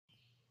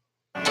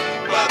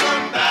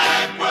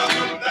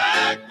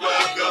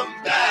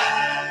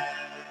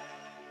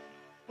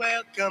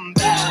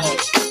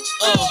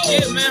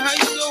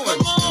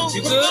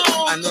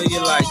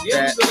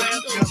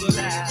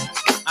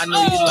I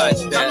know you like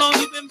that. How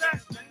long you been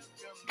back, man?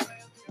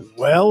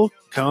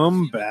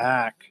 Welcome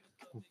back.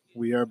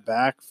 We are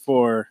back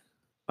for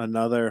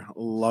another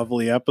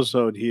lovely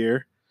episode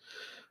here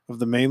of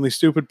the Mainly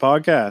Stupid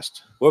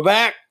podcast. We're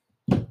back.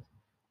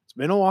 It's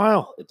been a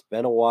while. It's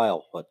been a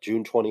while. What,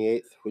 June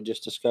 28th we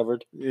just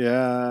discovered?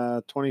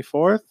 Yeah,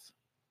 24th?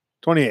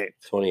 28th.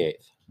 28th.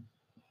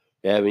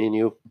 Yeah, me and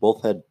you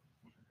both had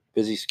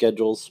busy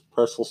schedules,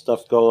 personal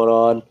stuff going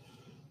on.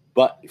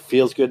 But it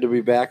feels good to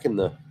be back in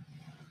the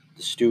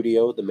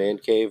studio, the man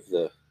cave.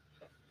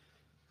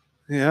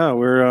 Yeah,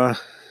 we're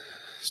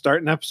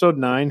starting episode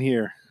 9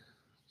 here.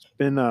 It's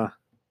been a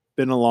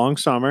long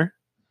summer.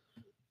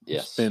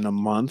 Yes. It's been a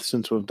month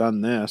since we've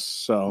done this,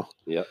 so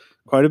Yep.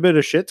 quite a bit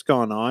of shit's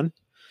going on.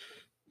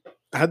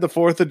 I had the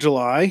 4th of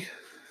July.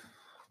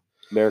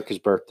 America's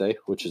birthday,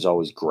 which is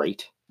always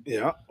great.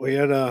 Yeah, we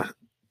had a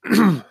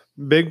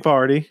big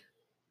party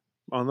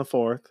on the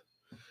 4th.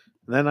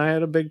 Then I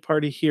had a big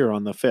party here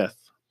on the 5th.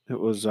 It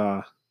was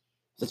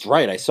That's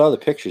right. I saw the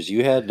pictures.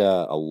 You had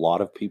a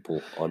lot of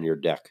people on your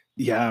deck.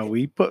 yeah,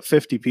 we put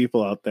 50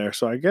 people out there,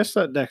 so I guess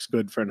that deck's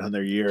good for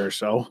another year or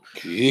so.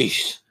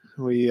 Jeez.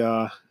 We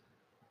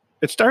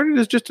it started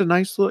as just a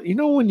nice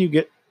little, when you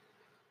get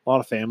a lot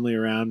of family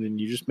around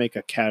and you just make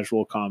a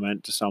casual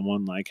comment to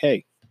someone like,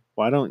 "Hey,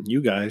 why don't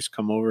you guys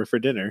come over for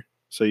dinner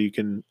so you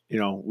can,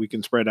 we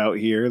can spread out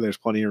here. There's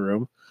plenty of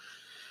room."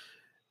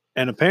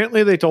 And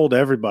apparently they told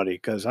everybody,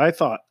 because I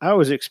thought I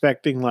was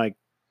expecting like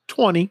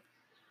 20,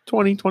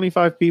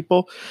 25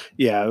 people.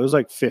 Yeah, it was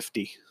like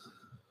 50. I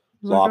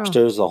was like,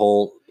 Lobsters, the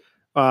whole.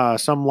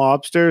 some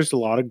lobsters, a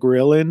lot of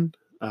grilling,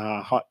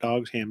 hot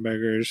dogs,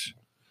 hamburgers,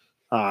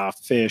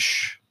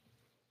 fish.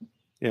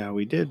 Yeah,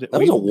 we did. That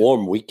was a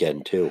warm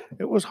weekend, too.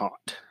 It was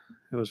hot.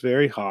 It was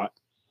very hot.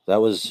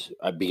 That was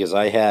because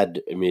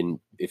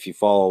if you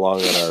follow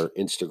along on our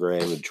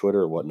Instagram and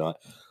Twitter and whatnot,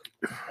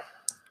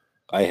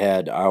 I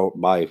had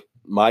my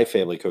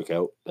family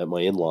cookout at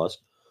my in-laws,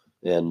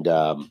 and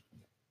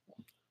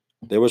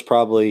there was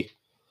probably,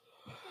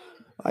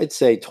 I'd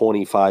say,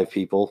 25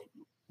 people.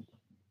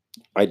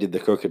 I did the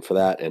cooking for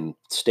that, and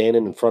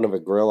standing in front of a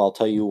grill, I'll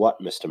tell you what,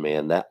 Mr.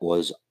 Man, that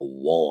was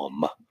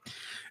warm.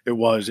 It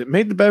was. It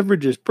made the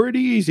beverages pretty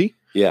easy.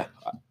 Yeah.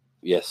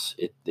 Yes.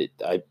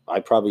 I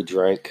probably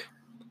drank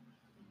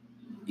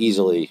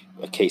easily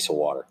a case of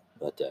water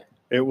that day.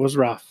 It was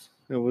rough.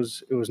 It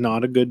was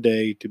not a good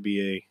day to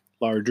be a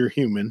larger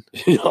human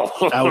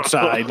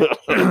outside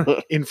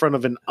in front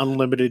of an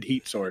unlimited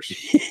heat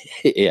source.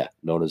 Yeah,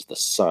 known as the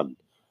sun.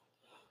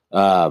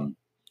 What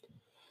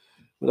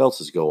else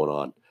is going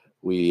on?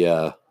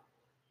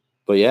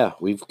 But yeah,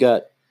 we've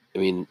got,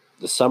 the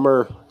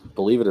summer,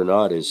 believe it or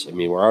not,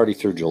 we're already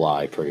through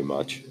July pretty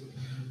much.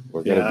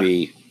 We're going to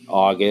be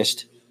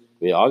August.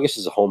 August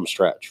is a home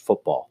stretch,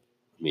 football.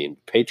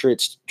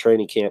 Patriots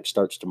training camp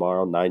starts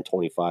tomorrow,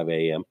 9:25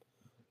 a.m.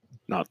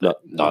 Not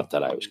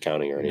that I was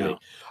counting or anything. No.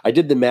 I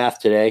did the math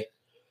today.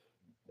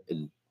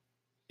 And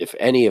if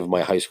any of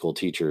my high school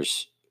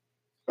teachers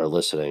are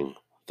listening,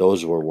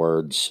 those were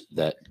words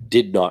that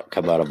did not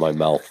come out of my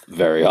mouth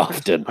very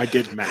often. I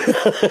did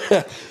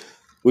math.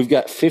 We've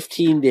got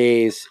 15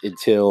 days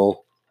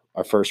until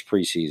our first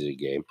preseason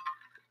game.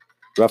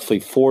 Roughly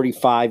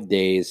 45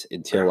 days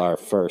until our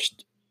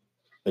first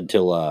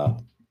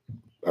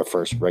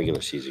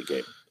regular season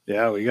game.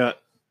 Yeah, we got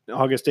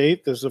August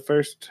 8th is the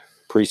first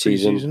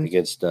Preseason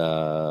against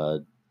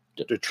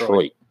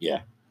Detroit.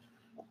 Yeah.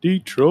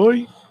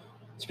 Detroit.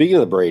 Speaking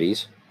of the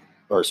Brady's,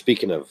 or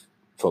speaking of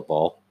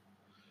football,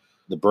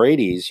 the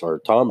Brady's, or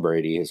Tom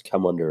Brady, has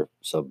come under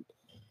some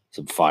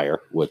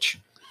fire,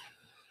 which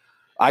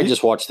I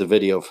just watched the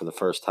video for the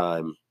first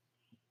time,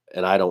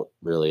 and I don't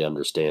really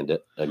understand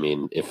it.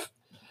 If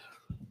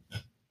him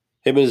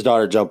and his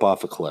daughter jump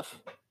off a cliff,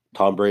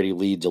 Tom Brady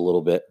leads a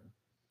little bit,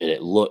 and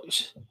it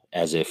looks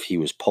as if he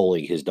was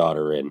pulling his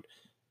daughter in,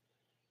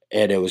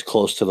 and it was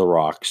close to the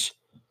rocks.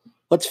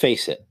 Let's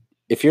face it.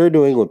 If you're a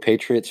New England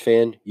Patriots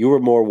fan, you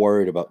were more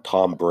worried about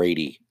Tom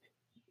Brady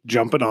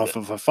jumping off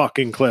of a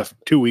fucking cliff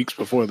 2 weeks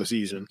before the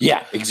season.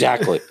 Yeah,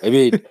 exactly.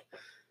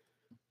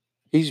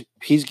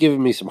 He's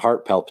given me some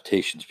heart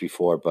palpitations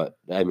before, but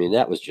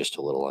that was just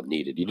a little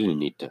unneeded. You didn't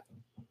need to.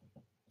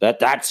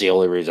 That's the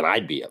only reason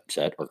I'd be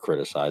upset or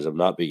criticize him,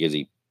 not because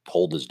he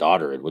pulled his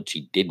daughter in, which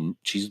he didn't.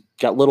 She's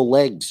got little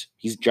legs.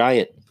 He's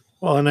giant.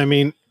 Well, and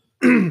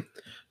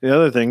the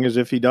other thing is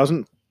if he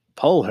doesn't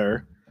pull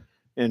her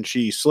and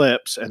she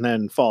slips and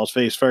then falls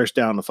face first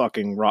down the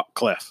fucking rock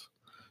cliff.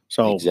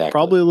 So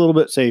Probably a little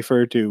bit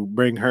safer to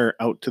bring her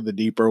out to the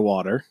deeper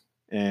water,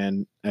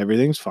 and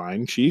everything's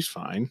fine. She's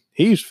fine.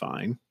 He's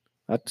fine.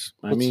 Let's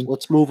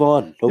move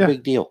on. No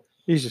big deal.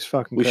 He's just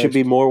fucking We should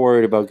be more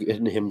worried about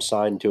getting him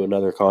signed to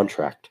another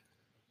contract.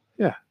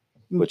 Yeah.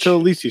 Until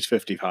at least he's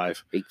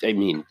 55.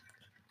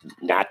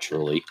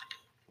 Naturally.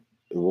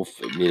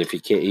 If he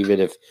can't,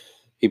 even if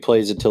he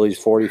plays until he's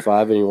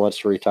 45 and he wants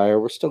to retire,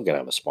 we're still going to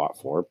have a spot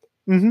for him.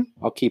 Mm-hmm.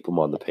 I'll keep him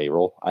on the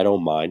payroll. I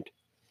don't mind.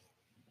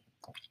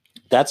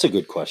 That's a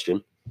good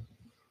question.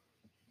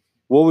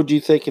 What would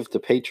you think if the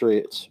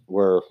Patriots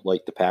were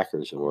like the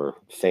Packers and were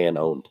fan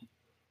owned?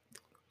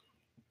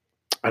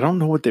 I don't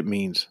know what that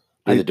means.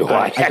 Neither do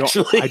I,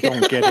 actually. I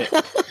don't get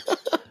it.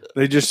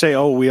 They just say,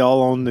 "Oh, we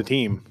all own the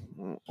team."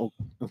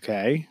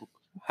 Okay.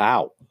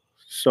 How?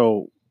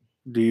 So,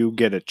 do you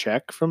get a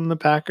check from the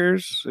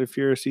Packers if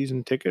you're a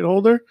season ticket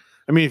holder?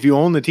 I mean, if you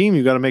own the team,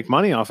 you got to make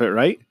money off it,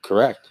 right?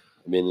 Correct.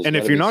 I mean, there's And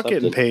if gotta you're be not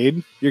getting something.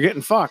 paid, you're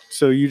getting fucked.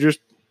 So you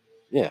just,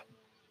 I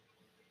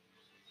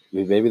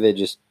mean, maybe they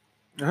just.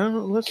 I don't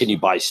know, let's, Can you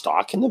buy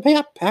stock in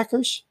the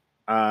Packers?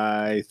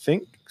 I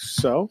think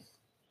so.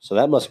 So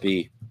that must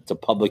be. It's a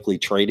publicly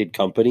traded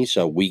company,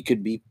 so we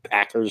could be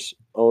Packers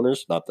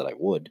owners. Not that I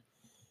would.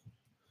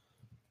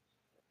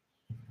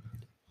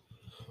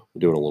 We're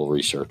doing a little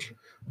research.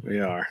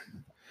 We are.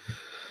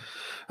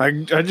 I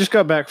just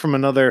got back from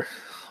another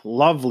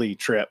lovely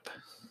trip.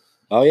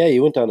 Oh yeah,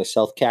 you went down to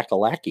South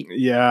Kakalaki.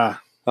 Yeah.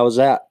 How was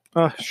that?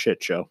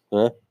 Shit show.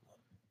 Huh?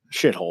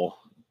 Shithole.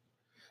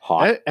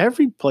 Hot.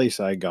 Every place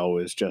I go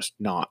is just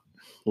not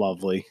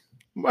lovely.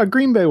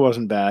 Green Bay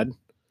wasn't bad.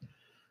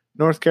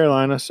 North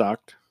Carolina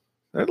sucked.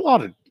 There's a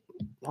lot of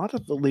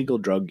illegal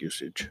drug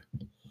usage.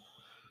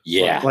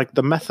 Yeah. Like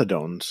the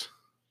methadones.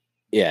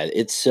 Yeah,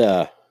 it's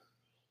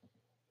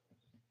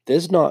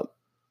there's not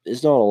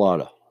a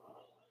lot of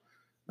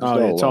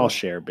It's all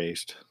share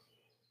based.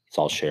 It's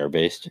all share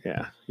based.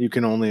 Yeah. You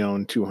can only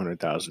own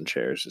 200,000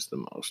 shares is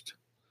the most.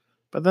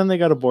 But then they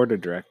got a board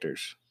of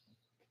directors.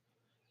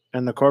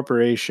 And the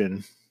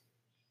corporation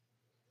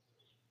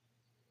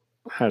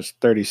has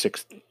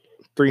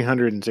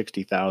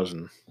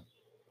 360,000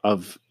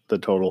 of the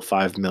total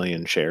 5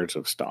 million shares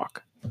of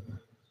stock. I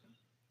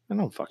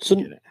don't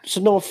fucking get it.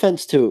 So no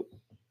offense to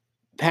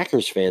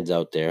Packers fans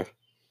out there,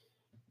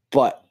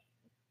 but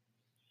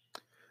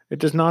It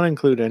does not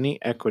include any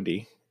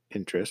equity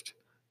interest,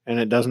 and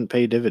it doesn't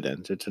pay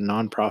dividends. It's a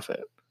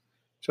non-profit.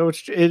 So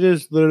it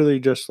is literally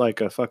just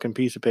like a fucking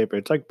piece of paper.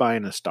 It's like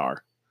buying a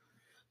star.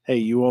 Hey,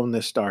 you own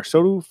this star.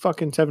 So do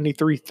fucking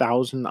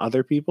 73,000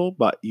 other people,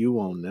 but you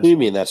own this. What do you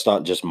mean that's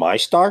not just my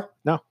star?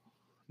 No,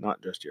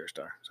 not just your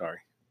star. Sorry.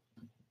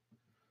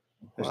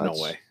 There's no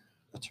way.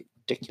 That's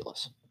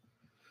ridiculous.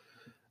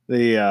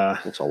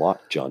 That's a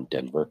lot, John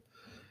Denver.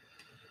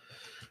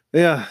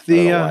 Yeah. I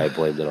don't know why I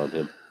blamed it on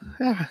him.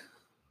 Yeah.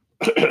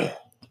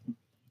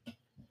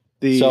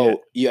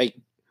 So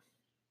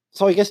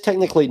I guess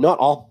technically not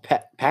all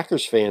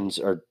Packers fans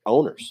are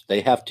owners.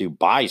 They have to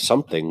buy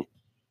something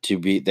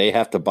they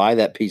have to buy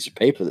that piece of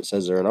paper that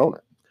says they're an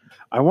owner.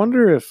 I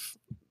wonder if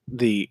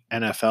the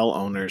NFL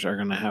owners are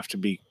going to have to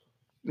be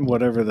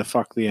whatever the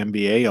fuck the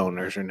NBA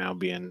owners are now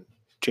being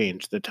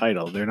changed the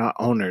title. They're not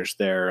owners.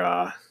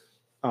 They're,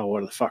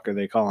 what the fuck are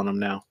they calling them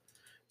now?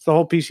 It's the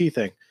whole PC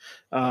thing.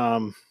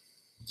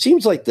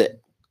 Seems like the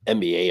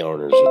NBA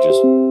owners are just,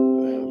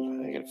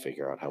 I got to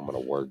figure out how I'm going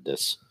to word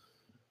this.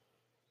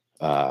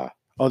 They're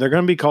going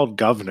to be called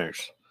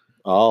governors.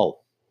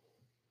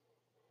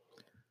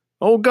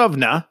 Oh,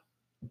 governor.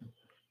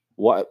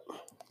 What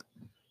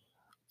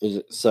is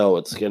it? So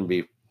it's going to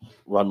be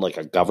run like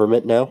a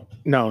government now?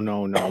 No.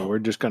 We're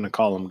just going to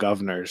call them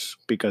governors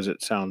because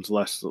it sounds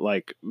less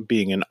like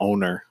being an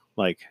owner,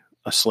 like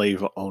a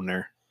slave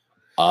owner.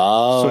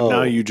 Oh. So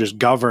now you just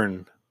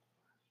govern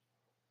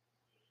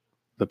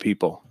the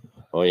people.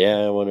 Oh, yeah.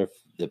 I wonder if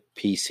the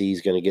PC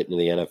is going to get into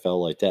the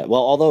NFL like that.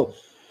 Well, although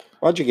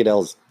Roger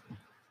Goodell's,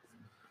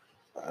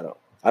 I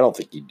don't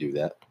think he'd do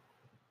that.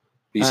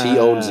 Because he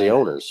owns the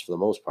owners for the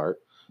most part.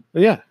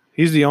 Yeah,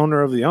 he's the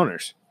owner of the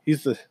owners.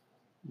 He's the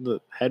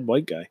head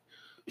white guy.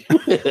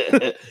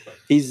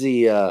 He's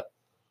the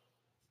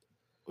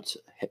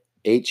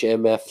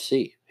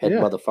HMFC, head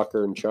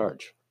motherfucker in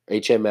charge.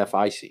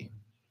 HMFIC,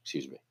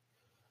 excuse me.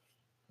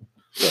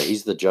 Yeah,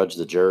 he's the judge,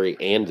 the jury,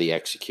 and the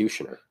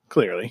executioner.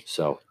 Clearly.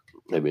 So,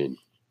 I mean,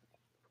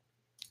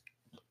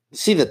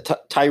 see that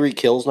Tyreek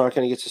Hill's not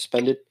going to get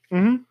suspended?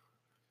 Mm-hmm.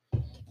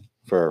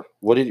 For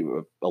what did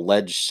you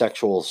alleged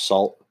sexual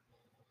assault?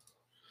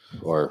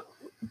 Or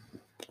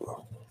I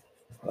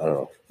don't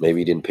know. Maybe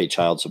he didn't pay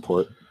child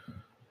support.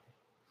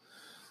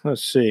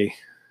 Let's see.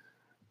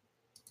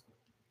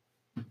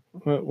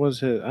 What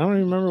was it? I don't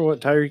even remember what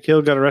Tyreek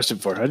Hill got arrested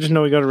for. I just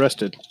know he got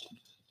arrested.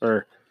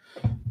 Or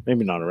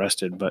maybe not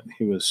arrested, but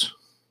he was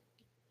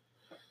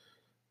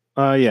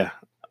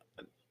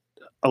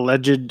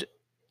alleged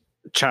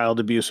child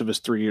abuse of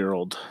his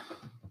 3-year-old.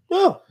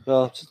 Oh,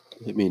 well,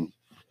 I mean,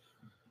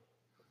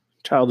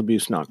 child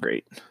abuse not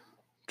great.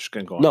 Just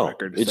gonna go on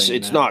record.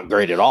 It's not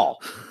great at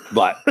all.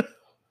 But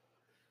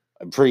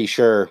I'm pretty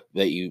sure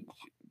that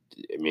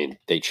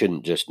they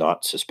shouldn't just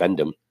not suspend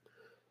him.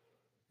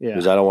 Yeah.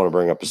 Because I don't want to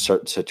bring up a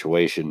certain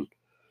situation,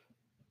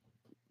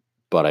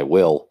 but I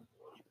will.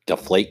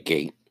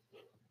 Deflategate.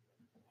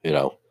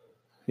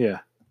 Yeah.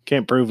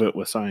 Can't prove it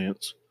with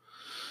science.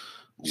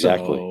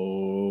 Exactly.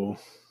 So,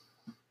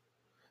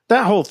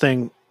 that whole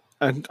thing,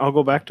 and I'll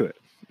go back to it.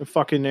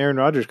 Fucking Aaron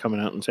Rodgers coming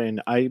out and saying,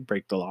 I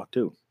break the law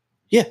too.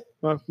 Yeah.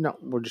 Well, no,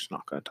 we're just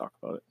not going to talk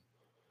about it.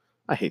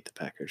 I hate the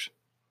Packers.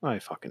 I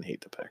fucking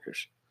hate the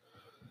Packers.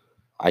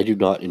 I do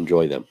not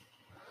enjoy them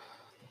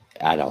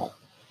at all.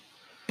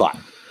 But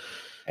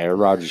Aaron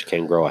Rodgers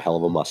can grow a hell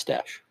of a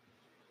mustache.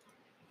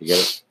 You get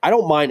it? I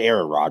don't mind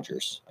Aaron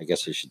Rodgers. I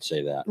guess I should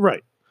say that.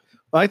 Right.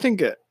 Well, I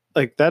think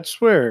like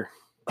that's where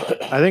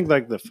I think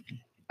like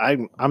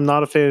I'm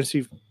not a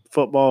fantasy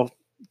football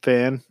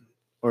fan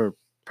or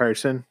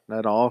person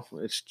at all.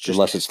 It's just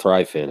Unless it's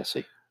Thrive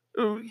Fantasy.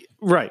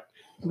 Right.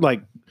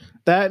 Like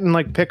that and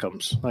like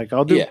pick'ems. Like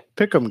I'll do Yeah.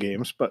 pick'em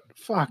games, but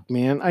fuck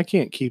man, I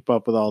can't keep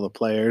up with all the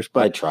players.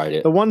 But I tried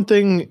it. the one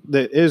thing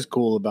that is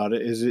cool about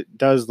it is it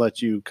does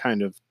let you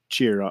kind of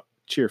cheer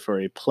for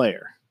a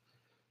player.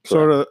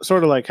 Correct.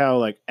 Sort of like how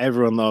like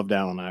everyone loved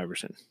Allen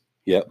Iverson.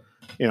 Yep.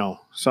 You know,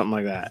 something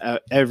like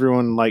that.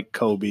 Everyone liked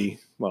Kobe.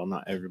 Well,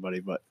 not everybody,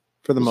 but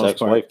for the His most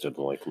part. ex-wife didn't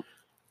like him.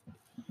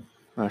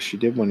 She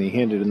did when he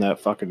handed in that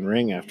fucking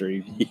ring after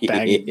he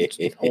banged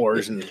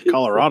whores in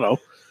Colorado.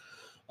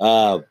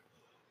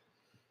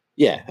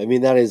 Yeah, I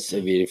mean,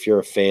 if you're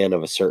a fan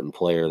of a certain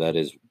player, that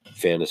is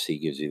fantasy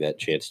gives you that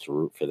chance to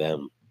root for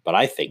them. But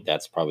I think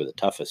that's probably the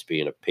toughest,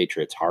 being a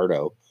Patriots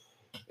hardo.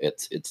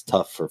 It's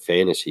tough for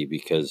fantasy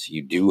because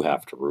you do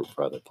have to root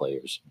for other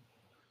players.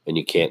 And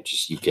you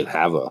can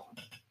have a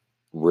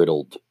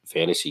riddled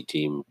fantasy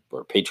team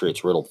or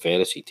Patriots riddled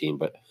fantasy team,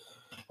 but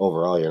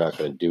overall you're not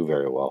going to do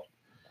very well.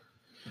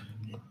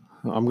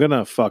 I'm going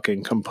to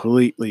fucking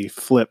completely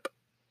flip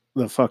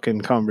the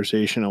fucking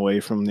conversation away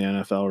from the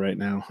NFL right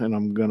now, and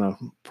I'm going to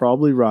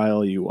probably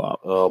rile you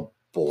up. Oh,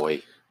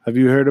 boy. Have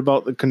you heard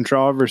about the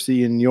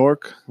controversy in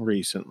York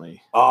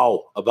recently?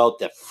 Oh, about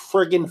the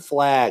friggin'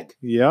 flag.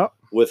 Yep.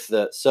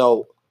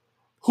 So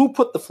who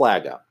put the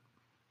flag up?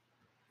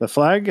 The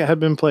flag had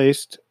been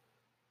placed.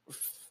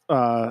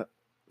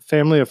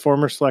 Family of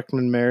former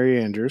selectman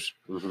Mary Andrews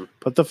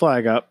put the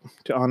flag up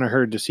to honor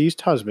her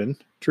deceased husband,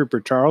 Trooper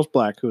Charles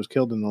Black, who was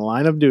killed in the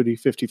line of duty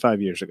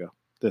 55 years ago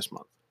this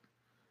month.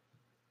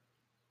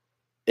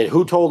 And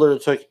who told her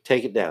to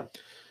take it down?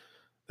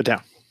 The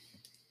town.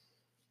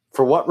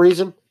 For what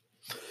reason?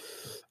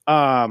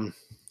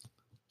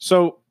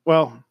 So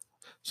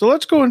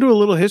let's go into a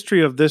little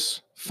history of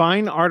this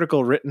fine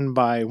article written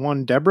by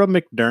one Deborah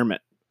McDermott.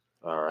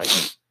 All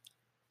right.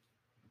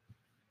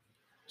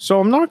 So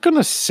I'm not going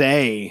to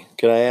say.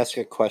 Can I ask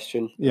a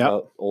question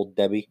about old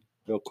Debbie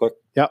real quick?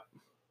 Yep.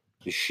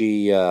 Is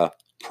she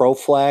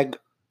pro-flag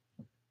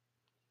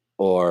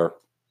or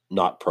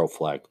not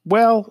pro-flag?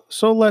 Well,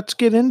 so let's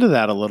get into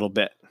that a little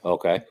bit.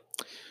 Okay.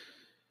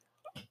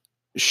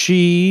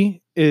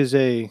 She is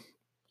a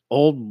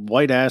old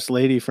white-ass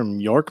lady from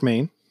York,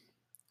 Maine,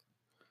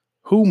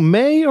 who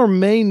may or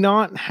may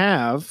not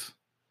have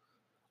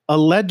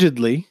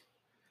allegedly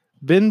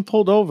been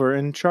pulled over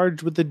and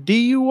charged with a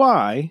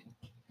DUI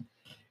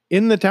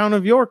in the town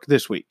of York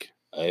this week.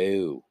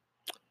 Oh.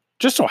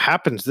 Just so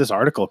happens this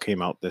article came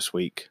out this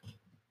week.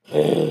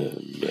 Oh,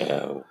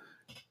 no.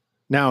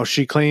 Now,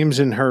 she claims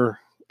in her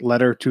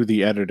letter to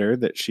the editor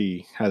that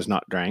she has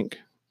not drank.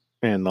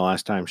 And the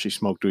last time she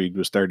smoked weed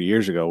was 30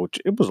 years ago, which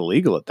it was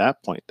illegal at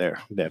that point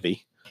there,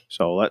 Debbie.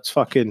 So let's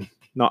fucking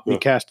not be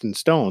casting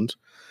stones.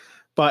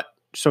 But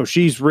so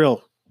she's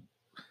real.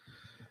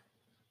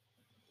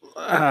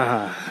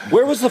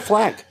 Where was the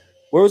flag?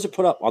 Where was it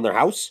put up? On their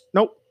house?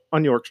 Nope.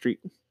 On York Street.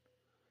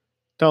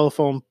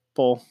 Telephone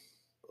pole.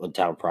 On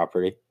town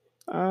property?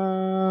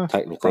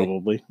 Technically.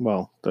 Probably.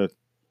 Well, the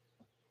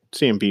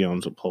CMP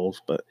owns the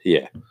poles, but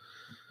yeah.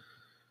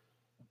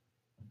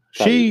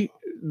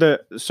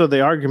 So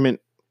the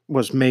argument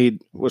was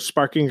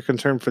sparking a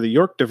concern for the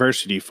York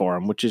Diversity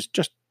Forum, which is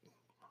just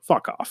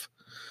fuck off,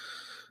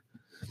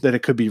 that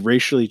it could be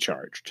racially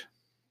charged.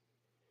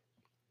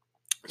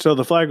 So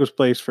the flag was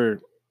placed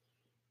for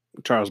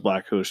Charles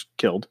Black, who was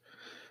killed.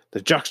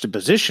 The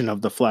juxtaposition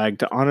of the flag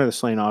to honor the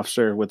slain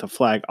officer with a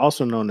flag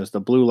also known as the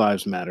Blue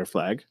Lives Matter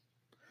flag.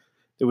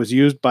 It was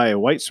used by a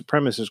white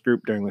supremacist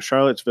group during the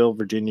Charlottesville,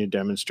 Virginia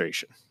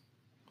demonstration.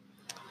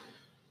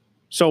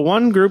 So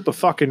one group of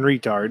fucking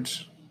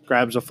retards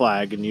grabs a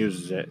flag and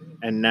uses it,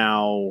 and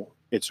now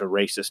it's a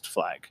racist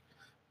flag.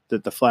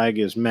 That the flag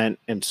is meant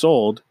and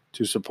sold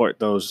to support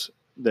those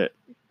that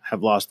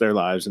have lost their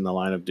lives in the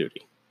line of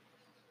duty.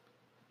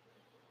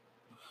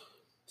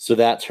 So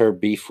that's her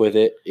beef with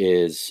it,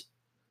 is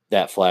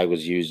that flag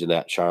was used in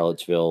that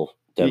Charlottesville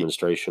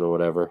demonstration or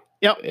whatever.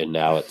 Yep. And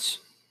now it's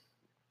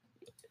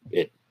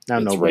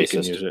nobody racist.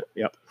 can use it.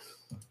 Yep.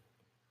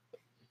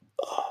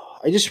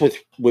 I just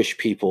wish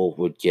people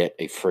would get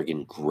a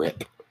friggin'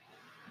 grip.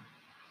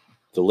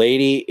 The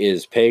lady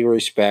is paying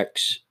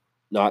respects,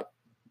 not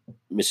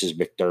Mrs.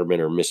 McDermott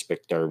or Miss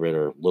McDermott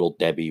or Little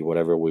Debbie,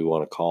 whatever we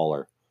want to call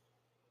her.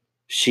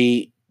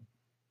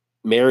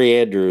 Mary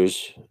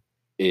Andrews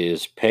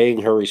is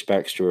paying her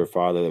respects to her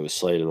father that was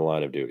slain in the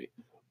line of duty.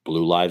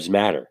 Blue Lives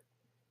Matter,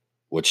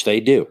 which they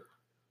do.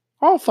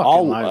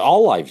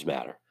 All lives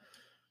matter.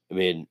 I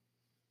mean,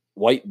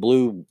 white,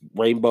 blue,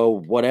 rainbow,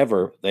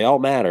 whatever, they all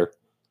matter.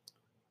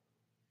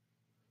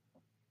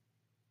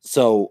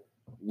 So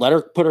let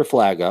her put her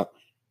flag up.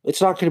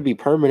 It's not going to be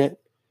permanent.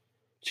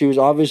 She was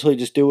obviously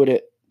just doing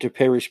it to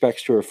pay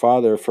respects to her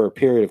father for a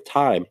period of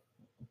time.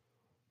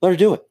 Let her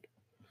do it.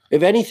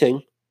 If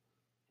anything,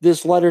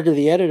 this letter to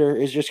the editor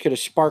is just going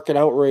to spark an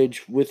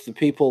outrage with the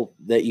people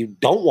that you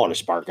don't want to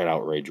spark an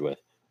outrage with.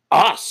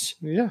 Us.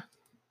 Yeah.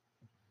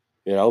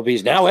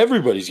 Because now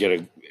everybody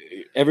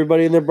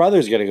and their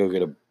brother's going to go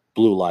get a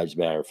Blue Lives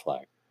Matter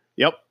flag.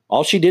 Yep.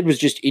 All she did was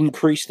just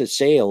increase the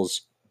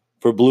sales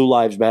for Blue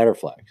Lives Matter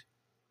flags.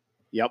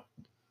 Yep.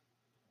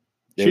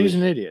 She's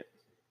an idiot.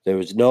 There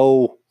was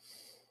no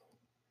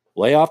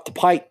lay off the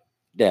pipe,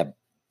 Deb.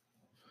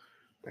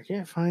 I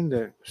can't find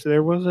it. So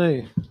there was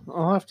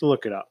I'll have to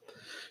look it up.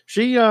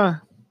 She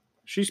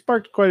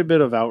sparked quite a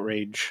bit of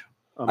outrage.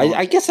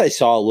 I guess I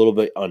saw a little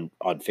bit on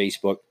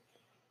Facebook,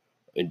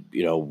 and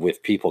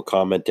with people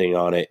commenting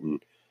on it,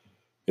 and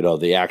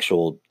the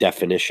actual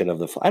definition of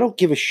the. I don't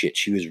give a shit.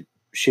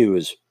 She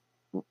was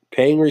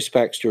paying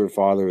respects to her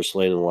father who was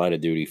slain in the line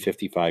of duty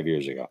 55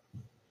 years ago.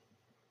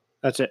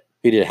 That's it.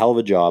 He did a hell of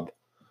a job.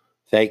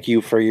 Thank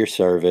you for your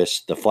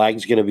service. The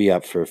flag's going to be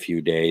up for a few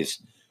days.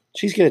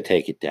 She's going to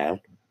take it down.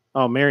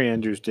 Oh, Mary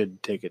Andrews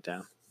did take it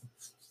down.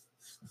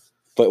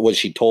 But was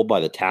she told by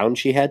the town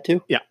she had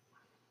to? Yeah.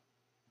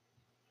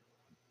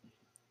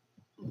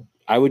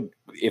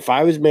 If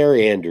I was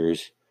Mary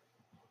Andrews,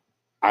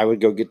 I would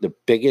go get the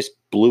biggest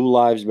Blue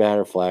Lives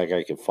Matter flag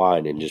I could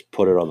find and just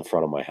put it on the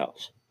front of my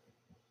house.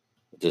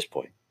 At this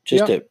point.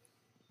 And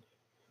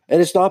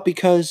it's not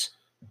because,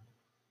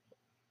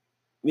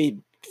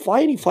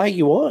 fly any flag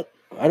you want.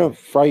 I don't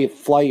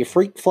fly your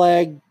freak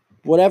flag,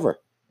 whatever.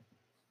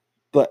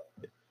 But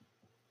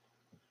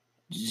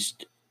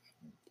just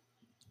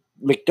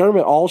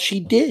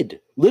McDermott,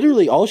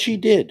 literally all she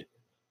did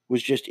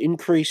was just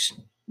increase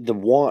the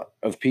want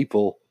of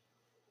people.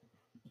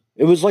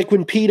 It was like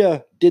when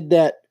PETA did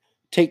that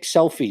take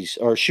selfies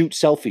or shoot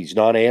selfies,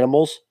 not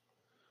animals.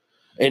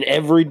 And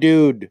every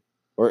dude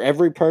or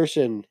every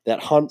person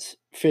that hunts,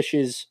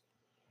 fishes,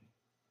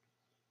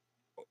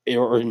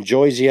 or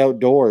enjoys the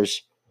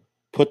outdoors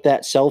put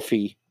that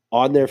selfie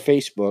on their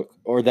Facebook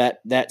or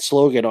that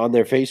slogan on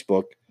their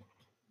Facebook.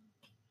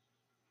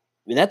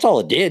 That's all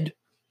it did.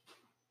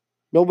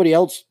 Nobody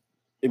else.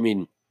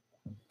 Yeah.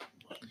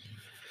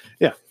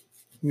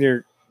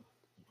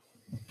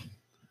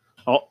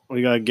 Oh,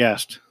 we got a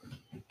guest.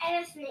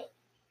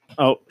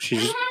 Oh,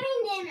 she's. I'm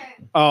having dinner.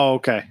 Oh,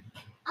 okay.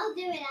 I'll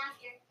do it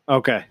after.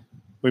 Okay.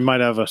 We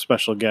might have a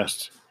special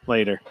guest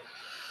later.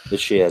 But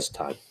she has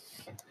time.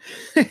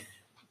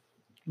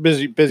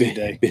 Busy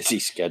day. Busy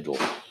schedule.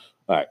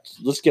 All right,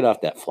 let's get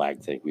off that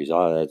flag thing because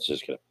that's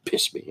just going to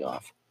piss me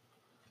off.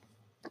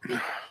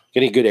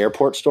 Any good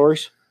airport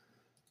stories?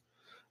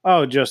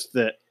 Oh, just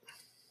that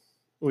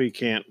we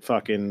can't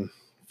fucking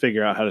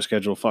figure out how to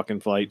schedule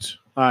fucking flights.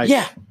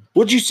 Yeah.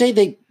 Would you say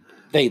they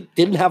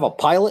didn't have a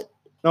pilot?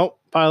 Nope.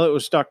 Pilot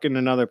was stuck in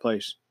another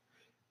place.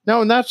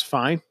 No, and that's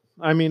fine.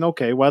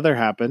 Okay, weather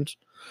happens.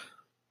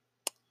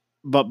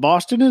 But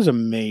Boston is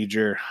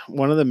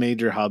one of the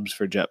major hubs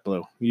for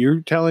JetBlue.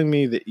 You're telling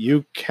me that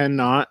you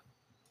cannot.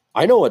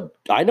 I know a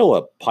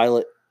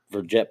pilot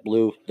for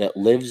JetBlue that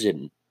lives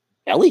in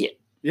Elliott.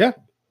 Yeah.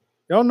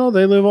 Oh, no,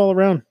 they live all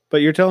around.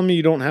 But you're telling me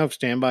you don't have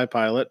standby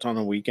pilots on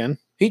a weekend?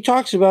 He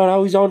talks about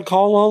how he's on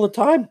call all the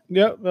time.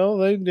 Yeah, well,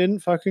 they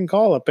didn't fucking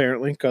call,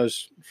 apparently,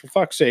 because, for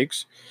fuck's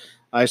sakes,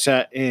 I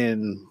sat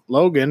in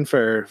Logan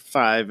for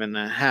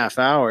 5.5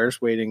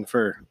 hours waiting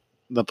for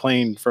the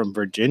plane from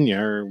Virginia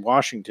or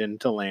Washington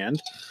to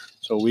land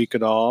so we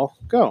could all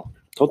go.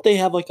 Don't they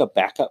have like a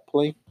backup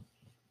plane?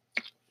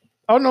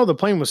 Oh, no, the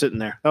plane was sitting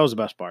there. That was the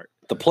best part.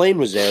 The plane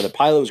was there. The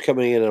pilot was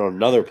coming in on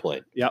another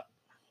plane. Yep.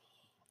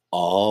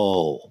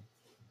 Oh.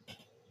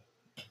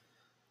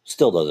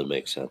 Still doesn't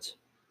make sense.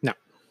 No.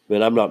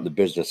 I'm not in the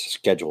business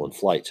of scheduling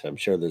flights. I'm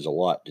sure there's a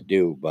lot to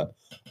do, but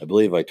I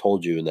believe I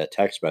told you in that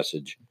text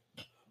message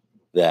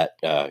that,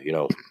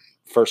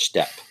 first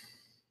step,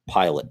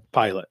 pilot.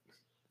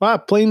 Well,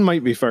 plane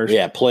might be first.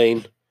 Yeah,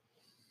 plane.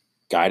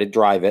 Guy to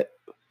drive it.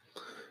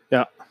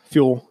 Yeah,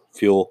 fuel.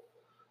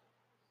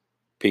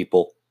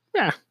 People.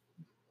 Yeah.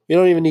 You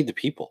don't even need the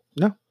people.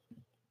 No.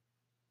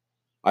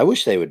 I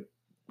wish they would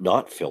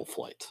not fill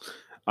flights.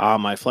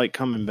 My flight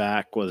coming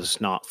back was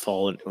not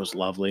full, and it was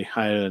lovely.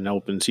 I had an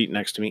open seat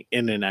next to me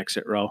in an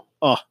exit row.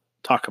 Oh,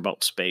 talk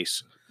about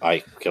space. I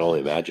can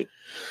only imagine.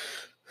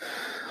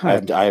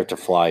 I have to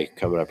fly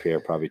coming up here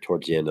probably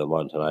towards the end of the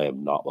month, and I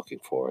am not looking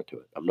forward to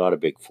it. I'm not a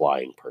big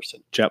flying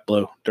person.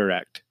 JetBlue,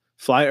 direct.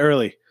 Fly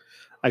early.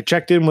 I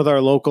checked in with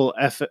our local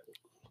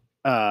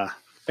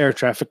air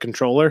traffic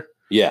controller.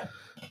 Yeah.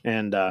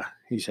 And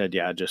he said,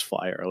 yeah, just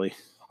fly early.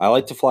 I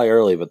like to fly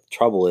early, but the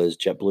trouble is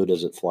JetBlue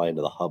doesn't fly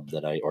into the hub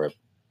or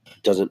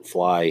doesn't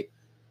fly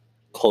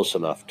close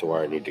enough to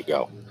where I need to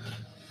go.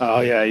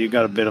 Oh, yeah, you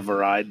got a bit of a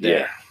ride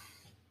there.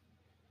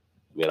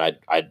 Yeah.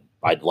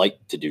 I'd like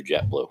to do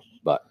JetBlue.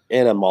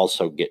 And I'm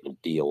also getting a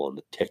deal on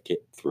the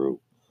ticket through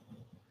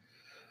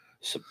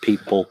some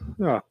people.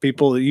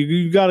 People,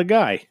 you got a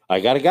guy.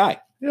 I got a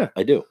guy. Yeah.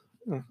 I do.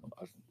 Yeah.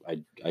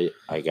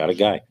 I got a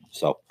guy.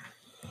 So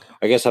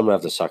I guess I'm going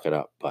to have to suck it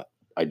up, but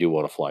I do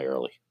want to fly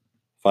early.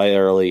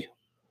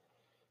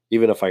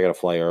 Even if I got to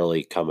fly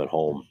early coming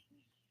home,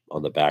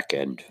 on the back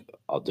end,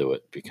 I'll do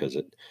it because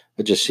it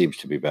just seems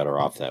to be better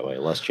off that way.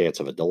 Less chance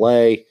of a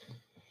delay.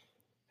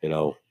 You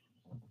know.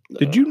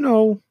 Did you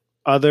know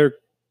other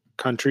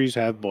countries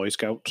have Boy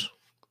Scouts?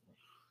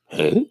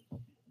 Huh?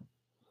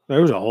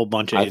 There was a whole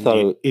bunch of I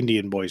thought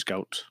Indian Boy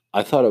Scouts.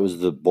 I thought it was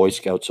the Boy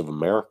Scouts of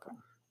America.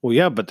 Well,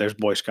 yeah, but there's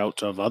Boy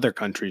Scouts of other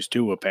countries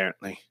too,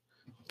 apparently.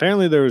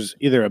 Apparently there was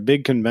either a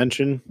big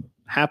convention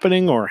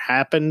happening or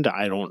happened.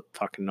 I don't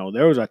fucking know.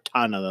 There was a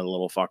ton of the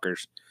little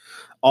fuckers.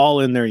 All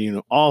in their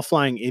all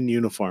flying in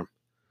uniform.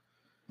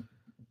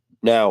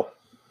 Now,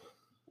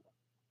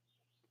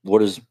 what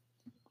does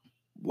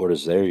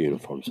their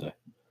uniform say?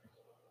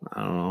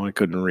 I don't know. I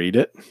couldn't read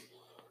it.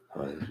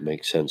 It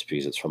makes sense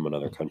because it's from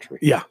another country.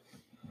 Yeah.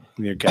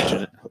 You're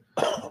catching it.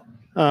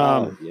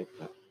 Yeah.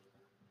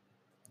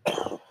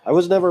 I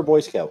was never a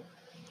Boy Scout.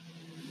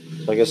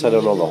 So I guess I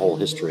don't know the whole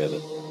history of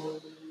it.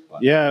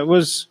 Yeah, it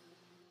was.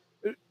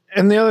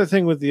 And the other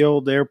thing with the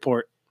old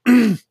airport,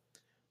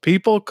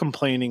 people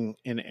complaining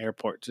in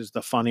airports is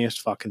the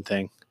funniest fucking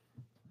thing.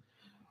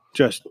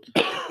 Just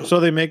so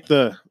they make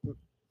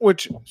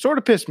which sort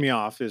of pissed me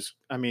off is,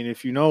 I mean,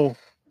 if you know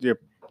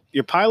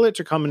your pilots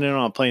are coming in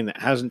on a plane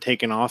that hasn't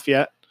taken off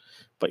yet,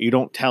 but you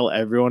don't tell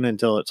everyone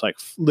until it's like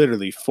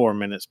literally 4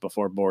 minutes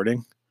before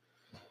boarding.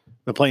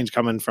 The plane's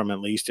coming from at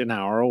least an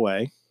hour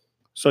away.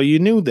 So you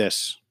knew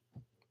this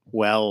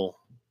well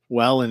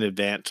in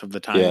advance of the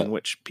time in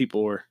which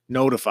people were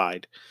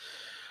notified.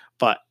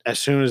 But as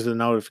soon as the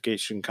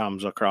notification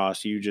comes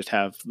across, you just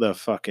have the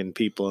fucking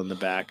people in the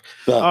back.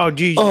 Oh,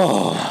 Jesus.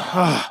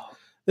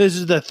 This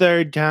is the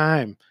third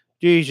time.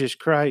 Jesus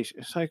Christ.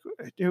 It's like,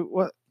 dude,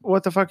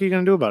 what the fuck are you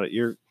going to do about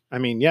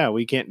it?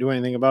 We can't do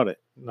anything about it.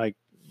 Like,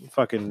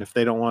 fucking, if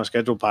they don't want to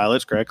schedule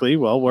pilots correctly,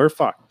 well, we're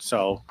fucked.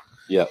 So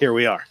here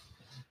we are.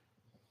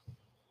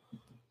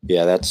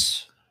 Yeah,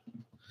 that's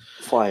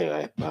flying.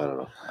 I don't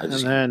know. And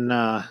then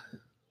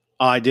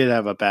I did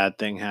have a bad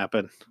thing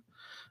happen.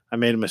 I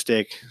made a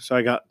mistake. So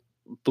I got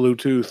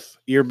Bluetooth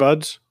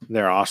earbuds.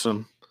 They're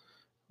awesome.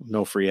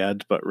 No free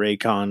ads, but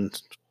Raycon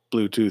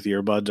Bluetooth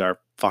earbuds are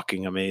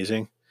fucking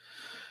amazing.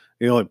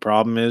 The only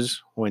problem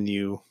is when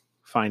you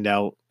find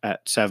out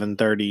at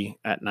 7:30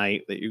 at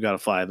night that you got to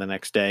fly the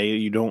next day,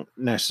 you don't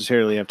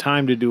necessarily have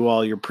time to do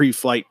all your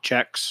pre-flight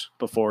checks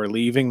before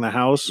leaving the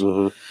house.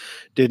 Mm-hmm.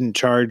 Didn't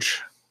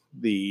charge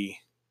the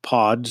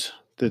pods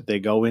that they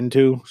go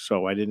into,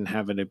 so I didn't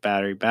have any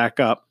battery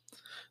backup.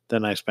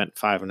 Then I spent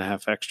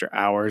 5.5 extra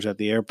hours at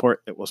the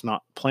airport that was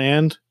not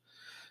planned.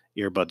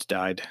 Earbuds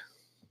died.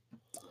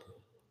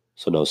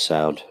 So no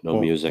sound, no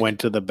music. Went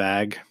to the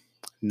bag.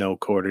 No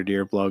corded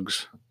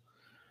earplugs.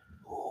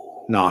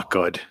 Not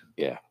good.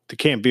 Yeah. They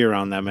can't be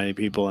around that many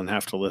people and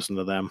have to listen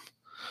to them.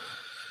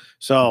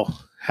 So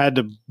had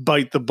to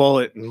bite the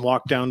bullet and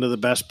walk down to the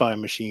Best Buy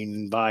machine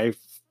and buy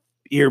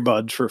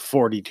earbuds for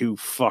 $42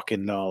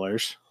 fucking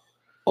dollars.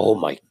 Oh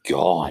my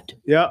God.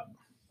 Yeah.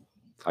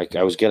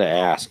 I was going to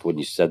ask when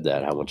you said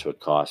that how much it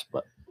would cost,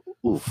 but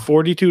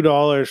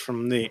 $42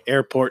 from the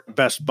airport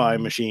Best Buy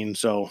machine.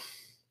 So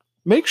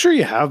make sure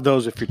you have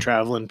those if you're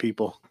traveling,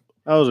 people.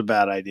 That was a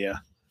bad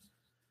idea.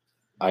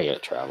 I got to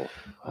travel.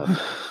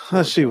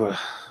 Let's see what.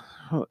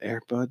 Oh,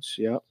 AirPods.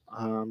 Yep.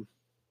 I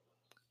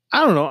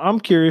don't know. I'm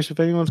curious if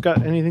anyone's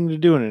got anything to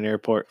do in an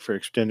airport for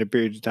extended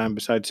periods of time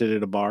besides sit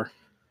at a bar.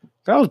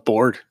 I was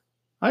bored.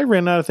 I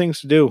ran out of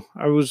things to do.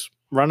 I was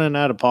running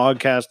out of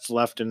podcasts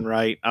left and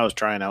right. I was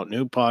trying out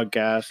new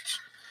podcasts.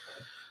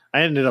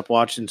 I ended up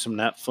watching some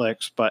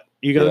Netflix, but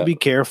you got to be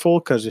careful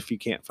because if you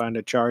can't find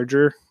a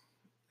charger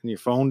and your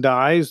phone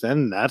dies,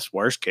 then that's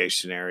worst case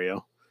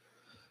scenario.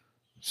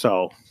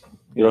 So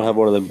you don't have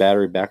one of them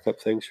battery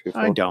backup things for your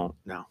phone? I don't.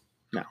 No.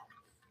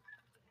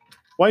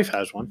 Wife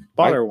has one.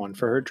 Bought her one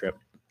for her trip.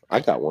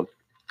 I got one.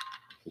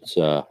 It's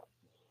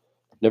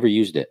never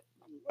used it.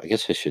 I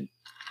guess I should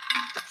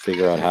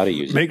figure out how to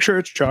use it. Make sure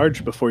it's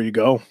charged before you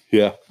go.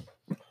 Yeah.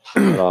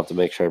 I'll have to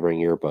make sure I bring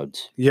earbuds.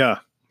 Yeah.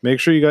 Make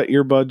sure you got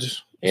earbuds.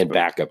 And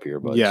backup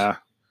earbuds. Yeah.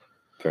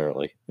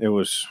 Apparently. It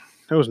was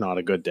not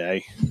a good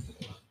day.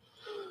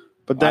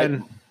 But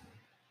then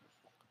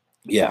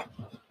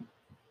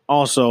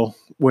also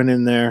went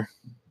in there.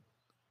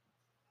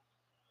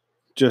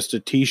 Just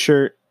a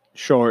t-shirt,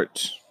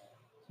 shorts,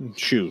 and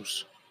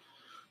shoes.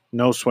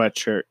 No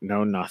sweatshirt,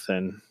 no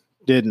nothing.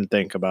 Didn't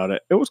think about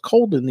it. It was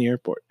cold in the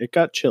airport. It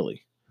got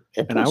chilly.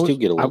 And I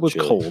was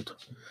chilly. Cold.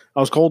 I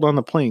was cold on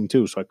the plane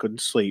too, so I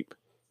couldn't sleep.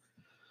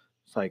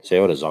 It's like, so I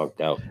would have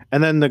zonked out.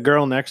 And then the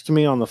girl next to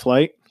me on the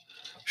flight,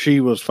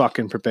 she was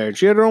fucking prepared.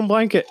 She had her own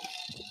blanket.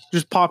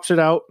 Just pops it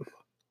out.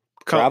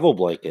 Travel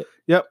blanket.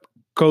 Yep.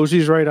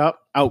 Cozies right up.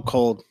 Out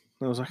cold.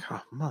 I was like,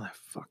 oh,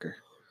 motherfucker.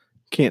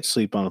 Can't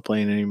sleep on a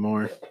plane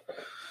anymore.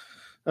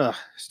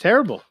 It's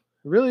terrible.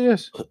 It really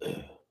is.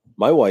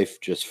 My wife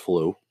just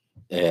flew,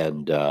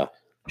 and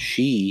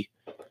she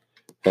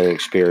had an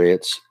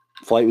experience.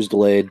 Flight was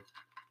delayed.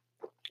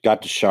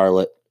 Got to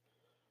Charlotte.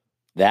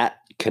 That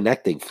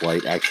connecting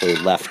flight actually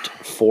left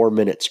 4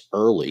 minutes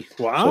early.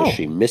 Wow. So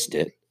she missed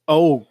it.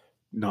 Oh,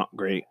 not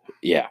great.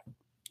 Yeah.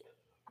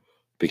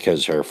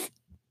 Because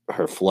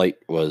her flight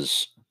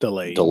was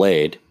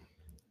Delayed.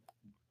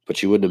 But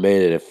she would have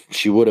made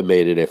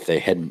it if they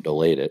hadn't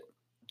delayed it.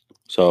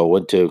 So I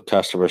went to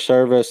customer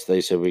service.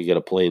 They said we got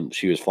a plane.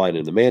 She was flying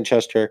into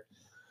Manchester.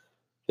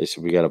 They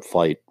said we got a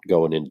flight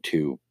going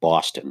into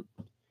Boston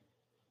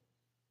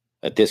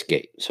at this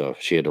gate. So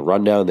she had to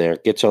run down there,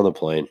 gets on the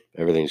plane.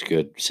 Everything's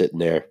good, sitting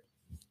there.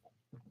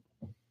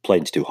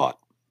 Plane's too hot.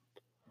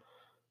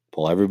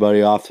 Pull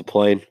everybody off the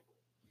plane.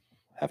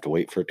 Have to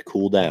wait for it to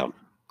cool down.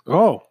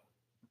 Oh.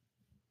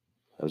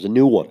 That was a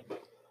new one.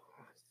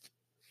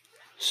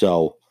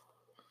 So,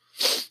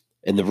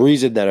 and the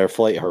reason that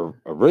her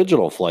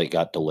original flight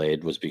got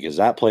delayed was because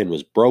that plane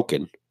was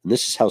broken. And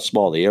this is how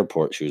small the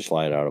airport she was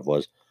flying out of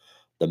was.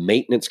 The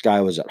maintenance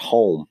guy was at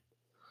home.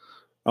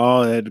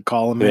 Oh, they had to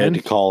call him They had in?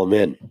 to call him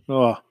in.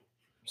 Oh,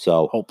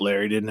 So, hope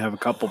Larry didn't have a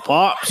couple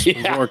pops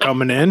Yeah. before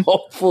coming in.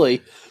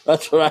 hopefully,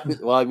 that's what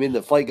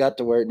the flight got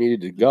to where it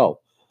needed to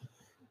go.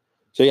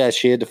 So, yeah,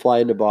 she had to fly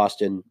into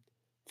Boston.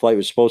 Flight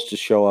was supposed to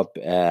show up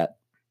at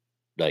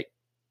like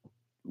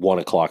 1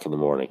 o'clock in the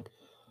morning.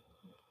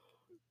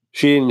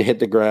 She didn't hit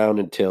the ground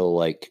until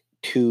like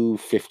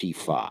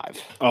 2:55.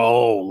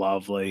 Oh,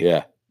 lovely.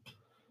 Yeah.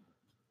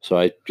 So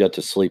I got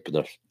to sleep in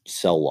the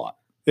cell lot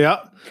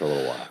Yeah. for a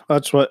little while.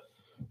 That's what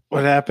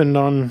happened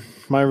on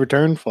my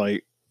return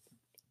flight.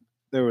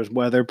 There was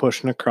weather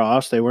pushing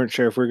across. They weren't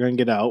sure if we were going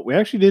to get out. We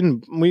actually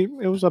didn't.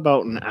 It was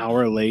about an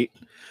hour late.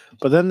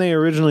 But then they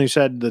originally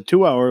said the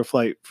 2-hour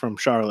flight from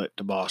Charlotte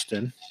to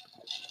Boston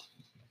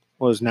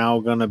was now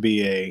going to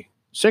be a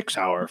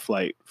 6-hour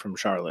flight from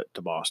Charlotte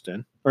to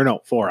Boston. Or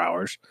no, 4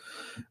 hours.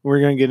 We're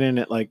going to get in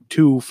at like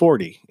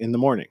 2:40 in the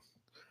morning.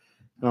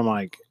 And I'm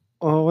like,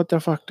 oh, what the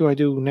fuck do I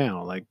do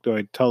now? Like, do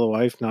I tell the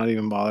wife not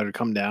even bother to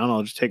come down?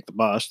 I'll just take the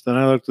bus. Then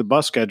I look at the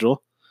bus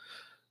schedule.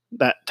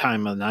 That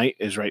time of night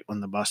is right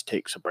when the bus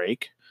takes a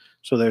break.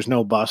 So there's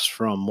no bus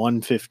from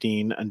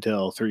 1:15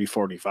 until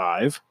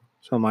 3:45.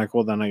 So I'm like,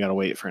 well, then I got to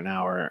wait for an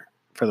hour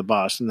for the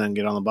bus and then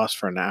get on the bus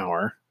for an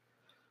hour.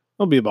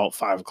 It'll be about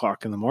 5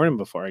 o'clock in the morning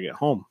before I get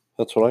home.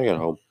 That's when I got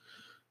home.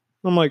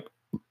 I'm like,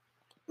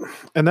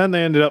 and then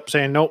they ended up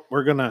saying, nope,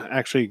 we're going to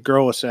actually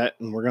grow a set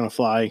and we're going to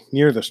fly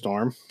near the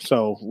storm.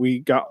 So we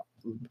got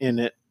in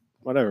at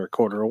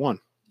 1:15.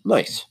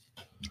 Nice.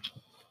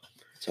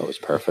 It's always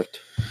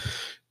perfect.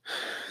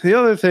 The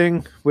other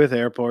thing with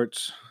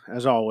airports,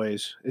 as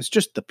always, is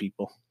just the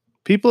people.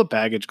 People at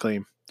baggage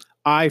claim.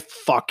 I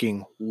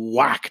fucking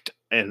whacked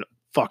and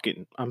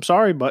I'm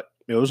sorry, but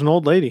it was an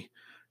old lady.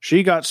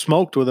 She got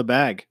smoked with a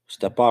bag.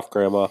 Step off,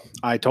 Grandma.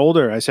 I told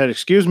her, I said,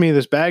 excuse me,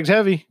 this bag's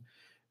heavy.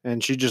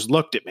 And she just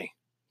looked at me.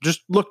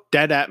 Just looked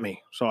dead at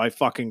me. So I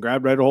fucking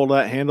grabbed right a hold of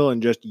that handle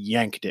and just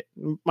yanked it.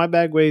 My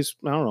bag weighs,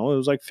 I don't know, it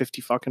was like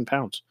 50 fucking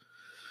pounds.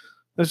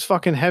 It's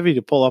fucking heavy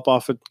to pull up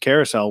off a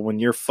carousel when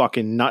you're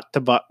fucking nut to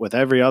butt with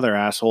every other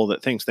asshole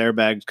that thinks their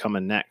bag's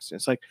coming next.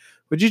 It's like,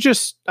 would you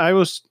just, I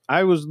was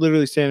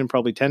literally standing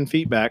probably 10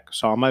 feet back,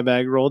 saw my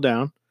bag roll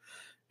down,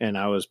 and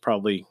I was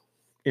probably,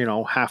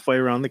 halfway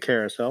around the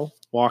carousel,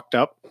 walked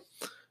up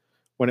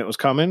when it was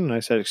coming, and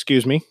I said,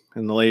 excuse me.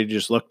 And the lady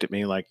just looked at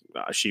me like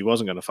she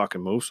wasn't going to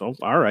fucking move. So,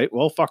 all right,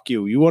 well, fuck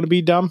you. You want to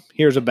be dumb?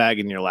 Here's a bag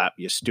in your lap,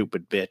 you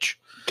stupid bitch.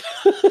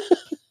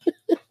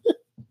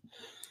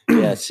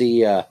 Yeah,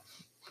 see,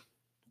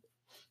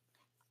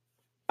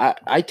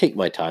 I take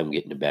my time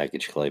getting a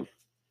baggage claim.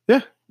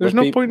 Yeah, there's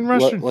no point in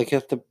rushing. Like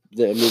if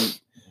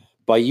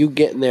by you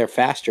getting there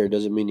faster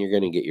doesn't mean you're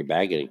going to get your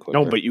bag any quicker.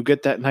 No, but you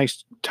get that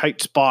nice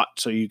tight spot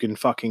so you can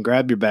fucking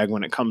grab your bag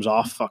when it comes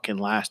off fucking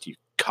last, you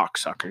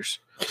cocksuckers.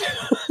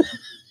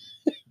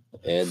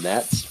 And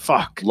that's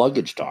Fuck.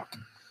 luggage talk.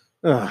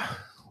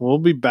 We'll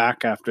be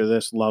back after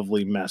this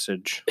lovely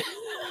message.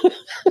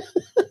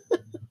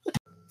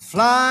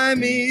 Fly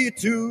me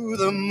to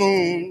the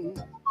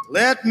moon.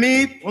 Let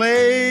me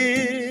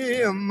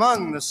play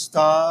among the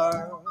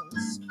stars.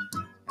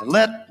 And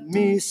let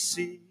me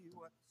see.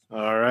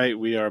 All right,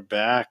 we are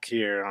back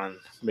here on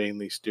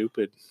Mainly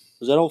Stupid.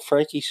 Was that old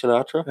Frankie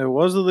Sinatra? It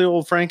was the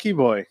old Frankie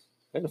boy.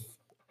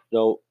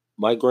 No,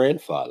 my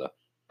grandfather,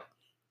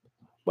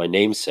 my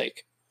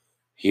namesake,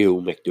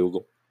 Hugh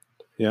McDougall.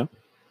 Yeah.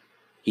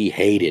 He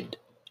hated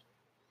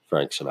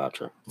Frank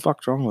Sinatra.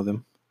 Fuck's wrong with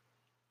him?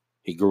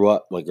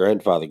 My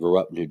grandfather grew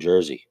up in New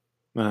Jersey.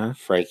 Uh-huh.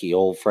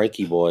 Old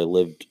Frankie boy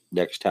lived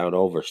next town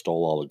over,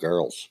 stole all the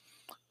girls.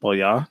 Well,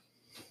 yeah.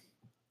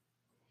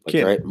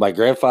 My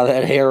grandfather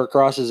had hair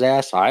across his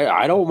ass.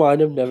 I don't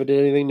mind him. Never did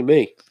anything to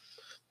me.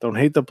 Don't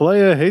hate the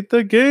player, hate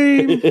the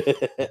game.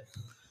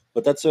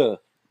 But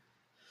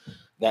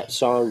that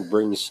song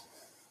brings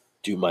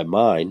to my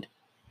mind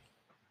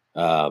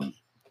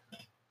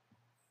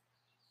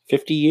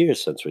 50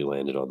 years since we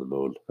landed on the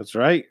moon. That's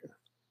right.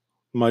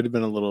 Might have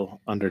been a little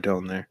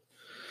undertone there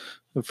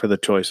for the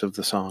choice of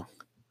the song.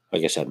 I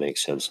guess that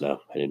makes sense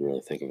now. I didn't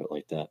really think of it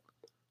like that.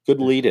 Good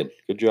lead in.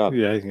 Good job.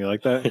 Yeah, you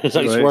like that? Nice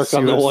work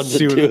on the ones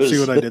and twos. See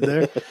what I did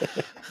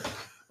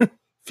there?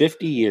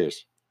 50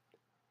 years.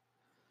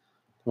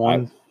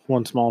 One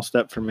small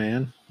step for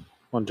man,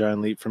 one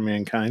giant leap for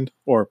mankind,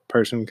 or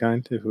person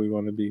kind, if we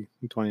want to be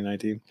in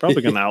 2019.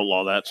 Probably going to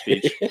outlaw that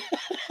speech.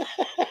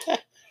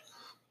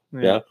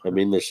 Yeah. I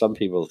mean, there's some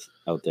people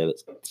out there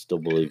that still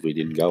believe we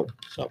didn't go.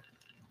 So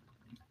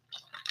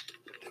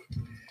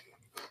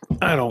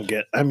I don't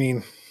get. I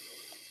mean,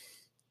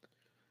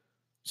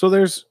 so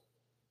there's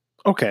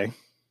okay.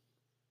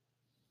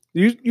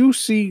 You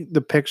see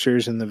the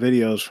pictures and the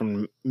videos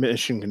from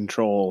Mission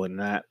Control and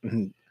that,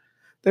 and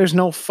there's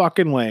no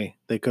fucking way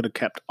they could have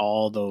kept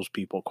all those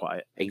people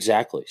quiet.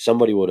 exactly,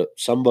 somebody would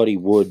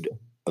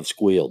have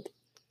squealed.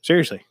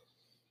 Seriously.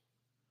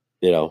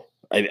 You know,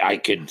 I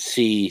could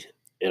see,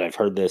 and I've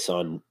heard this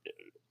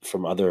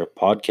from other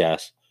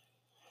podcasts.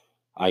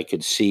 I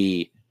could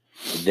see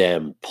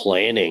them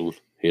planning.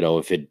 You know,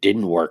 if it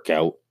didn't work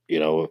out, you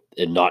know,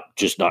 and not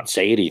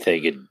say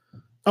anything and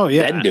Oh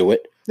yeah. then do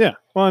it. Yeah.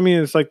 Well, I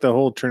mean, it's like the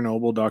whole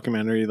Chernobyl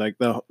documentary. Like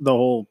the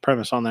whole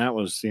premise on that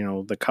was, you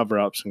know, the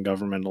cover-ups and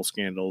governmental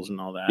scandals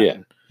and all that. Yeah.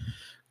 And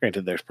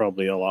granted, there's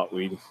probably a lot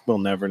we'll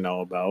never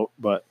know about,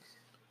 but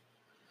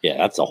yeah,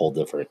 that's a whole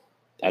different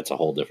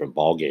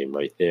ball game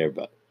right there.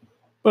 But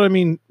I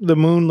mean, the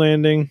moon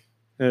landing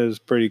is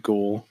pretty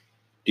cool.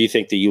 do you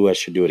think the U.S.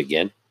 should do it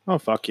again? Oh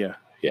fuck yeah.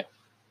 Yeah.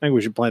 I think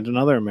we should plant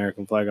another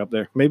American flag up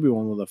there. Maybe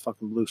one with a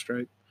fucking blue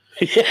stripe.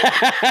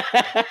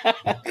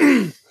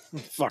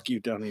 Fuck you,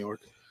 down New York.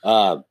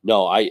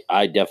 No,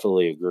 I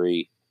definitely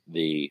agree.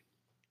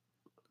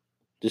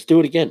 Just do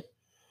it again.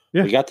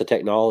 Yeah. We got the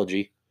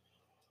technology.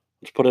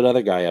 Let's put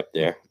another guy up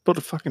there. Put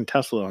a fucking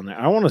Tesla on there.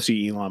 I want to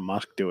see Elon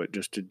Musk do it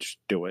just to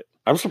do it.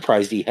 I'm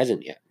surprised he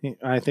hasn't yet.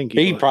 I think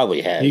He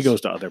probably has. He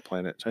goes to other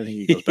planets. I think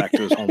he goes back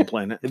to his home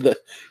planet.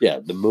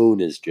 The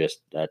moon is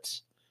just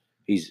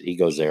he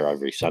goes there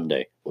every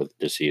Sunday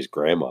to see his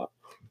grandma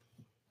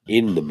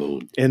in the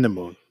moon. In the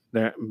moon.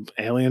 There,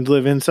 aliens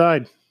live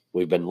inside.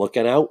 We've been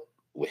looking out.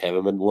 We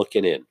haven't been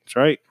looking in. That's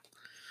right.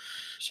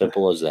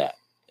 Simple as that.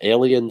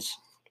 Aliens.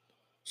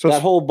 So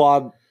That whole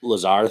Bob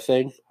Lazar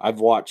thing, I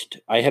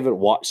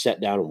haven't sat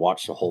down and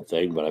watched the whole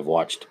thing, but I've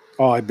watched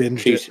I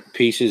binged it.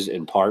 pieces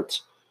and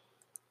parts.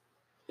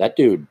 That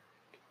dude.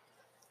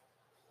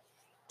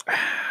 I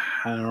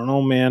don't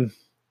know, man.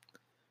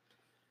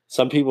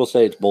 Some people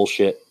say it's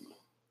bullshit.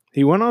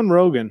 He went on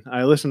Rogan.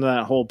 I listened to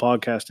that whole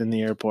podcast in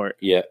the airport.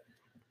 Yeah.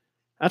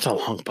 That's a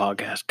long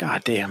podcast.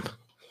 God damn.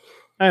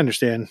 I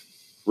understand.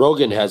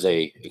 Rogan has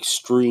a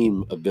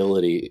extreme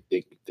ability.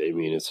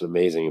 It's an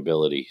amazing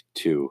ability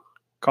to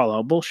Call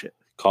out bullshit.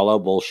 call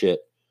out bullshit,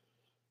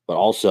 but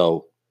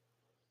also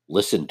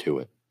listen to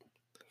it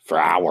for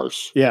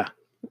hours. Yeah.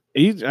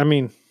 He's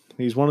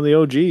one of the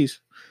OGs.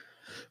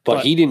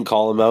 But he didn't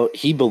call him out.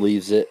 He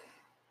believes it.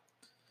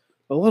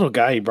 The little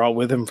guy he brought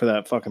with him for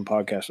that fucking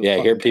podcast was Yeah,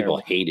 I hear fucking people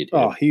terrible. hated him.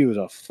 Oh, he was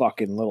a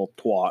fucking little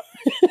twat.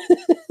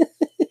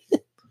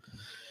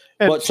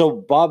 But so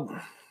Bob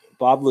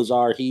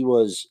Lazar, he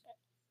was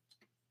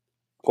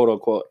quote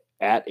unquote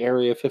at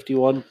Area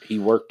 51. He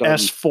worked on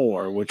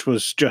S4, which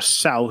was just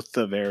south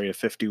of Area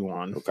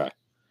 51. Okay.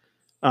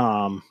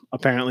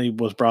 Apparently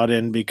was brought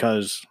in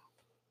because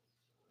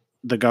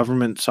the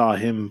government saw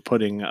him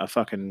putting a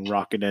fucking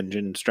rocket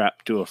engine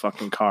strapped to a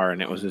fucking car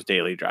and it was his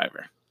daily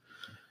driver.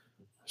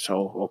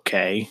 So,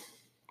 okay.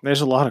 There's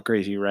a lot of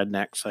crazy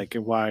rednecks. Like,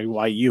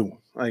 why you?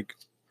 Like,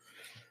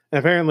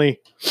 apparently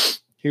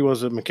he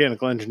was a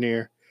mechanical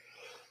engineer.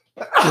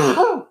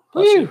 Bless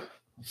you.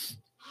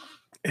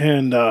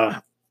 And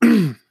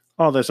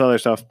all this other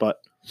stuff,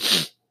 but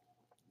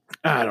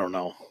I don't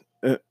know.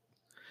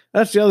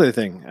 That's the other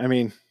thing. I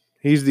mean,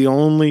 he's the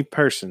only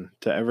person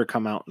to ever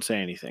come out and say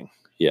anything.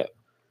 Yeah.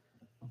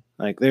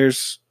 Like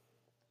there's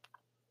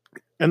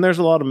a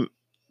lot of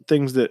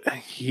things that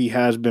he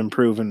has been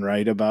proven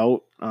right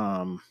about.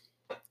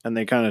 And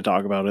they kind of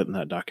talk about it in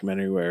that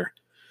documentary where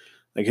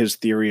like his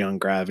theory on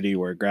gravity,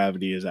 where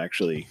gravity is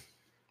actually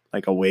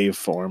like a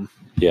waveform.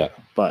 Yeah.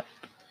 But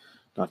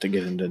not to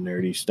get into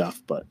nerdy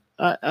stuff, but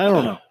I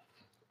don't know.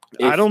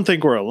 I don't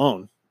think we're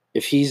alone.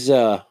 If he's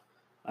I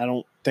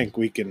don't think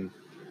we can.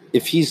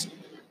 if he's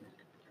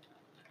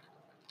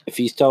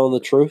telling the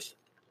truth,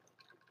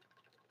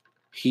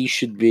 he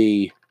should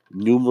be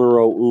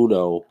numero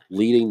uno,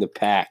 leading the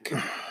pack,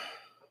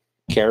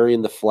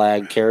 carrying the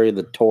flag, carrying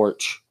the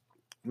torch,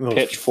 Those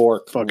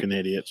pitchfork, fucking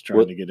idiots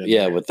trying to get in.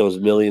 there. with those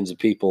millions of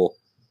people.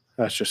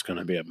 That's just going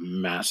to be a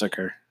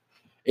massacre.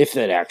 If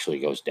that actually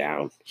goes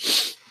down,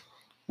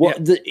 well,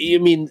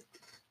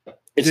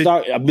 it's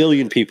not a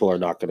million people are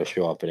not going to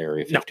show up at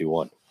Area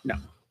 51. No.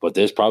 But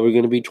there's probably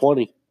going to be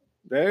 20.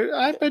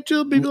 I bet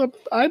you'll be.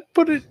 I'd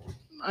put it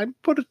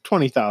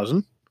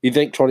 20,000. You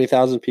think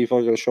 20,000 people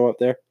are going to show up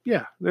there?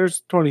 Yeah,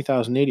 there's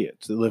 20,000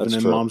 idiots living That's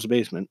in true. mom's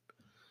basement.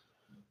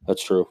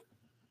 That's true.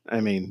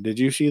 I mean, did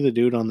you see the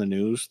dude on the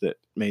news that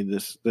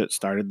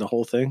started the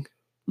whole thing?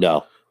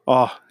 No.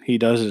 Oh, he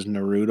does his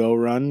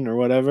Naruto run or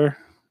whatever.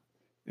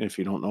 If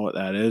you don't know what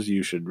that is,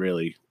 you should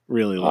really,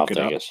 really I'll look it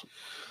up.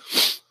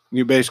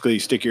 You basically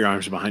stick your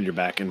arms behind your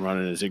back and run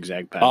in a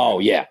zigzag pattern. Oh,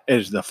 yeah. It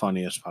is the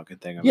funniest fucking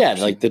thing I've Yeah,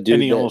 ever like seen. the dude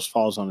And he that- almost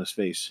falls on his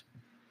face.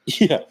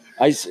 Yeah.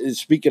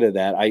 Speaking of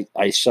that,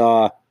 I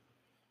saw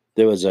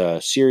there was a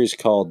series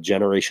called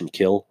Generation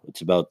Kill.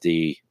 It's about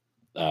the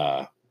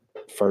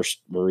 1st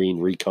Marine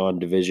Recon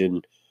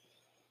Division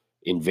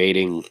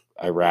invading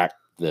Iraq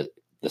the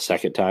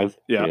second time.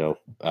 Yeah. You know,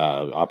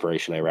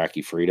 Operation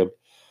Iraqi Freedom,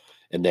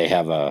 and they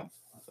have a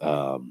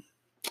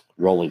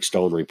Rolling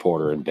Stone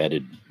reporter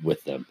embedded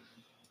with them,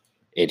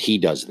 and he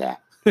does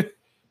that.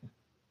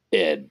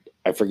 And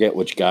I forget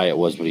which guy it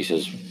was, but he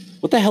says,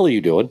 "What the hell are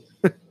you doing?"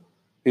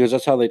 He goes,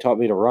 "That's how they taught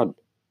me to run.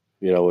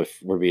 You know, if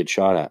we're being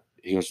shot at."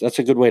 He goes, "That's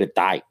a good way to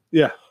die."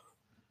 Yeah.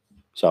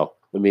 So,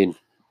 I mean,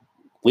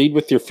 lead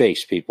with your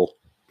face, people.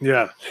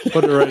 Yeah.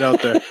 Put it right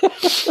out there.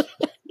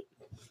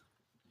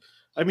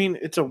 I mean,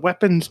 it's a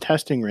weapons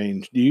testing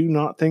range. Do you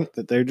not think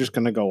that they're just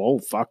going to go, "Oh,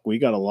 fuck, we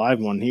got a live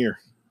one here.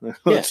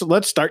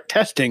 Let's start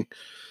testing."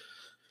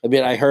 I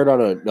mean, I heard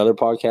on another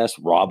podcast,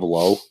 Rob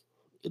Lowe,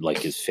 like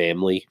his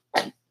family,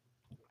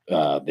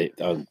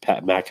 on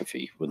Pat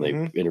McAfee, when they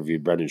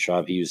interviewed Brendan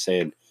Schaub, he was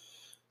saying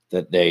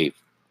that they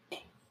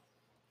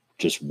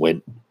just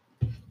went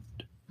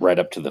right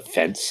up to the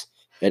fence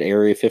at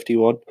Area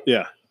 51.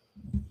 Yeah.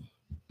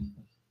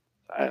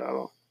 I don't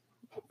know.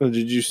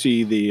 Did you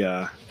see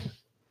the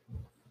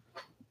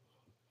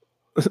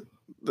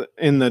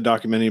in the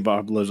documentary,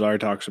 Bob Lazar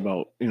talks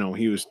about, you know,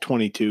 he was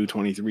 22,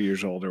 23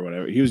 years old or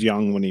whatever. He was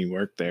young when he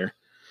worked there.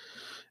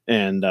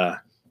 And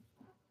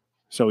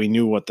so he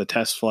knew what the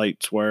test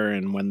flights were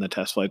and when the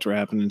test flights were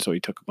happening. So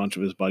he took a bunch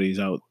of his buddies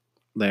out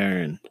there.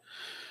 And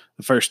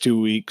the first 2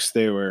 weeks,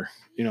 they were,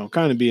 you know,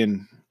 kind of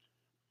being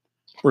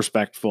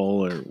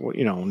respectful or,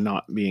 you know,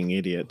 not being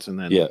idiots. And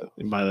then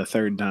by the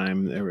third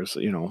time, there was,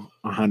 you know,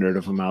 100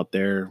 of them out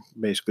there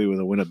basically with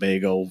a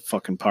Winnebago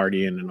fucking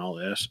partying and all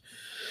this.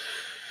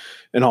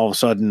 And all of a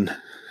sudden,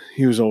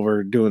 he was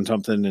over doing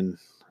something, and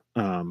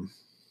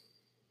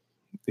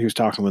he was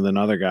talking with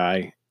another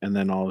guy, and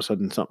then all of a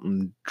sudden,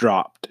 something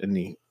dropped, and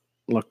he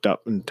looked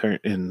up and turned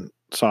and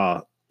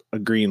saw a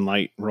green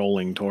light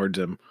rolling towards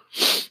him,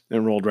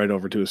 and rolled right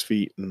over to his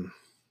feet. And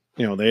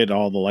you know, they had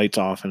all the lights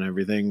off and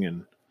everything,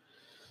 and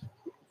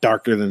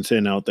darker than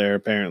sin out there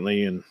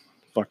apparently, and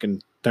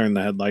fucking turned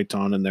the headlights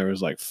on, and there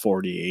was like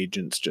 40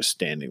 agents just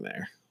standing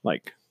there,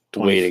 like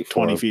 20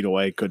 feet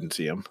away, couldn't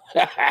see him.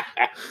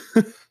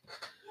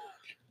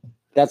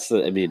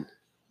 I mean,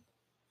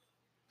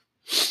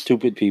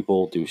 stupid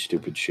people do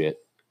stupid shit,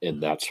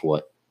 and that's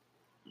what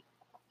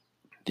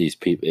these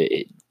people,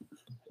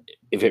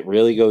 if it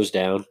really goes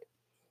down,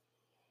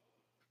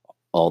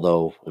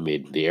 although, I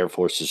mean, the Air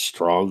Force is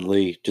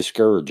strongly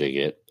discouraging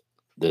it,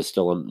 there's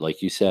still,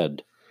 like you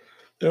said,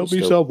 there'll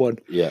be someone.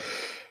 Yeah.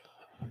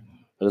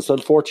 And it's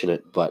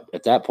unfortunate, but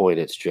at that point,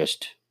 it's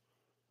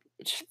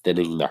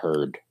thinning the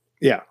herd.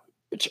 Yeah.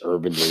 It's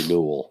urban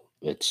renewal.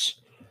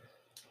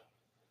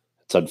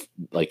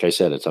 Like I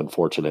said, it's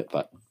unfortunate,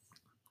 but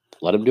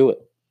let them do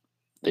it.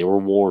 They were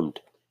warned.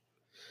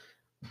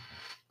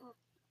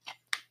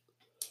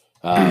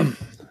 What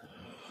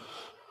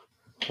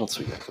else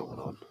we got going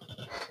on?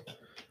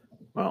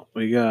 Well,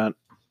 we got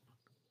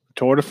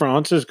Tour de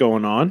France is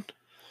going on.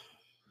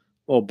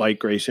 A little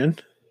bike racing.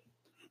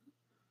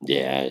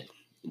 Yeah,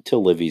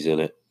 until Livy's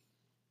in it.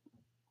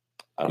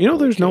 You know,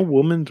 there's no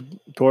women's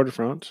Tour de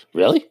France.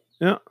 Really?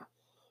 Yeah.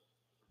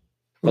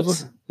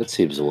 That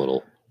seems a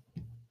little.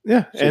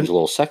 Yeah, seems a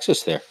little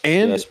sexist there.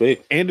 And that's me.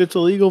 And it's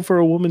illegal for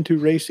a woman to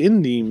race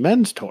in the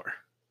men's tour.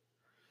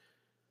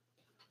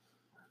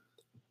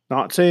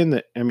 Not saying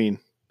that. I mean,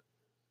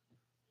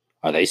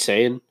 are they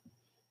saying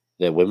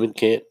that women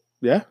can't?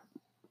 Yeah.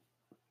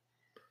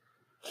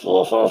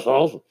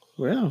 Well,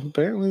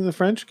 apparently the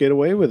French get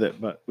away with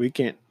it, but we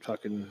can't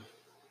fucking.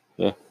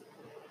 Yeah,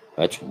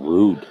 that's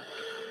rude.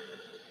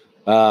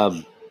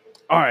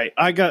 All right,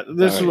 I got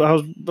this. Right. I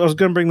was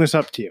going to bring this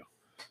up to you.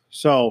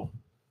 So,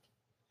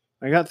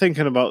 I got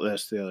thinking about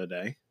this the other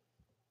day,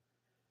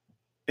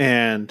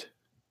 and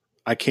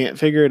I can't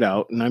figure it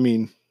out. And I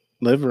mean,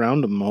 live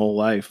around them my whole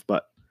life,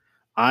 but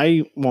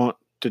I want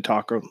to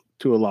talk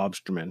to a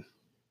lobsterman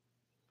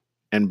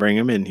and bring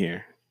him in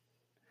here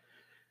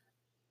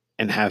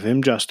and have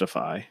him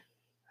justify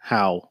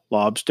how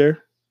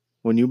lobster,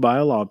 when you buy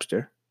a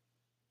lobster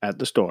at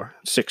the store,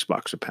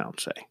 $6 a pound,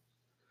 say.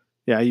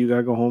 Yeah, you got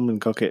to go home and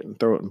cook it and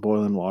throw it in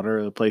boiling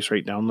water. The place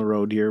right down the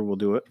road here will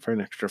do it for an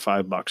extra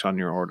 $5 on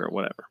your order,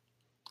 whatever.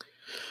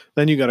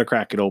 Then you got to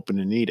crack it open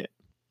and eat it.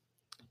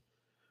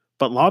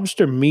 But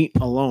lobster meat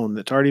alone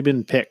that's already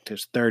been picked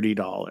is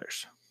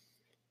 $30.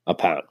 A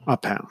pound. A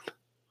pound.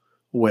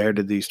 Where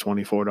did these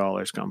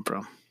 $24 come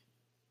from?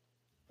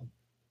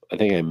 I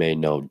think I may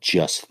know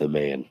just the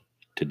man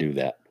to do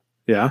that.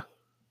 Yeah?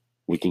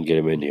 We can get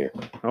him in here.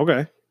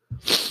 Okay.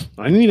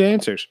 I need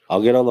answers.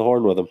 I'll get on the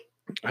horn with him.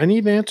 I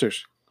need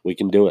answers. We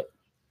can do it.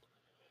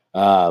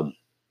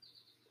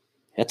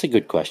 That's a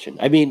good question.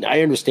 I mean,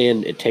 I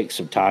understand it takes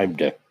some time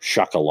to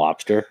shuck a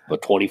lobster,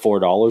 but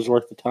 $24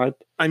 worth of time?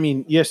 I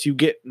mean, yes, you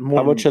get more.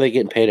 How much are they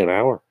getting paid an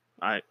hour?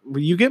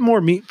 You get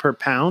more meat per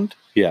pound.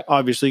 Yeah.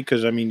 Obviously,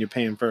 because, I mean, you're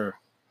paying for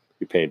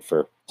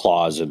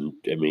claws, and,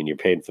 I mean, you're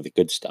paying for the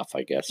good stuff,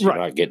 I guess. You're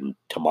not getting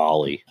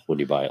tamale when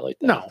you buy it like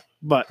that. No,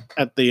 but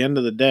at the end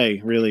of the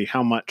day, really,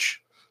 how much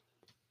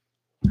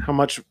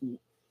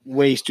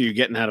waste are you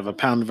getting out of a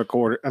pound of a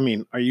quarter? I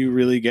mean, are you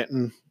really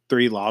getting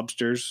 3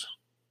 lobsters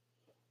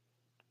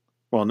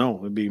Well, no,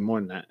 it'd be more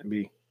than that. It'd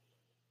be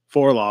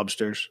 4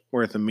 lobsters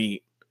worth of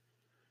meat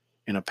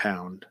in a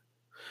pound.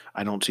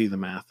 I don't see the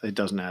math. It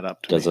doesn't add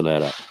up to me. Doesn't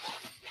add up.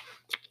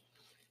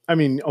 I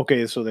mean,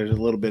 okay, so there's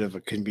a little bit of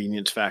a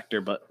convenience factor,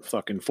 but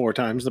fucking 4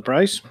 times the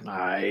price?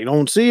 I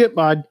don't see it,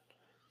 bud.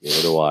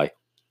 Neither do I.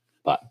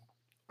 But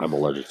I'm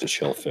allergic to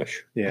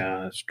shellfish.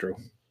 Yeah, that's true.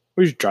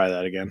 We should try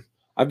that again.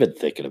 I've been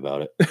thinking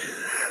about it.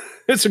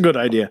 It's a good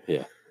idea.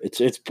 Yeah,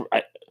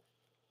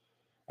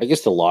 I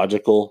guess the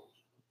logical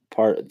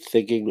part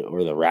thinking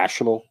or the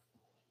rational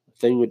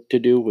thing to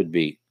do would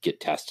be get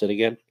tested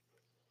again.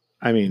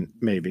 I mean,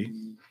 maybe.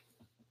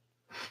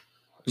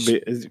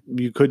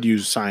 You could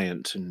use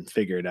science and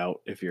figure it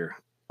out if you're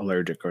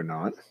allergic or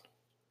not.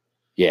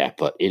 Yeah,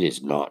 but it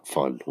is not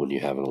fun when you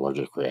have an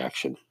allergic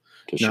reaction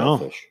to No.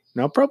 shellfish.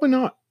 No, probably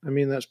not. I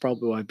mean, that's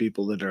probably why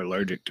people that are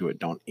allergic to it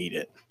don't eat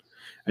it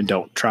and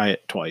don't try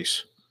it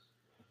twice.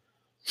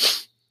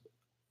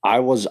 I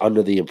was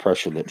under the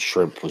impression that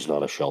shrimp was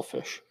not a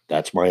shellfish.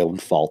 That's my own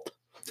fault.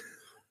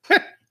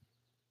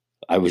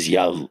 I was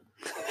young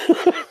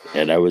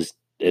and I was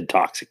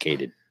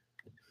intoxicated.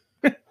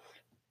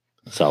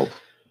 So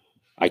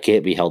I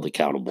can't be held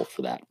accountable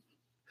for that.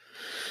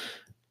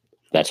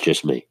 That's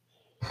just me.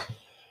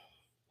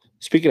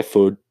 Speaking of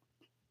food,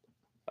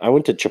 I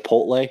went to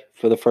Chipotle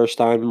for the first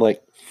time in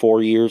like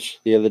 4 years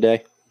the other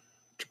day.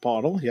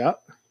 Chipotle, yeah.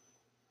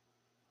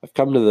 I've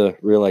come to the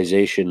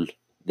realization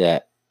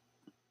that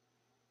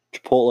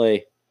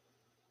Chipotle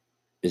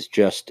is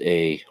just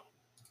a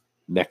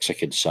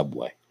Mexican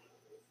Subway.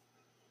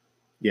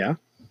 Yeah.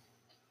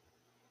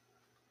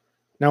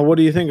 Now, what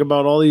do you think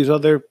about all these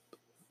other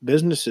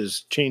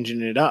businesses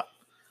changing it up?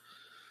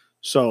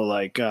 So,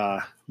 like,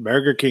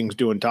 Burger King's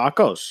doing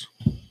tacos.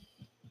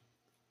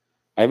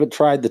 I haven't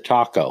tried the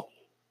taco,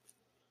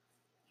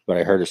 but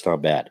I heard it's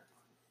not bad.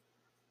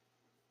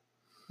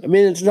 I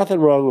mean, there's nothing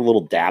wrong with a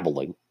little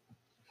dabbling,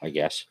 I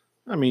guess.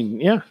 I mean,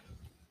 yeah.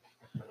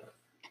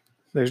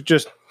 There's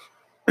just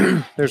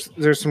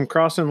there's some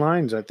crossing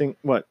lines. I think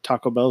what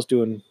Taco Bell's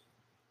doing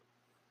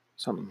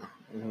something.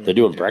 They're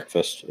doing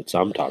breakfast at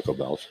some Taco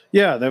Bells.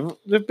 Yeah,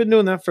 they've been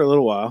doing that for a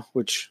little while,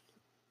 which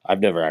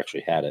I've never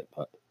actually had it,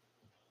 but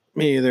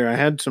me either. I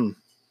had some.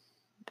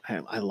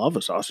 I love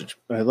a sausage.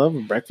 I love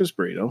a breakfast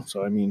burrito.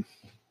 So I mean,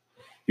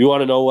 you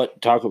want to know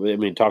what Taco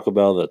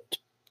Bell, the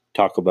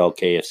Taco Bell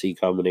KFC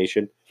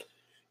combination.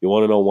 You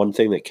want to know one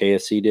thing that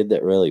KFC did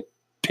that really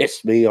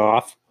pissed me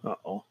off?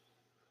 uh-oh.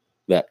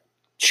 That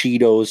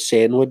Cheetos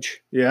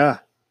sandwich. Yeah.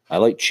 I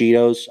like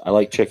Cheetos. I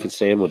like chicken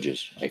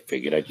sandwiches. I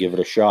figured I'd give it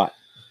a shot.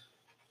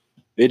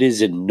 It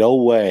is in no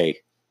way.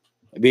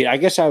 I mean, I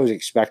guess I was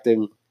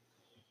expecting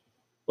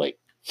like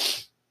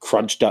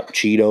crunched up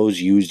Cheetos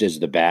used as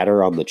the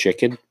batter on the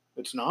chicken.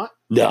 It's not?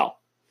 No.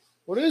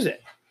 What is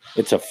it?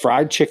 It's a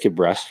fried chicken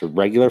breast, a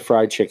regular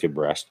fried chicken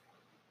breast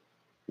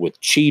with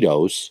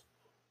Cheetos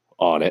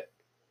on it.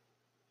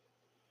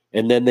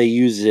 And then they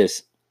use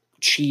this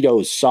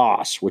Cheetos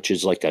sauce, which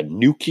is like a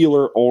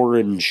nuclear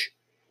orange.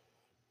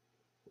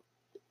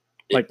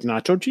 Like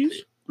nacho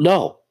cheese?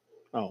 No.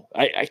 Oh.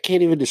 I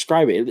can't even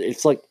describe it.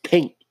 It's like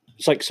pink.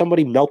 It's like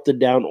somebody melted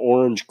down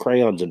orange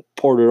crayons and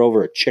poured it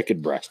over a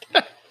chicken breast.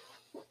 I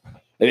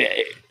mean,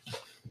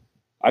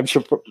 I'm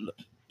surprised.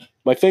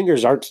 My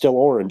fingers aren't still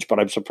orange, but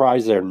I'm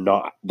surprised they're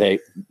not. They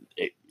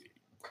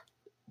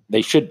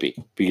should be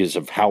because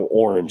of how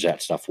orange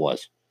that stuff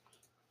was.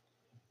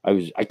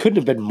 I couldn't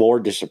have been more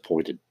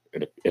disappointed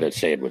in a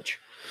sandwich.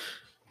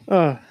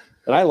 And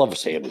I love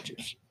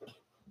sandwiches.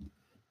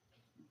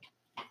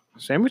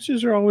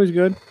 Sandwiches are always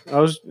good. I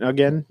was,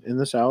 again, in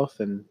the South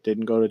and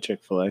didn't go to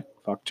Chick-fil-A.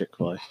 Fuck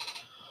Chick-fil-A.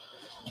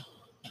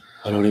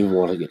 I don't even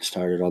want to get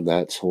started on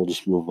that, so we'll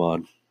just move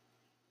on.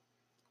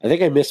 I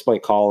think I missed my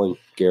calling,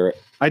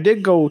 Garrett. I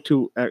did go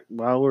to,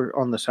 while we're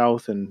on the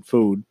South and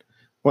food,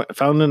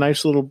 found a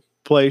nice little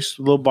place,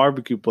 little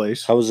barbecue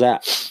place. How was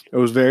that? It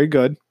was very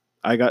good.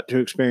 I got to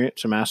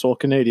experience some asshole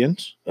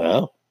Canadians.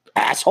 Oh,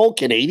 asshole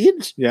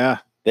Canadians? Yeah.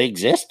 They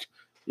exist?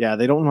 Yeah,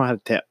 they don't know how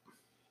to tip.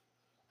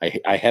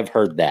 I have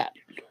heard that.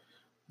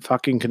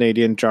 Fucking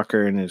Canadian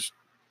trucker and his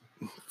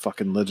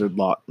fucking lizard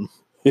lot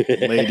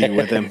lady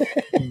with him.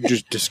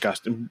 Just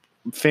disgusting.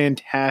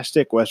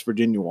 Fantastic West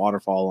Virginia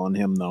waterfall on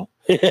him, though.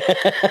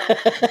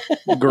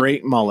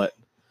 Great mullet.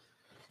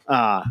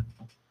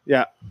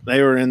 Yeah,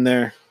 they were in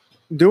there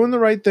doing the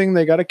right thing.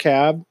 They got a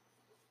cab.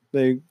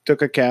 They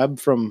took a cab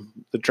from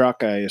the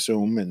truck, I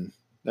assume, and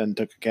then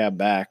took a cab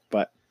back.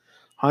 But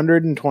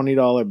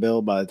 $120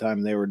 bill by the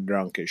time they were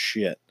drunk as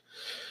shit.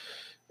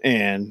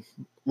 And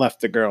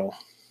left the girl,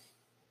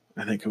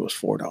 I think it was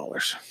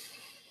 $4.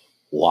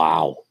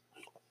 Wow.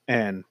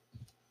 And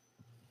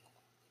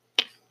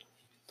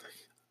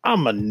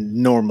I'm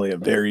normally a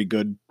very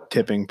good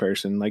tipping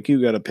person. Like,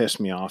 you got to piss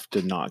me off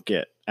to not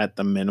get at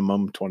the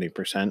minimum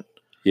 20%.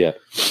 Yeah.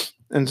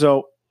 And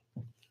so,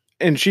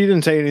 and she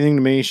didn't say anything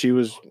to me. She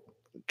was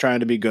trying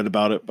to be good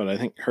about it, but I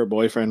think her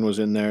boyfriend was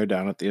in there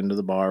down at the end of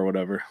the bar or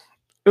whatever.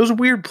 It was a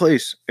weird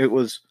place. It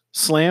was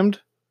slammed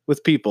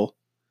with people,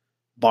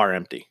 bar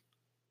empty.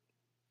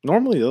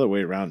 Normally the other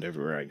way around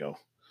everywhere I go.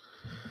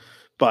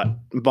 But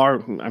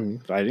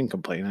I didn't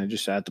complain. I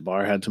just sat at the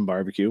bar, had some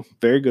barbecue,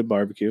 very good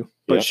barbecue.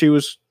 But Yeah.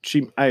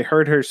 I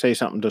heard her say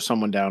something to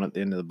someone down at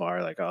the end of the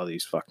bar, like, "Oh,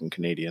 these fucking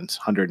Canadians,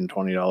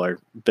 $120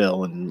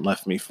 bill and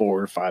left me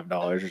 $4 or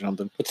 $5 or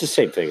something." It's the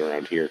same thing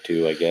around here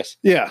too, I guess.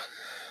 Yeah.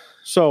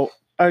 So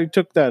I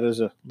took that as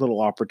a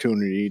little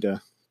opportunity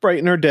to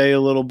brighten her day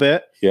a little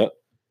bit. Yeah.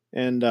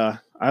 And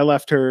I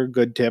left her a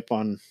good tip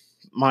on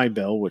my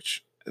bill,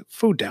 which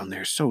food down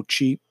there is so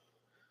cheap.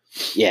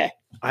 Yeah.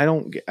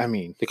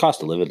 The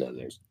cost of living down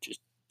there is just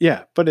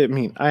yeah, but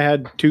I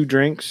had 2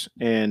 drinks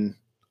and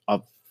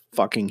a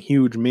fucking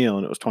huge meal,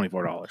 and it was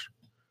 $24.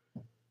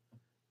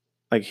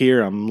 Like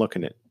here, I'm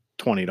looking at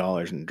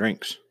 $20 in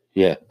drinks,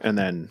 yeah. and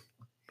then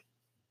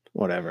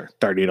whatever,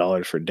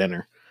 $30 for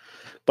dinner.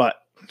 But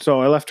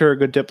so I left her a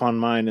good tip on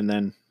mine, and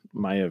then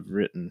might have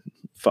written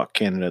 "fuck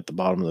Canada" at the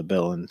bottom of the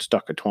bill and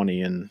stuck a 20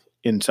 in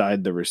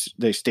inside the receipt.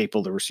 They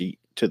stapled the receipt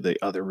to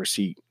the other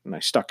receipt, and I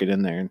stuck it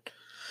in there. And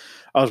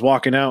I was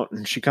walking out,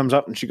 and she comes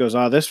up and she goes,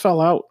 "This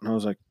fell out." And I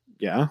was like,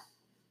 "Yeah." I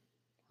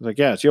was like,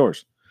 "Yeah, it's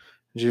yours."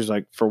 And she was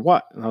like, "For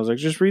what?" And I was like,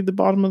 "Just read the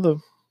bottom of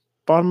the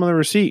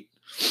receipt."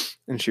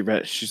 And she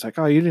read. She's like,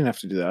 "Oh, you didn't have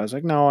to do that." I was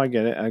like, "No, I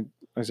get it."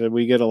 I said,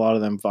 "We get a lot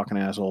of them fucking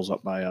assholes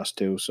up by us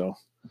too." So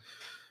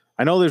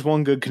I know there's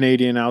one good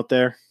Canadian out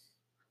there.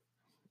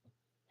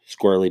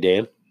 Squirrely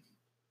Dan.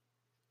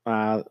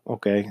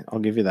 Okay, I'll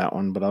give you that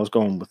one. But I was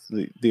going with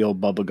the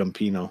old Bubba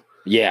Gumpino.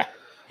 Yeah.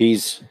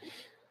 He's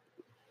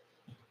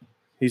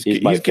He's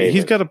my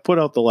favorite. got to put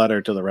out the letter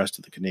to the rest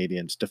of the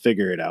Canadians to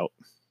figure it out.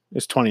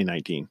 It's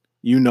 2019.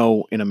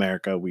 In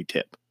America we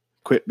tip.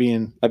 Quit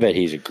being. I bet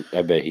he's a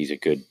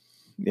good.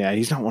 Yeah,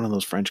 he's not one of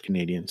those French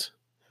Canadians.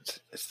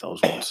 It's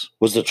those ones.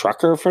 Was the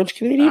trucker a French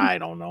Canadian? I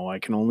don't know. I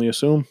can only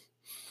assume.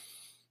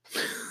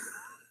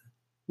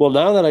 Well,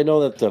 now that I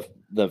know that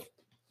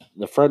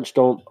the French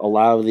don't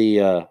allow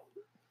the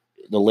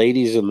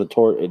ladies in the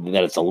Tour,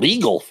 that it's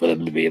illegal for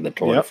them to be in the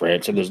Tour de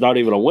France, and there's not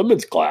even a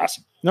women's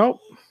class. Nope.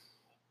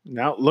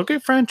 Now look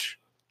at French.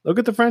 Look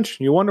at the French.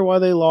 You wonder why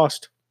they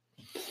lost.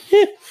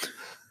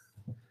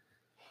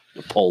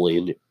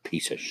 Napoleon, you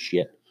piece of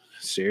shit.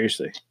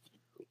 Seriously.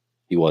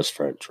 He was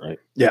French, right?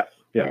 Yeah,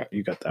 Right.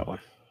 You got that one.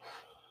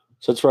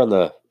 Since we're on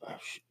I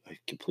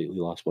completely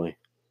lost my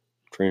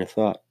train of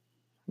thought.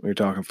 We were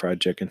talking fried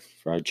chicken.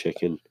 Fried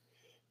chicken.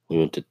 We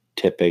went to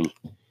tipping.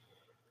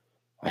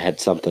 I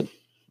had something.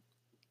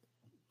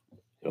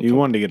 You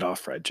wanted to get off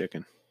fried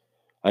chicken.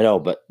 I know,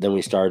 but then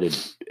we started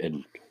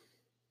and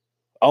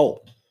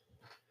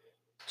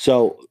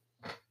so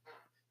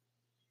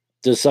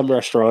does some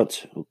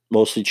restaurants,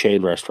 mostly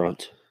chain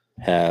restaurants,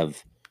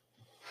 have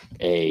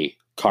a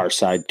car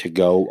side to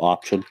go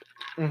option?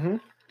 Mm-hmm.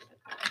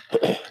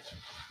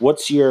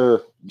 What's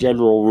your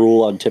general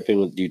rule on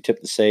tipping? Do you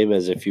tip the same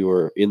as if you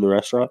were in the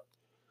restaurant?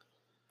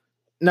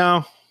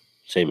 No.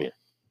 Same here.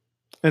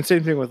 And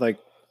same thing with like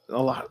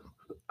a lot.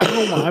 I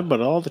don't know why,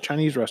 but all the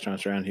Chinese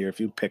restaurants around here, if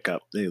you pick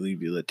up, they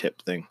leave you the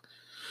tip thing.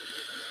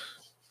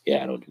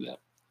 Yeah, I don't do that.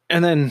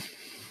 And then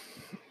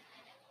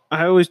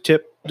I always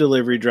tip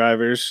delivery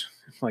drivers,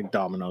 like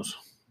Domino's.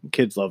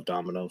 Kids love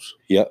Domino's.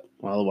 Yep.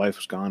 While the wife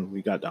was gone,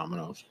 we got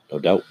Domino's. No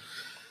doubt.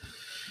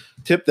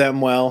 Tip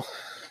them well.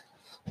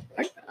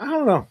 I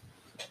don't know.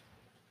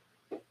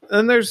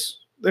 And there's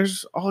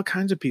all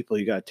kinds of people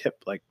you got to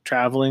tip, like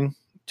traveling.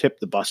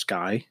 Tip the bus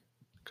guy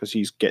because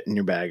he's getting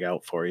your bag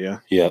out for you.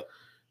 Yep.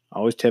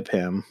 Always tip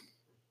him.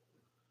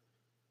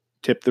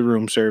 Tip the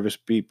room service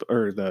people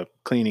or the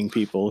cleaning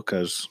people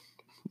because,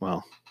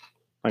 well,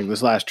 like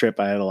this last trip,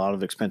 I had a lot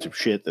of expensive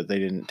shit that they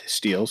didn't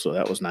steal, so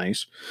that was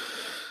nice.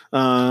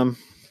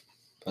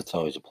 That's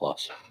always a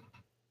plus.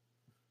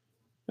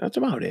 That's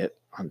about it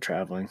on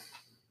traveling.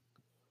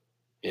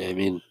 Yeah, I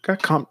mean,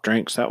 Got comp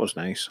drinks. That was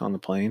nice on the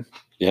plane.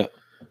 yeah.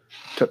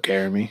 Took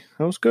care of me.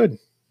 That was good.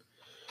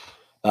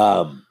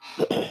 All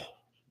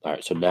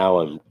right, so now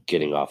I'm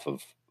getting off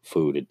of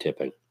food and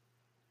tipping.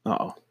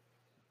 Uh-oh.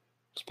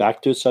 It's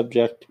back to a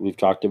subject we've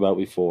talked about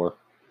before.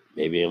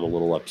 Maybe I'm a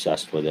little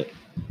obsessed with it.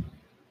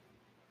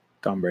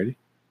 Tom Brady.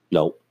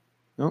 No.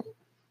 No.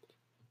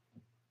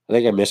 I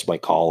think I missed my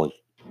calling.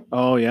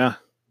 Oh, yeah.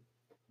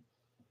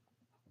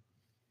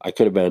 I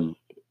could have been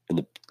in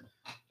the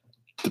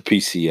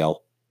PCL.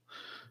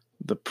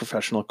 The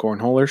professional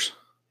cornholers.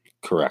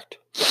 Correct.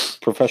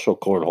 Professional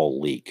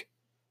Cornhole League.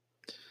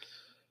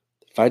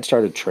 If I'd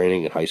started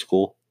training in high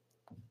school,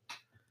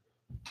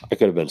 I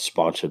could have been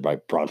sponsored by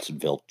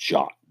Johnsonville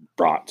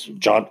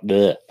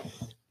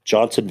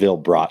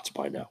Brats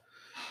by now.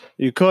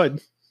 You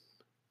could.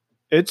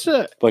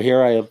 But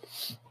here I am.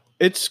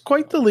 It's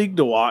quite the league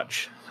to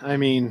watch. I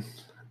mean,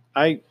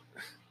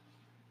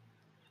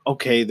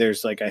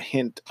 there's like a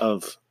hint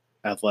of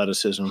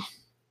athleticism.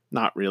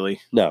 Not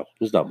really. No,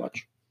 there's not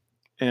much.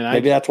 And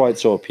Maybe that's why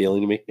it's so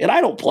appealing to me. And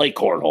I don't play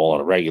cornhole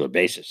on a regular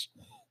basis.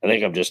 I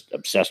think I'm just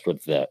obsessed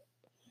with the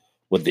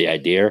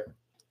idea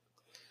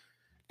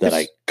that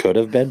I could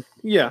have been.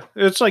 Yeah,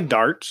 it's like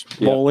darts,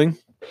 bowling.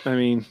 I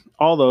mean,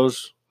 all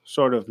those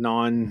sort of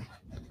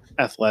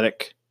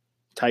non-athletic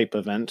type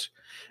events.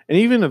 And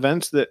even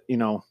events that,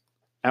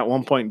 at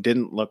one point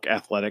didn't look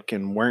athletic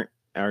and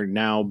are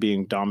now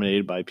being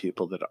dominated by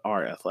people that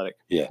are athletic.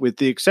 Yeah. With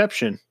the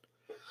exception,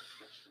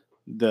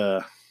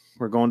 we're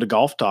going to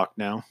golf talk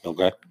now.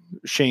 Okay.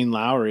 Shane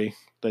Lowry,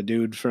 the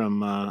dude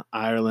from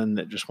Ireland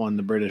that just won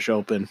the British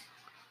Open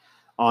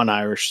on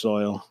Irish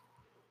soil.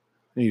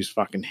 He's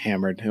fucking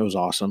hammered. It was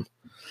awesome.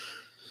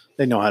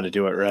 They know how to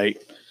do it right.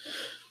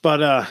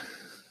 But,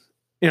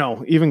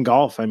 even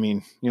golf,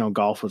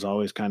 golf was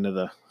always kind of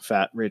the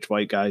fat, rich,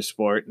 white guy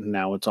sport. And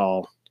now it's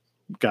all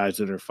guys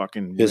that are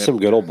fucking There's some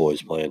ripped. good old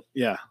boys playing.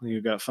 Yeah.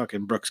 You got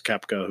fucking Brooks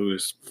Koepka, who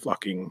is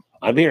fucking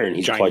I'm hearing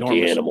he's quite the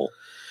Ginormous. animal.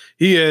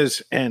 He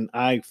is, and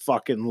I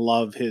fucking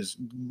love his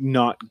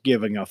not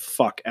giving a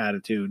fuck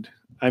attitude.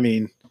 I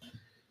mean,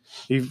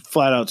 he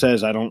flat out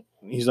says,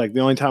 he's like, the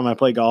only time I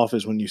play golf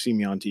is when you see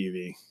me on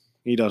TV.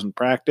 He doesn't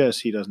practice.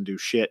 He doesn't do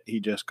shit. He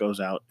just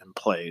goes out and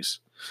plays,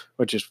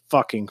 which is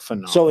fucking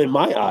phenomenal. So in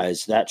my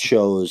eyes, that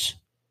shows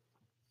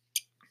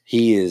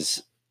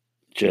he's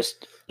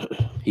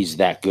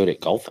that good at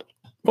golfing.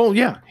 well,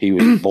 yeah. He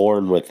was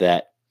born with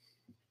that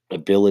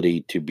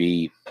ability to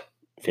be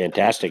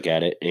fantastic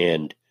at it.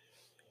 And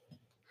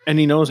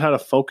He knows how to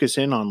focus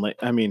in on,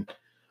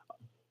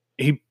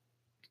 he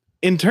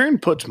in turn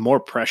puts more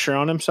pressure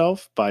on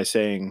himself by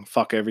saying,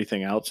 fuck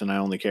everything else. And I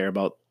only care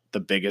about the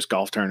biggest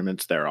golf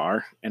tournaments there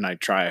are. And I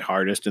try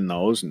hardest in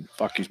those, and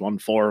fuck, he's won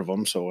 4 of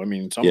them. So,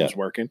 something's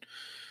working.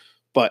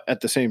 But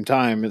at the same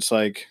time, it's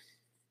like,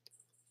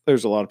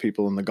 there's a lot of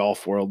people in the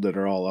golf world that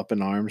are all up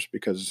in arms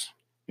because,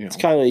 it's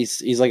kind of,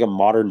 he's like a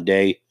modern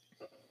day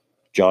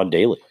John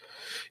Daly.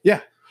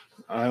 Yeah.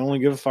 I only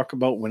give a fuck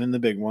about winning the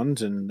big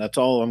ones, and that's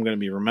all I'm going to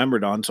be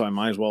remembered on. So I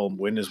might as well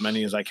win as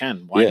many as I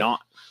can. Why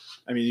not?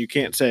 You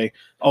can't say,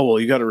 oh, well,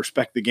 you got to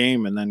respect the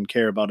game and then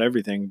care about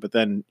everything. But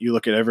then you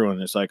look at everyone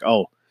and it's like,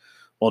 oh,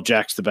 well,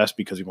 Jack's the best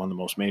because he won the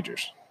most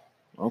majors.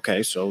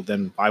 Okay, so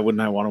then why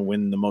wouldn't I want to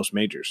win the most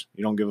majors?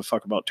 You don't give a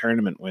fuck about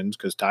tournament wins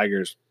because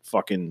Tiger's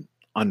fucking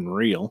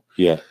unreal.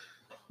 Yeah.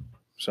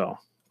 So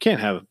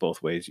can't have it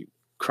both ways, you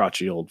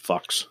crotchety old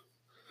fucks.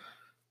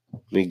 I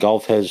mean,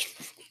 golf has,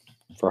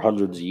 for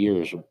hundreds of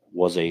years,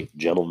 was a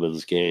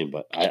gentleman's game,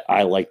 but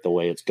I like the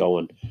way it's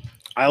going.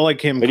 I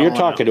like him. But you're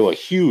talking to a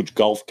huge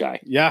golf guy.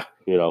 Yeah.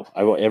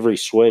 Every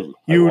swing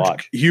I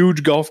watch.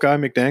 Huge golf guy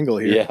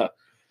McDangle here. Yeah,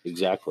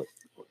 exactly.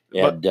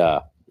 And,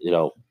 I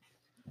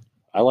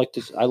like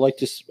this.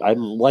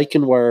 I'm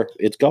liking where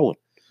it's going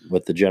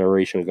with the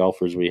generation of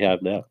golfers we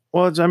have now.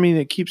 Well,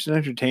 it keeps it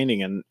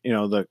entertaining, and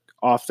the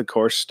off the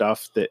course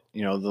stuff that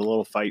the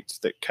little fights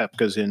that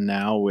Koepka's in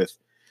now with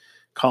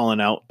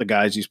calling out the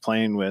guys he's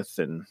playing with,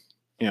 and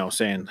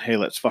saying, "Hey,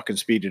 let's fucking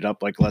speed it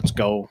up. Like, let's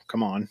go.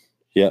 Come on,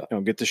 yeah,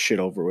 get this shit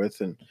over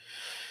with." And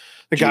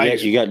the guy,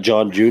 you got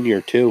John Jr.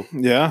 too.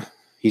 Yeah,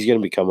 he's going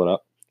to be coming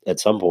up at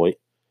some point.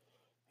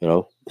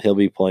 He'll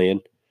be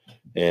playing,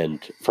 and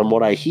from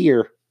what I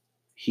hear,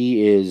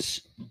 he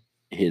is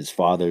his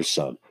father's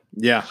son.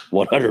 Yeah,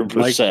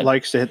 100%.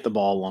 Likes to hit the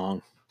ball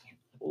long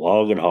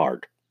and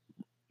hard,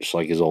 just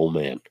like his old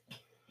man.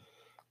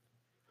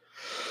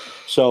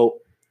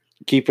 So,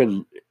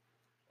 I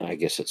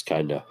guess it's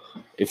kind of,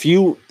 I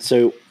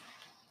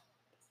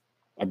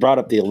brought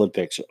up the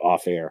Olympics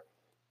off air.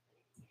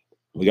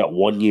 We got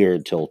 1 year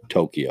until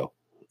Tokyo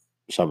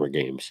Summer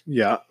Games.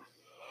 Yeah.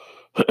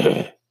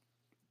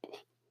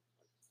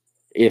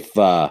 If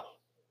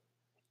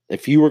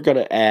you were going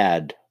to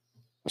add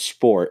a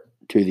sport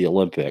to the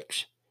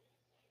Olympics,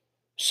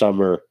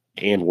 summer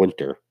and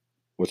winter,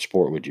 what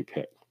sport would you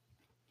pick?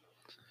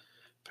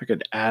 If I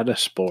could add a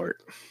sport.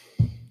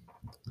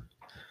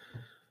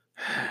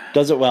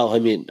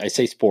 I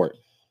say sport.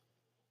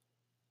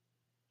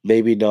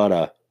 Maybe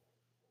not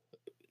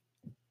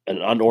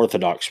an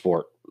unorthodox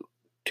sport,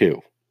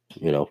 too,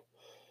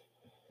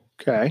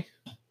 Okay.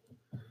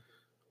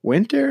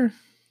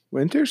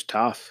 Winter's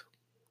tough.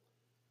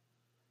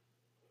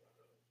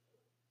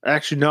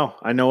 Actually, no.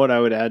 I know what I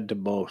would add to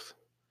both.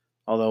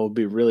 Although it would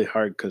be really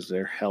hard because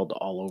they're held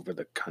all over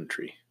the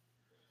country.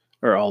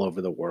 Or all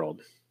over the world.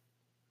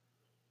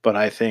 But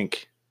I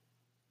think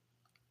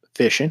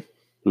fishing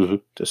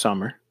to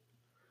summer.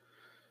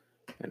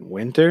 And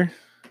winter,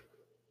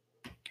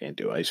 can't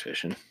do ice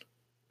fishing.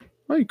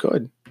 Well, you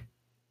could.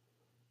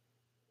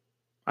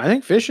 I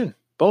think fishing.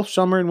 Both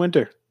summer and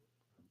winter.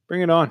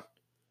 Bring it on.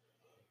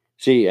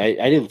 See, I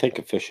didn't think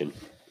of fishing,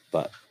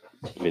 but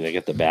they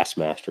get the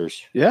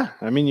Bassmasters. Yeah,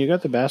 you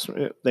got the bass.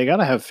 They got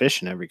to have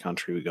fish in every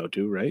country we go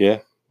to, right? Yeah.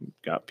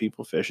 Got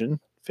people fishing.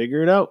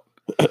 Figure it out.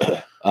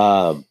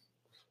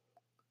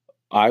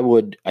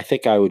 I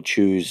think I would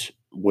choose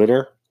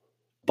winter,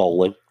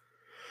 bowling.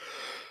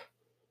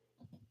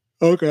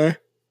 Okay.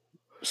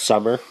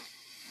 Summer.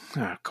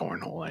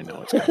 Cornhole, I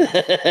know it's coming.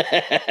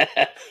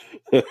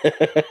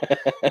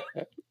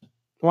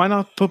 Why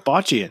not put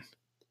bocce in?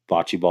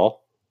 Bocce ball.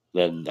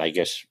 Then I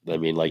guess,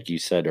 like you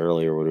said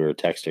earlier when we were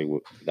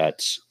texting,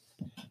 that's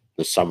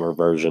the summer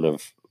version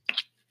of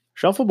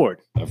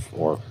shuffleboard.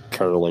 Or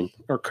curling.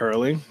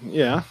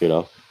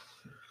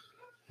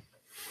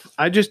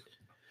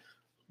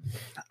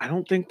 I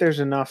don't think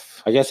there's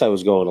enough. I guess I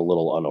was going a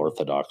little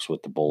unorthodox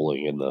with the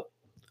bowling and the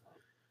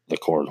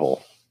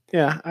cornhole.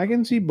 Yeah, I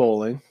can see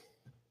bowling.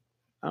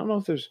 I don't know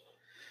if there's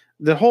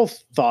the whole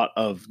thought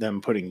of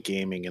them putting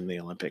gaming in the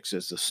Olympics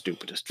is the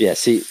stupidest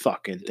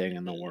fucking thing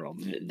in the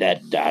world.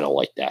 That I don't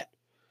like that.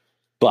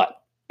 But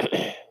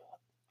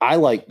I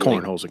like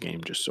cornhole's a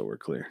game, just so we're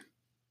clear.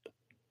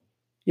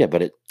 Yeah,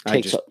 but it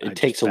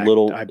takes a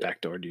little. I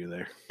backdoored you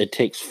there. It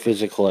takes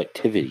physical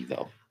activity,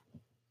 though.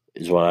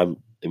 Is what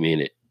I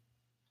mean,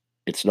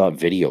 it's not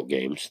video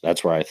games.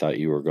 That's where I thought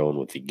you were going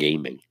with the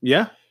gaming.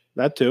 Yeah,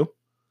 that too.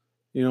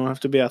 You don't have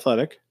to be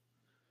athletic.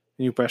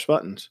 You press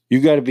buttons. You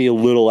got to be a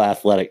little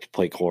athletic to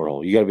play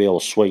cornhole. You got to be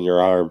able to swing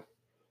your arm.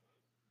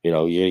 You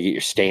got to get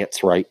your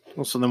stance right.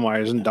 Well, so then why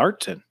isn't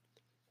darts in?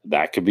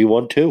 That could be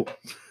one too.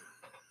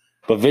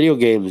 But video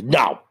games,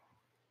 no.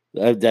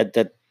 But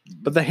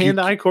the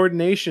hand-eye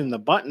coordination, the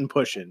button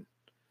pushing.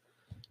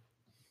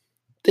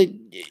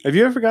 Have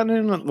you ever gotten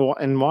in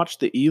and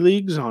watched the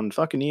E-Leagues on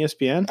fucking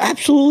ESPN?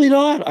 Absolutely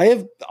not. I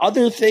have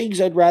other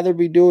things I'd rather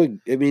be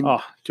doing. I mean,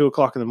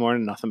 2:00 in the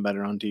morning, nothing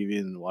better on TV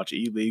than to watch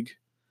E-League.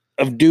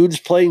 Of dudes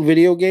playing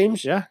video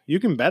games? Yeah, you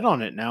can bet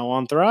on it now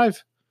on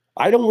Thrive.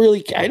 I don't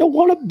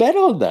want to bet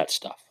on that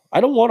stuff. I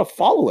don't want to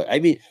follow it. I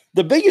mean,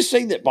 the biggest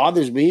thing that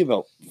bothers me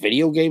about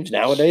video games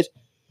nowadays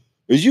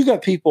is you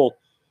got people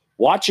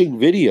watching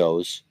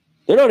videos.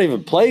 They're not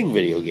even playing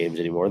video games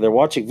anymore. They're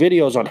watching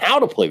videos on how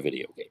to play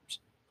video games.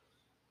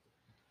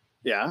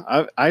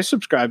 Yeah, I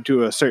subscribe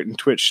to a certain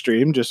Twitch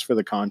stream just for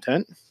the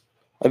content.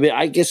 I mean,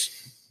 I guess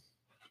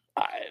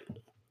I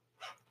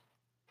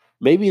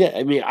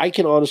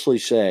can honestly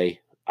say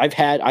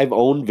I've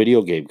owned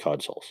video game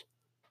consoles.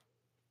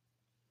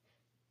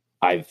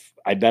 I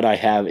bet I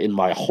have in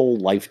my whole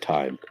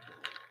lifetime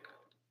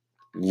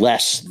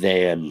less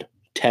than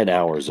 10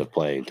 hours of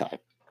playing time.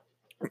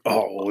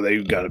 Oh,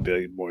 they've got to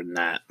be more than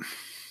that.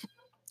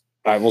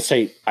 I will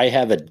say I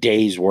have a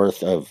day's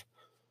worth of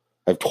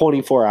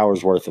 24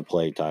 hours worth of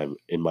playing time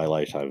in my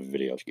lifetime of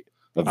video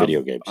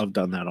games. I've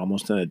done that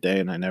almost in a day,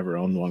 and I never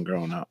owned one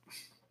growing up.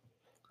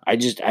 I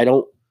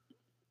don't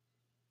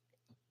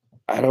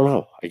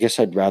know. I guess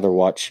I'd rather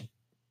watch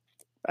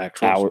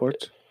actual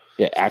sports.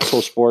 Yeah,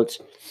 actual sports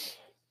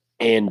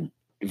and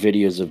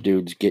videos of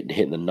dudes getting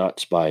hit in the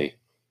nuts by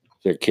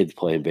their kids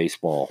playing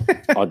baseball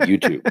on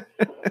YouTube.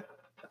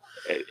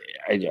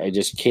 I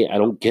just can't. I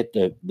don't get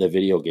the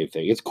video game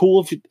thing. It's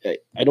cool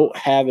I don't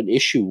have an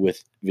issue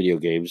with video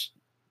games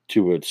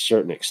to a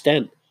certain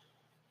extent,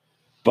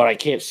 but I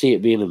can't see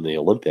it being in the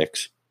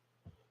Olympics.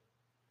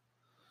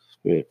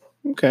 Yeah.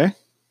 Okay,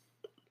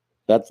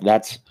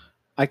 that's.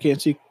 I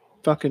can't see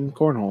fucking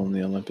cornhole in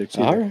the Olympics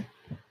either. All right.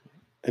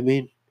 I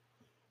mean,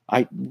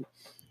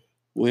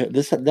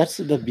 that's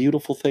the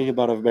beautiful thing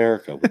about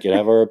America. We can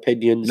have our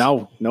opinions.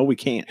 No, we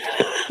can't.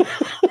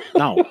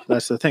 No,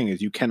 that's the thing is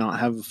you cannot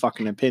have a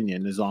fucking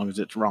opinion as long as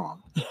it's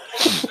wrong.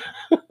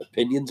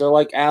 Opinions are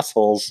like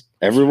assholes.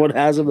 Everyone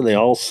has them and they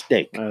all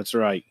stink. That's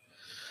right.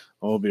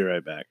 We'll be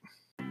right back.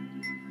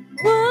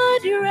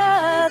 Would you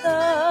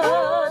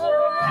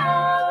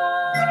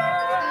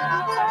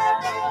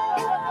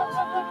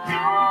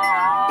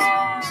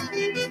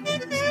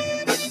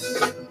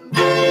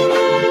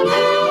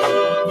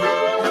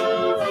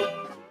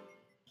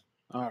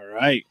All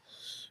right.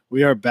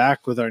 We are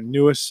back with our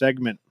newest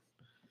segment.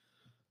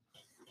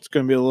 It's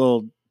going to be a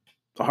little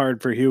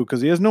hard for Hugh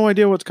because he has no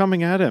idea what's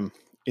coming at him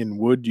in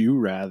Would You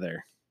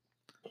Rather.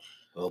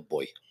 Oh,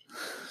 boy.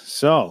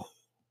 So,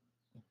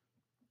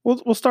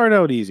 we'll start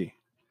out easy.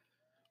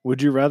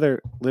 Would you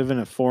rather live in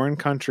a foreign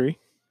country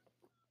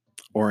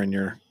or in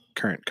your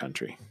current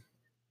country?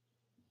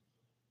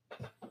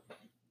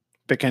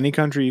 Pick any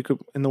country you could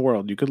in the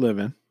world you could live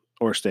in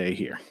or stay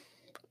here.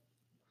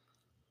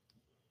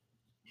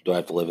 Do I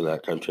have to live in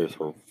that country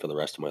for the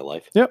rest of my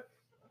life? Yep.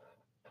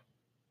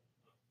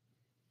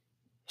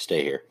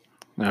 Stay here.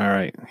 All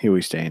right. Here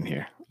we stay in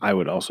here. I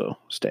would also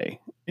stay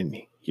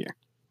in here.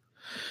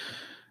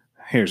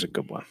 Here's a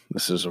good one.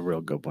 This is a real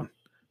good one.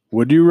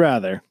 Would you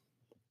rather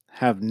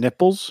have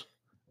nipples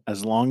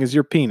as long as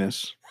your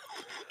penis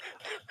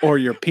or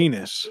your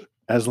penis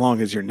as long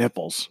as your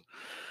nipples?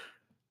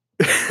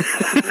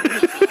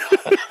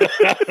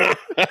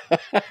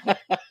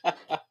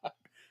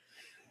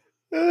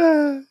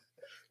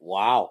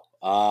 Wow.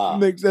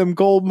 Makes them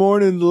cold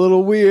mornings a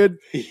little weird.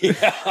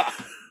 Yeah.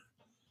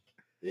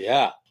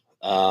 Yeah.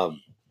 I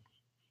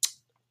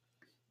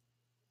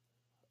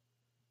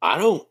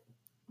don't.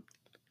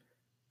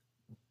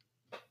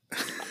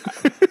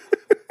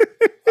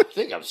 I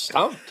think I'm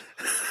stumped.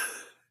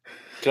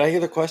 Can I hear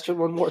the question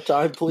one more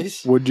time,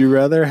 please? Would you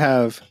rather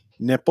have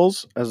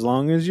nipples as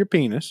long as your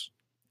penis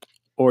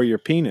or your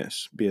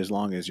penis be as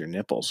long as your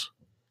nipples?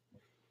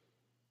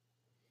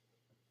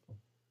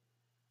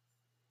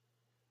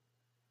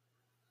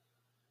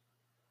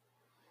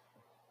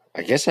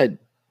 I guess I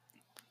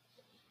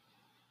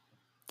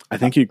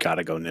think you got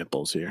to go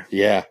nipples here.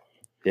 Yeah.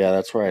 Yeah,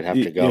 that's where I'd have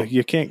to go.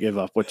 You can't give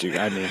up what you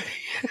got. I mean,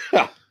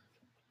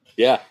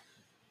 yeah.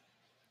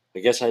 I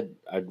guess I'd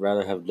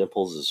rather have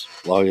nipples as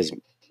long as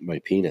my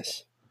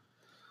penis.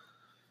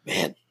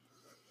 Man,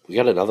 we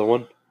got another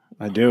one.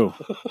 I do.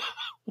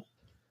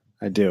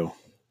 I do.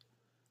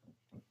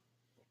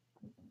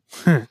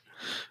 I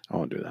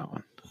won't do that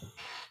one.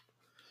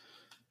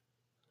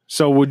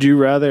 So, would you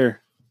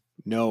rather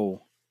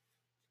know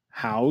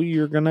how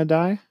you're going to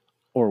die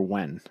or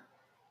when?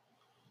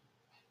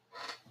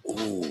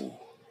 Ooh.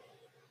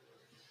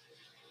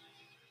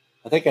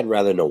 I think I'd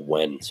rather know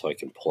when so I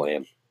can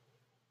plan.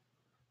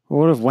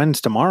 What if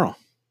when's tomorrow?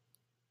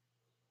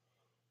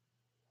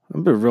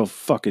 That'd be a real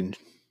fucking.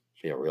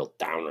 Be a real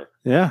downer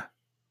Yeah.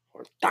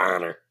 or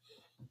downer.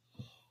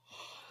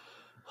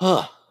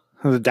 Huh.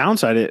 The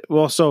downside,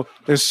 so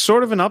there's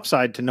sort of an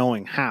upside to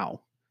knowing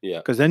how. Yeah.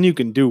 Because then you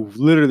can do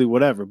literally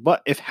whatever.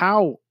 But if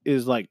how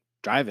is like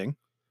driving,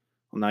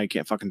 well, now you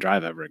can't fucking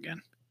drive ever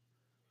again.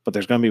 But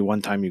there's going to be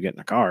one time you get in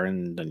a car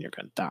and then you're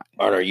going to die.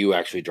 Or are you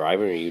actually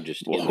driving or are you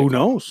just Well, in who the car?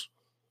 knows?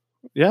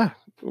 Yeah.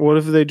 What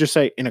if they just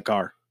say in a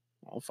car?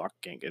 Well, fuck,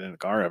 can't get in a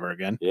car ever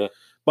again. Yeah.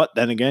 But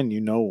then again,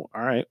 all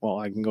right, well,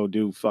 I can go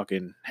do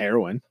fucking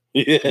heroin.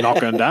 Yeah. I'm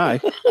not going to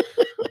die.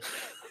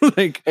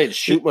 Like, I'd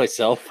shoot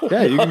myself.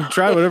 yeah, you can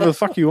try whatever the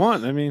fuck you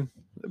want. I mean,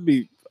 it'd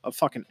be a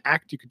fucking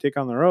act you could take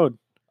on the road.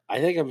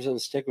 I think I'm just going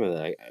to stick with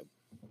it.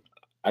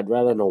 I'd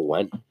rather know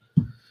when.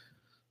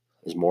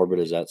 As morbid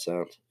as that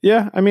sounds.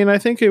 Yeah, I mean, I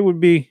think it would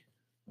be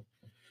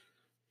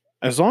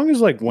as long as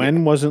like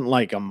when wasn't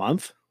like a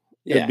month,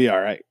 it'd be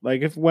all right.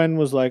 Like if when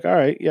was like, all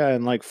right, yeah,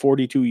 in like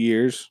 42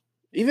 years.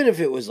 Even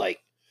if it was like,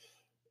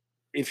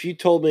 if you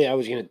told me I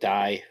was going to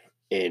die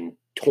in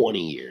 20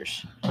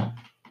 years,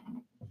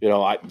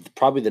 I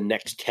probably the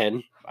next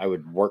 10, I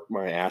would work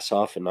my ass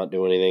off and not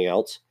do anything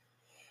else.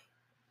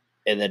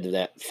 And then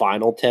that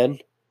final 10,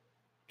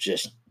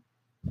 just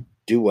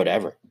do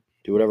whatever.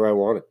 Do whatever I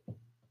wanted.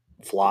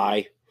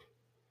 Fly.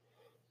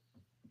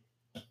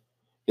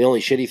 The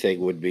only shitty thing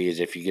would be is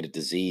if you get a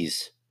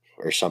disease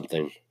or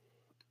something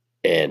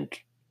and,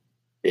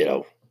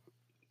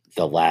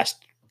 the last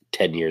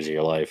 10 years of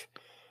your life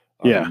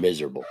are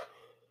miserable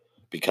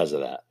because of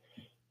that.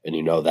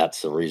 And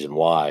that's the reason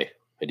why.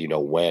 And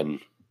when.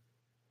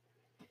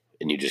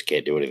 And you just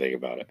can't do anything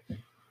about it.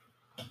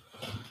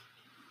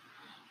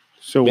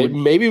 So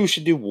maybe we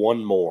should do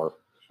one more.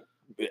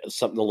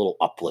 Something a little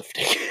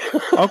uplifting.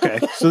 Okay.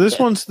 So this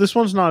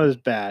one's not as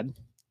bad.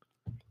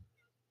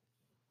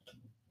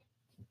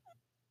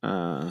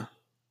 I'll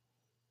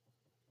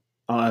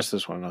ask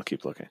this one. I'll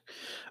keep looking.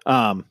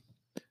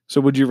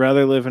 So would you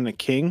rather live in a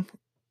king?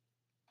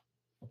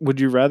 Would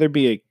you rather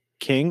be a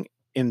king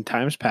in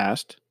times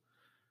past,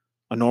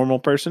 a normal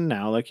person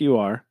now like you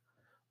are,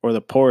 or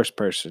the poorest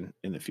person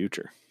in the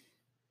future?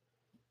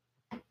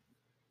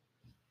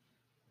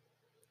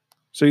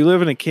 So you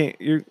live in a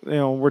king.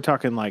 We're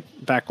talking like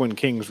back when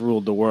kings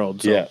ruled the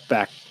world. So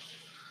back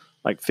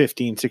like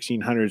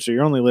 1600. So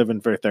you're only living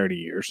for 30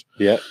 years.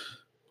 Yeah.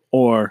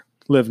 Or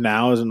live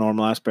now as a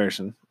normal ass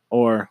person,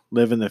 or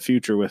live in the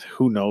future with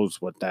who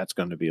knows what that's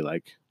going to be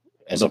like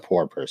as a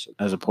poor person.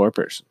 As a poor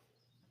person.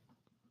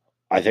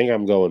 I think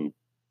I'm going.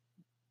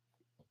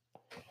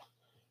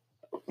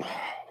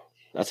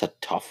 That's a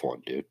tough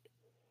one, dude.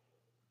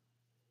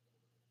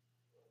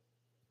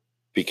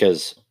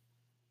 Because,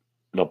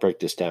 and I'll break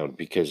this down,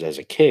 because as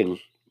a king,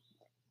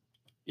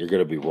 you're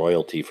going to be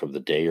royalty from the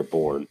day you're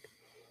born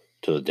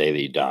to the day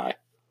that you die.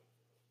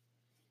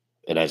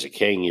 And as a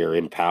king, you're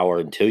in power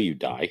until you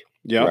die.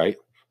 Yeah. Right?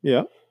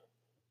 Yeah.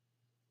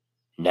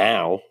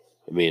 Now,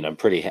 I mean, I'm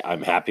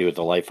happy with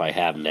the life I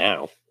have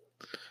now.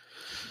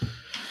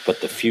 But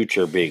the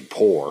future being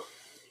poor,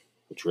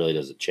 which really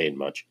doesn't change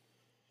much.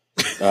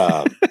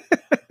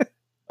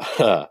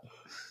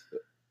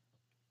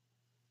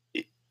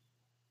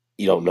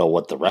 You don't know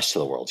what the rest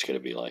of the world's going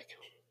to be like.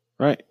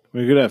 Right.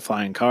 We could have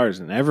flying cars,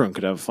 and everyone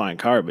could have a flying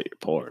car, but you're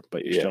poor.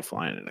 But you're still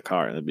flying in a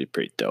car. That'd be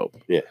pretty dope.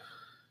 Yeah.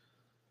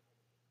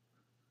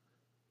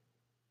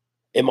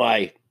 Am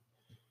I?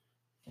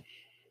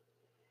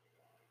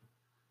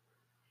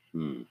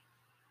 I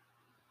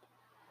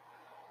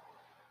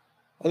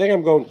think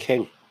I'm going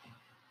king.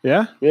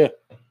 Yeah? Yeah.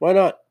 Why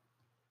not?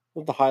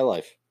 Live the high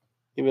life.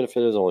 Even if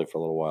it is only for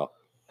a little while.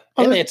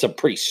 And they had some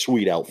pretty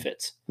sweet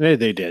outfits. They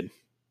did.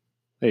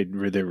 They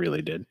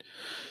really did.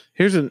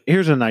 Here's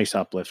a nice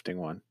uplifting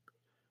one.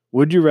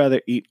 Would you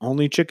rather eat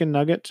only chicken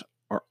nuggets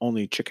or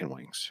only chicken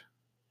wings?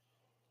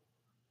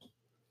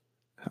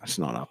 That's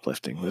not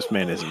uplifting. This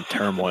man is in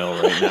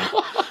turmoil right now.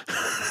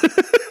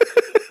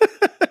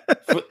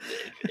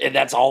 And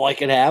that's all I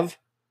can have?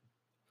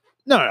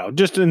 No,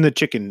 just in the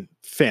chicken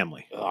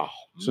family. Oh,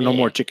 so no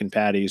more chicken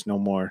patties, no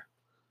more.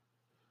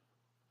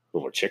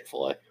 No more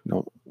Chick-fil-A.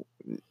 No.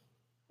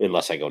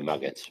 Unless I go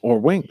nuggets. Or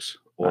wings.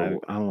 Or,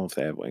 I don't know if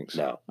they have wings.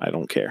 No. I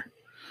don't care.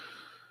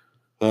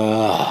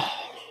 I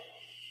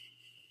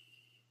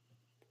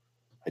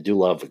do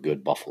love a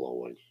good buffalo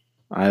wing.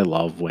 I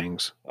love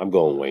wings. I'm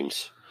going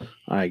wings.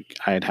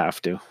 I'd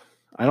have to.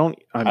 I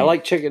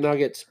like chicken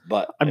nuggets,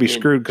 but I'd be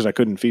screwed because I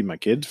couldn't feed my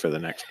kids for the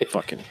next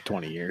fucking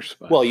 20 years.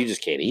 But, well, you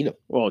just can't eat them.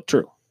 Well,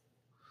 true.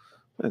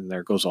 And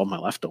there goes all my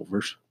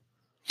leftovers.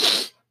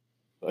 I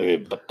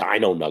mean, but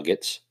dino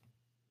nuggets.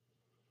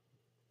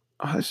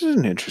 Oh, this is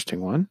an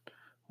interesting one.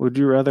 Would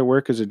you rather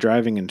work as a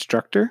driving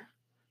instructor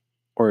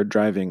or a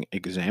driving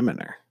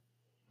examiner?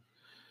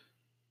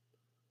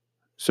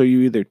 So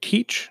you either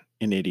teach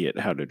an idiot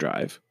how to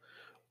drive,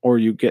 or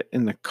you get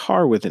in the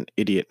car with an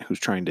idiot who's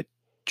trying to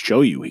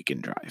show you he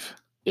can drive.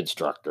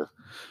 Instructor.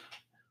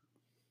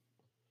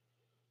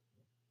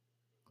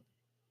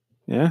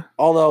 Yeah.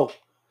 Although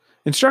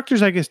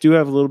Instructors, I guess, do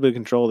have a little bit of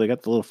control. They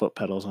got the little foot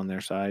pedals on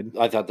their side.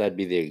 I thought that'd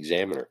be the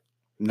examiner.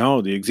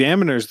 No, the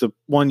examiner's the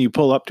one you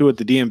pull up to at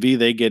the DMV.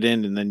 They get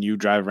in, and then you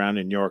drive around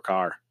in your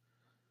car.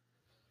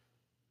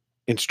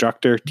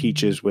 Instructor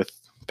teaches with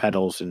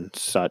pedals and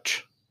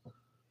such.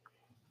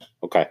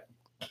 Okay.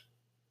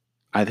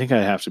 I think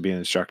I'd have to be an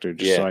instructor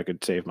just so Yeah. I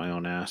could save my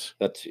own ass.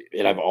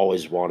 And I've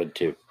always wanted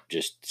to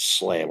just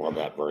slam on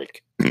that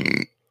brake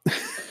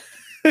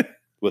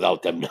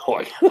without them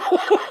knowing.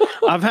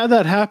 I've had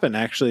that happen,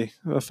 actually.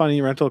 A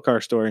funny rental car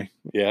story.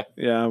 Yeah.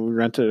 Yeah, we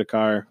rented a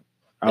car.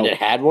 And it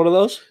had one of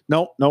those?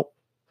 Nope.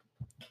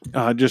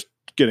 Just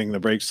getting the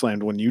brakes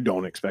slammed when you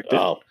don't expect it.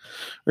 Oh.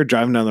 We're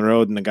driving down the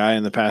road, and the guy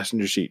in the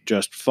passenger seat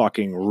just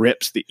fucking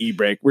rips the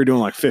e-brake. We're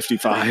doing like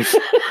 55.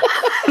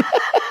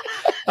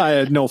 I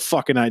had no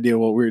fucking idea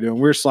what we were doing.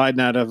 We were sliding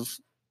out of...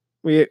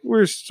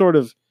 We're sort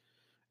of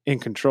in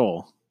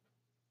control.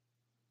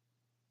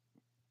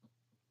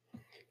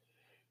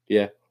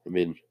 Yeah. I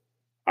mean,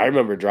 I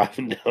remember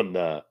driving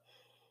over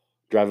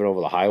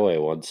the highway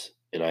once,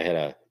 and I had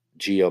a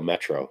Geo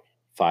Metro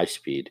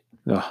 5-speed.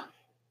 Ugh.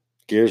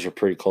 Gears were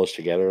pretty close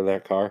together in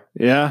that car.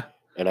 Yeah.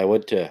 And I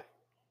went to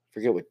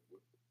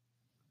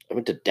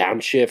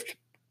downshift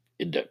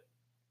into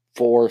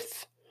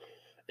fourth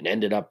and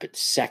ended up at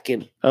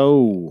second.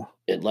 Oh.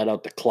 It let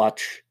out the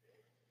clutch.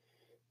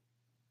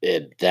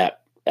 And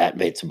that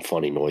made some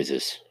funny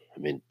noises. I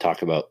mean,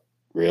 talk about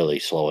really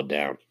slowing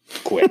down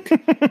quick.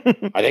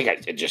 I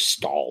think it just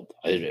stalled.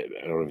 I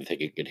don't even think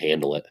it could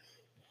handle it.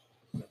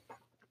 All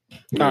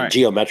right.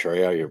 Geo Metro,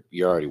 yeah,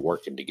 you're already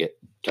working to get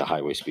to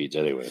highway speeds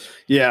anyways.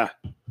 Yeah.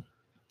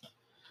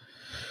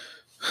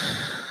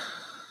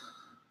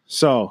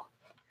 So.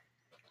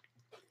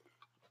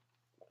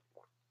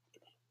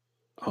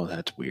 Oh,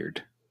 that's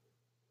weird.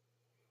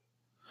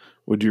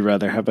 Would you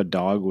rather have a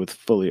dog with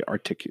fully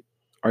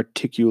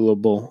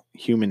articulable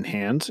human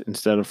hands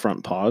instead of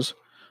front paws,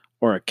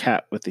 or a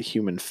cat with a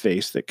human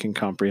face that can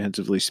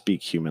comprehensively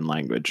speak human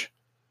language?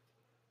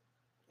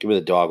 Give me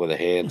the dog with the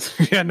hands.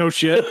 Yeah, no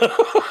shit.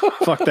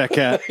 Fuck that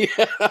cat.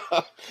 Yeah.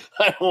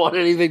 I don't want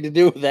anything to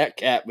do with that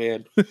cat,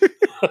 man.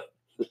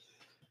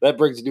 That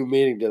brings new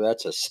meaning to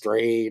that's a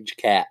strange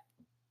cat.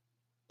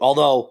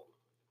 Although,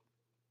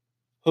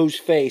 whose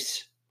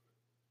face?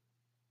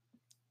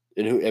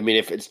 And who? I mean,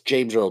 if it's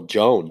James Earl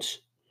Jones,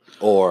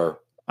 or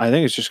I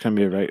think it's just gonna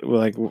be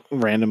like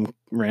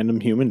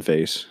random human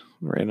face,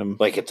 random.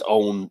 like its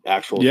own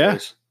actual Yeah.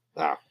 face.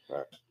 Ah, all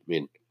right. I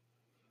mean,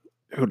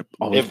 It would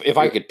always- if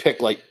I could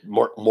pick like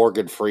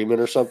Morgan Freeman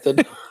or something,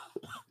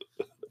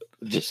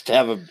 just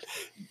have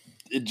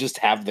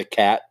the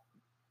cat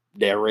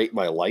narrate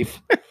my life.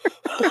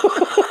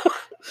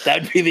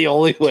 That'd be the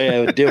only way I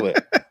would do it.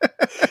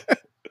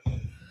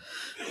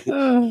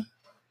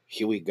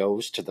 Huey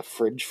goes to the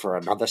fridge for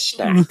another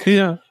snack.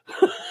 Yeah.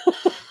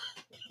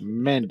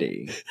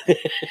 Mandy,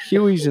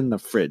 Huey's in the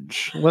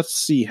fridge. Let's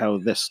see how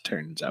this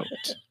turns out.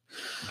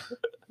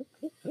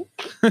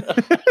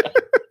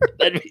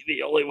 That'd be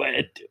the only way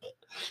I'd do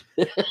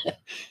it.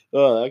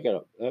 Oh,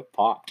 that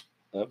popped.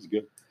 That was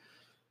good.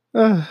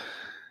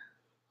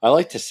 I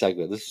like this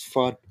segment. This is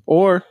fun.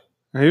 Or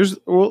this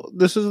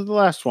is the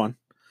last one.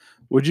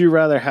 Would you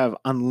rather have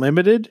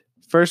unlimited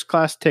first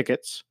class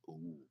tickets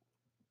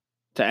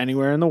to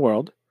anywhere in the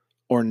world,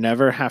 or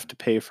never have to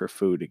pay for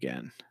food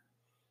again?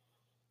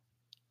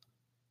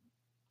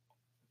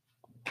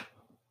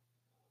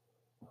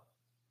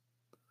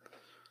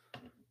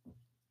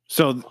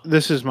 So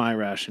this is my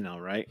rationale,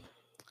 right?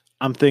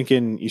 I'm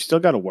thinking you still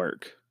got to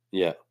work,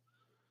 Yeah.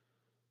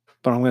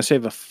 but I'm going to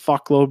save a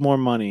fuckload more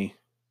money.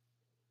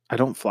 I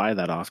don't fly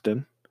that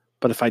often,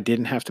 but if I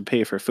didn't have to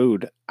pay for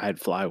food, I'd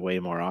fly way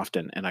more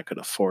often, and I could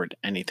afford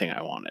anything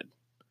I wanted.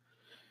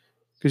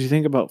 Because you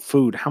think about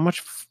food, how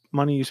much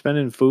money you spend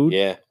in food?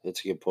 Yeah, that's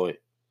a good point.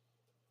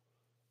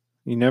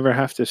 You never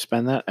have to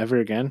spend that ever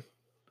again,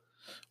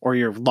 or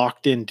you're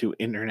locked into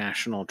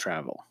international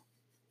travel,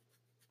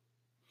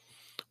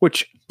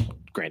 which,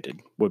 granted,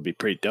 would be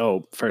pretty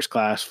dope. First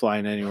class,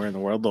 flying anywhere in the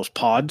world. Those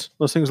pods,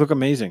 those things look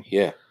amazing.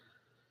 Yeah.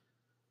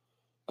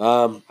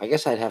 I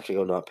guess I'd have to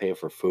go not paying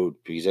for food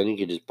because then you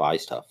could just buy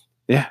stuff.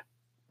 Yeah.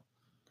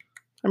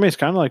 I mean, it's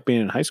kind of like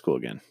being in high school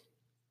again.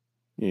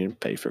 You didn't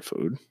pay for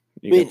food.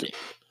 You I mean, get to-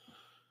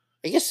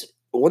 I guess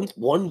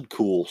one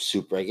cool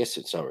super. I guess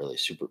it's not really a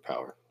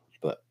superpower,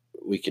 but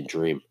we can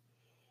dream.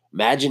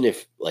 Imagine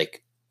if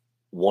like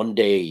one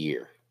day a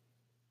year.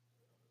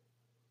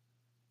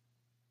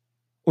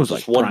 was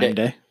just like one Prime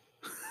day.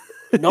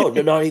 Day. No,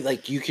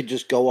 like you could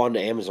just go on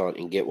to Amazon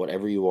and get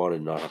whatever you want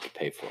and not have to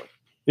pay for it.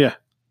 Yeah.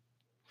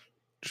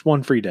 Just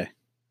one free day.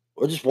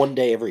 Or just one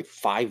day every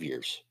 5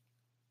 years.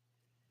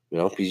 You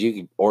know, because you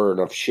can order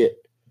enough shit.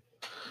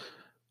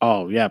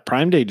 Oh yeah,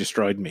 Prime Day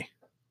destroyed me.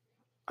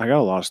 I got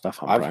a lot of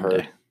stuff on I've Prime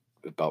heard Day.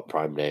 about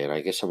Prime Day, and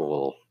I guess I'm a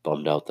little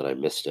bummed out that I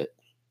missed it.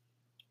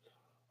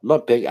 I'm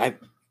not big.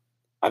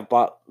 I've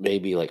bought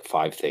maybe like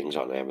 5 things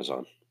on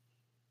Amazon.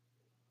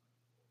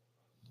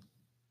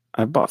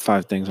 I've bought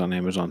 5 things on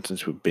Amazon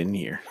since we've been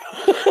here.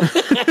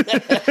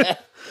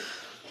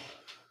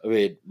 I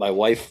mean, my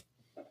wife,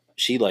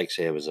 she likes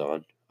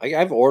Amazon.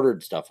 I've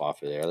ordered stuff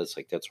off of there.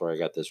 That's where I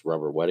got this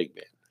rubber wedding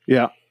band.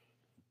 Yeah.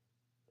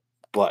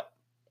 But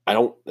I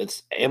don't.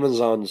 It's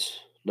Amazon's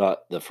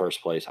not the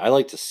first place. I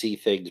like to see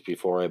things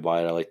before I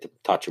buy it. I like to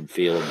touch them,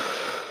 feel them.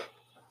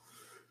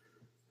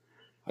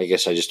 I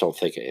guess I just don't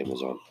think of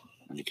Amazon.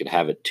 You can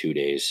have it 2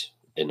 days,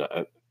 and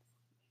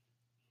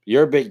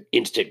you're a big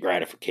instant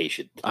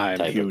gratification. I'm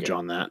type of huge guy.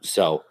 on that.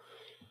 So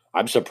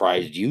I'm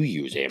surprised you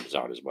use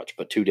Amazon as much.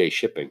 But 2 day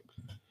shipping,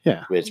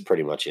 Yeah. it's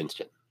pretty much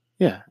instant.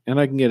 Yeah. And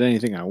I can get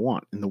anything I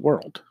want in the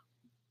world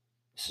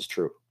This is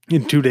true.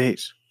 in 2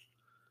 days.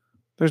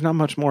 There's not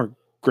much more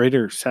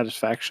greater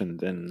satisfaction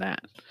than that.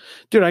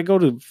 Dude, I go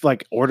to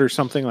like order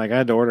something, like I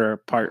had to order a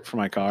part for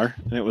my car,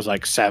 and it was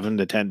like 7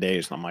 to 10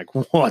 days. And I'm like,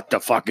 what the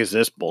fuck is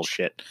this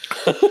bullshit?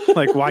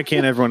 Like, why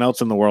can't everyone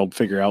else in the world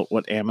figure out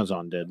what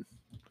Amazon did?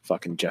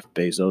 Fucking Jeff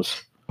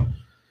Bezos.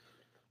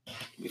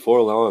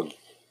 Before long,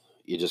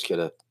 you're just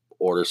gonna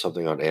order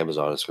something on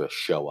Amazon. It's gonna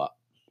show up.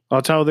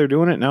 That's how they're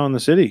doing it now in the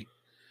city.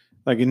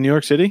 Like in New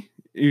York City,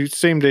 you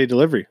same day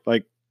delivery,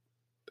 like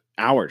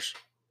hours.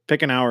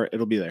 Pick an hour,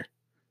 it'll be there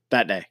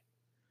that day.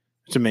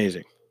 It's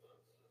amazing.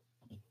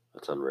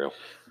 That's unreal.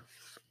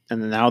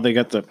 And then now they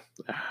got the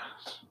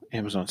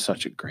Amazon's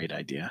such a great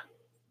idea.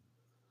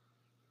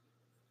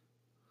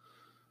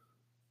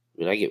 I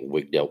mean, I get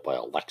wigged out by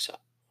Alexa.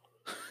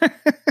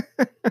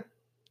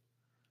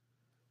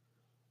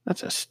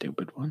 That's a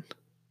stupid one.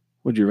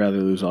 Would you rather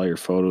lose all your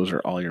photos or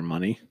all your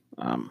money?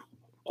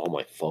 All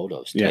my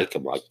photos, Yeah. take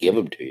them. I'll give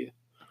them to you.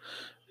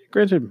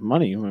 Granted,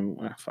 money.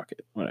 Fuck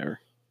it, whatever.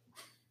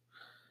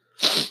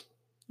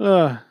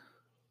 Yeah,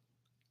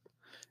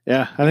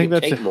 I think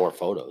that's take more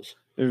photos.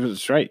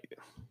 It's right.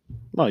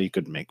 Well, you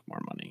could make more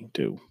money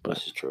too, but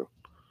This is true.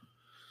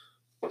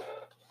 I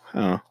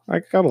don't know. I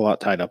got a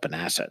lot tied up in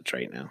assets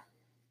right now.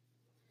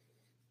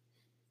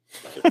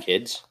 Your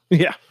kids.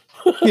 Yeah.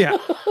 Yeah.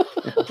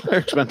 They're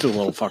expensive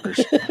little fuckers.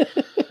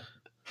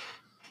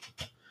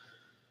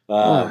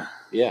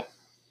 Yeah,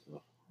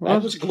 What that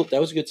else, was cool. That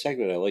was a good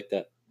segment. I like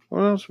that.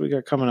 what else we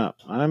got coming up?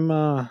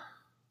 Where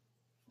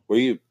are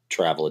you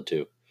traveling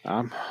to?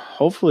 I'm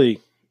hopefully,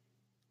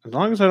 as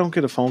long as I don't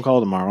get a phone call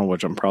tomorrow,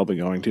 which I'm probably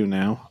going to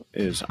now,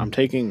 is I'm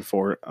taking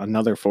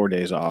another 4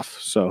 days off.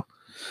 So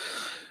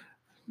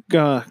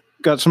got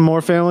some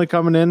more family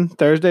coming in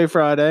Thursday,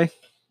 Friday.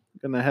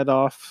 Gonna head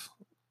off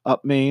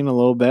up Maine a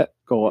little bit.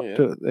 Go up Yeah.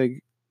 to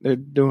they're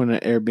doing an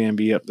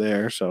Airbnb up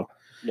there, so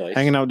Nice.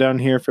 hanging out down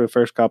here for the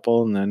first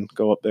couple, and then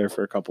go up there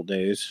for a couple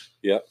days.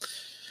 Yep.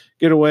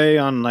 Get away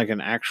on like an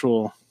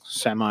actual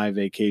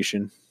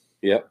semi-vacation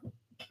Yep.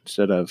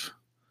 instead of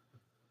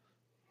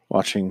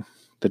watching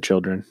the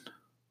children,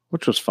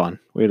 which was fun.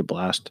 We had a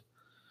blast.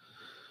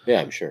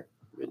 Yeah, I'm sure.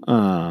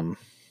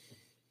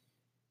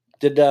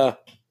 Did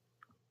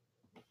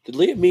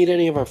Leah meet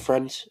any of our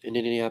friends in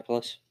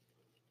Indianapolis?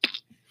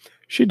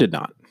 She did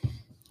not.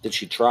 Did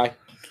she try?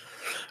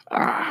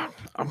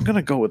 I'm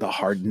gonna go with a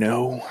hard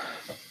no.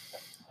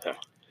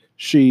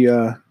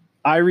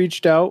 I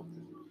reached out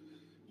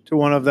to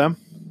one of them.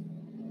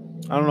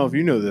 I don't know if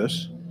you knew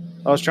this.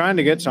 I was trying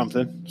to get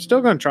something.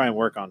 Still gonna try and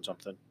work on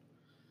something,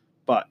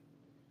 but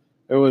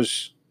we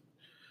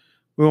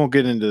won't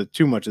get into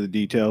too much of the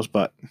details,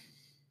 but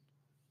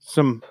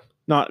some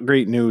not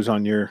great news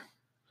on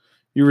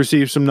you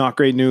received some not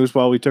great news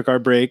while we took our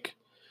break.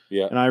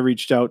 Yeah. And I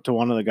reached out to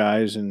one of the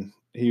guys, and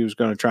he was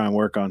going to try and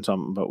work on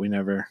something, but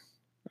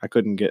I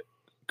couldn't get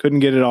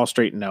it all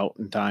straightened out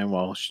in time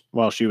while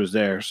she was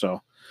there.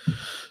 So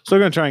still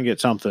going to try and get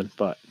something,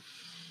 but,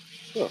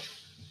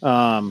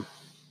 Well,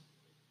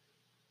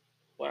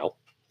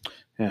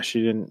 yeah,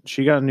 she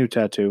got a new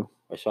tattoo.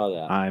 I saw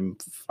that.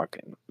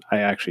 I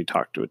actually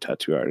talked to a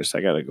tattoo artist.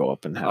 I got to go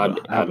up and have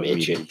I'm a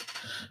itching.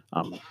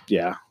 meeting.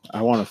 Yeah,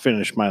 I want to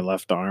finish my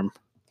left arm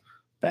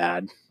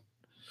bad,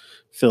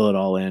 fill it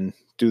all in,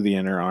 do the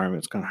inner arm.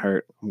 It's going to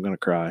hurt. I'm going to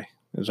cry.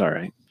 It's all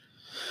right.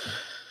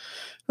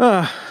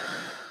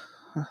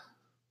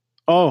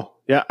 Oh,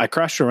 yeah, I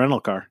crashed a rental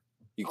car.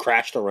 You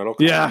crashed a rental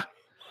car? Yeah.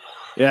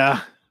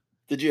 Yeah.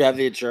 Did you have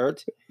the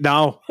insurance?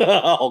 No,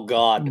 Oh,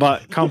 God.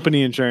 but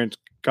company insurance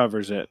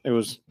covers it. It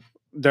was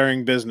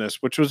during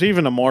business, which was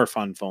even a more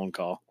fun phone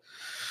call.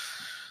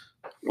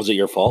 Was it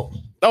your fault?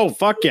 Oh,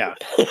 fuck yeah.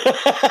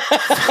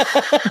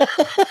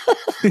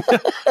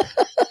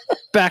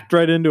 Backed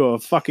right into a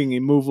fucking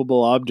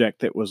immovable object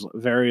that was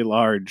very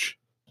large.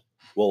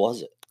 What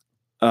was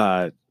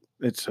it?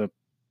 It's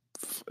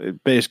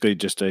basically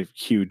just a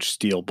huge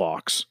steel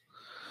box.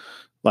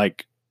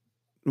 Like,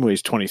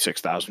 weighs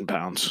 26,000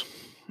 pounds.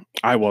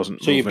 I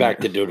wasn't. So you moving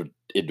backed it.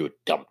 into a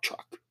dump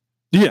truck.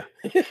 Yeah.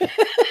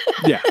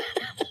 Yeah.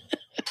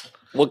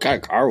 What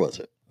kind of car was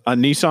it? A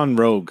Nissan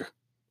Rogue.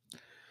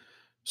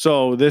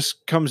 So this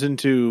comes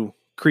into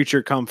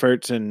creature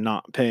comforts and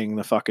not paying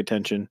the fuck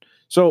attention.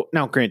 So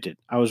now, granted,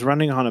 I was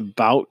running on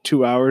about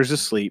 2 hours of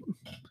sleep,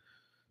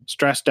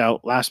 stressed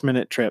out, last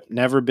minute trip,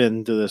 never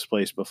been to this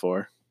place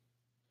before.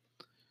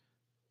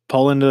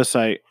 Pull into the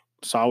site,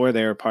 saw where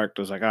they were parked,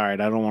 was like, all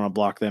right, I don't want to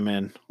block them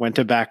in. Went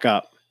to back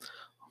up,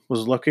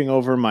 was looking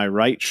over my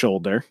right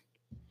shoulder,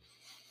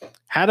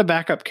 had a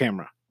backup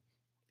camera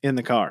in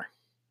the car.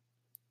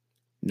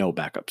 No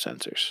backup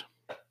sensors.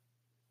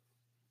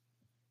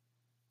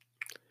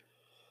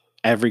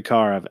 Every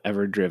car I've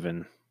ever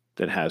driven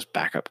that has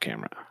backup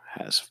camera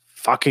has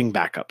fucking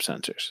backup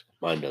sensors.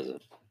 Mine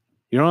doesn't.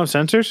 You don't have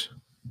sensors?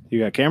 You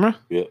got camera?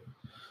 Yeah.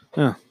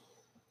 Oh,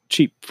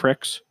 cheap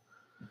pricks.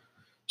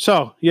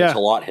 So, yeah. That's a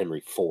lot,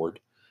 Henry Ford.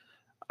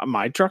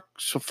 My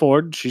truck's a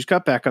Ford. She's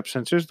got backup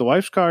sensors. The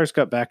wife's car's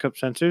got backup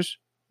sensors.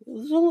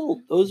 Those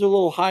are a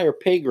little higher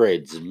pay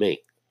grades than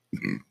me.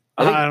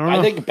 I don't know.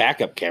 I think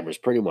backup camera is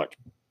pretty much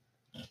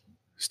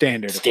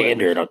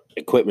Standard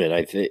equipment.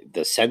 I think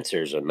the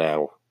sensors are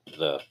now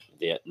the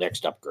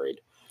next upgrade.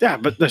 Yeah,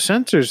 but the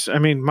sensors, I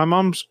mean, my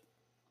mom's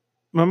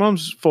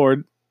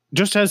Ford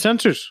just has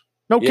sensors.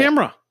 No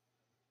camera.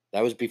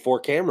 That was before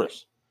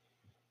cameras.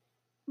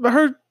 But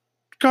her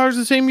car's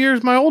the same year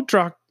as my old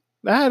truck.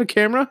 That had a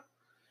camera.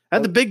 I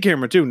had the big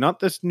camera too, not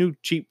this new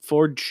cheap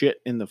Ford shit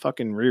in the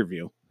fucking rear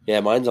view. Yeah,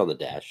 mine's on the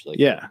dash, like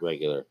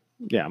regular.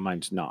 Yeah,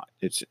 mine's not.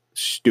 It's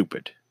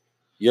stupid.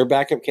 Your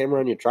backup camera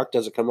on your truck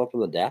doesn't come up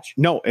on the dash?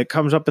 No, it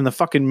comes up in the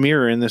fucking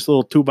mirror in this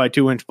little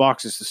 2x2-inch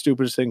box. It's the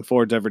stupidest thing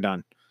Ford's ever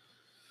done.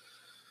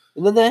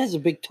 And then that has a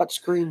big touch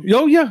screen.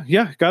 Oh,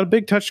 yeah. Got a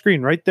big touch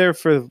screen right there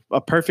for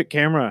a perfect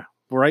camera,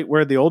 right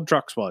where the old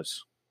trucks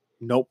was.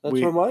 Nope. That's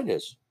where mine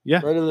is.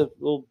 Yeah. Right in the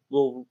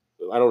little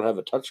I don't have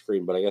a touch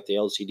screen, but I got the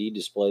LCD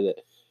display that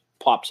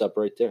pops up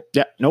right there.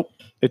 Yeah, nope.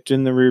 It's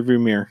in the rearview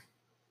mirror.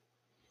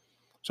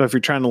 So if you're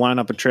trying to line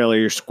up a trailer,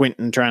 you're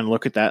squinting, trying to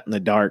look at that in the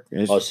dark.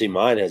 See,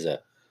 mine has a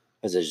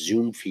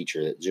zoom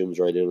feature that zooms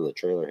right into the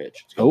trailer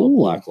hitch. It's got a little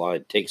black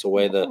line. Takes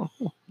away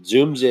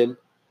zooms in,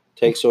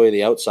 takes away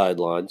the outside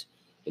lines,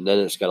 and then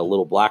it's got a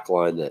little black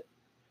line that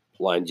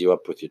lines you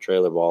up with your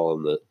trailer ball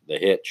and the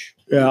hitch.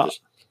 Yeah.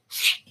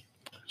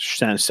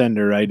 Send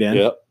her right in.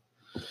 Yep.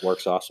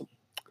 Works awesome.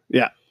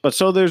 Yeah. But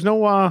so there's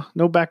no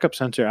backup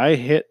sensor. I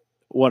hit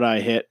what I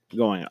hit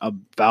going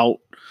about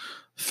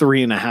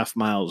 3.5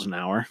 miles an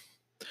hour.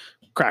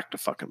 Cracked a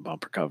fucking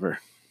bumper cover.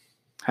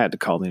 Had to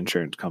call the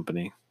insurance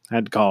company.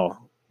 Had to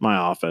call my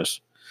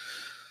office.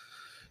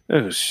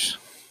 It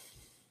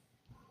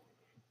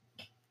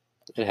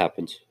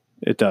happens.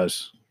 It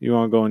does. You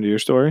want to go into your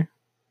story?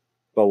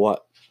 But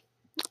what?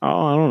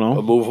 Oh, I don't know.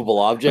 Immovable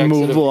objects.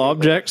 Immovable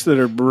objects that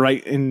are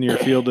bright in your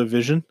field of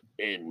vision.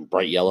 In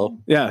bright yellow.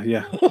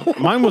 Yeah.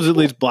 Mine was at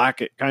least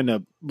black. It kind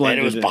of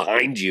blended. And it was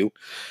behind you.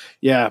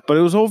 Yeah, but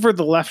it was over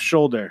the left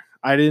shoulder.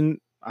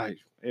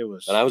 It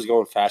was. And I was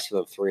going faster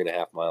than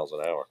 3.5 miles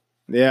an hour.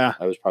 Yeah.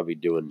 I was probably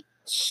doing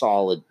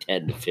solid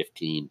 10 to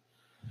 15.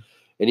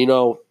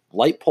 And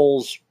light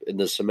poles in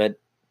the cement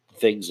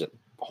things that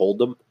hold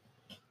them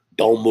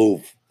don't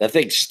move. That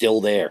thing's still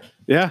there.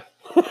 Yeah.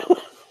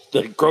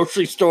 The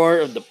grocery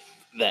store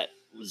that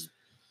was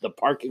the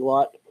parking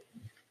lot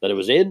that it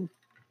was in,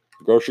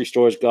 the grocery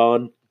store's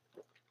gone.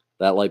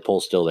 That light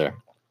pole's still there.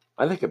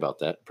 I think about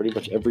that pretty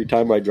much every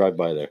time I drive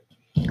by there.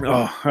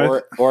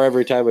 Or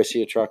every time I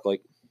see a truck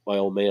like my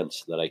old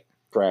man's that I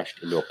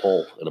crashed into a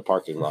pole in a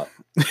parking lot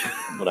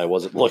when I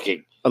wasn't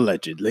looking.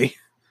 Allegedly.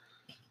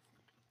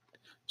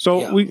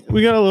 So we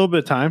got a little bit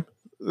of time.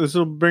 This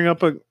will bring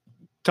up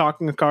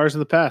talking of cars of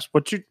the past.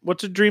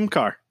 What's a dream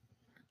car?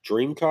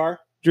 Dream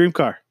car? Dream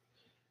car.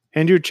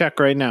 Hand you a check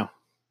right now.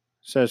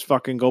 Says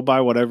fucking go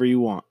buy whatever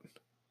you want.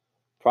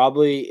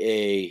 Probably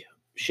a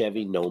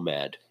Chevy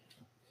Nomad.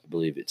 I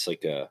believe it's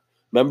like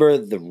remember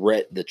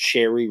the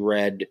cherry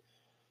red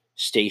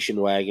station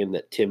wagon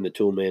that Tim the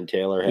Toolman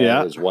Taylor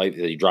had, his wife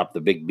that he dropped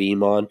the big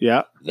beam on?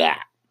 Yeah.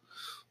 That.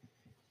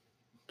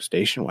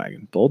 Station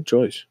wagon. Bold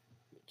choice.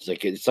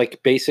 It's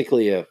like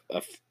basically a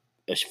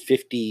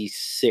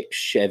 56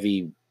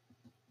 Chevy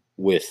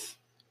with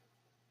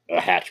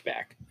a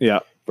hatchback. Yeah.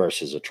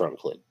 Versus a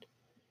trunk lid.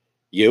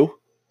 You?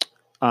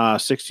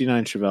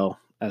 69 Chevelle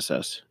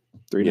SS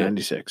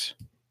 396.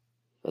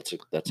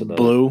 That's another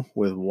blue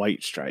with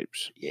white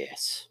stripes.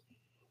 Yes.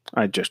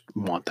 I just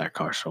want that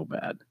car so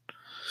bad.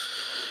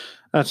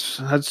 That's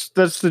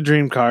the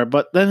dream car.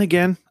 But then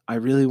again, I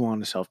really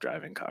want a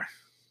self-driving car.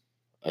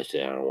 I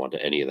say I don't want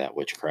any of that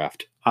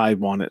witchcraft. I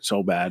want it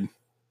so bad.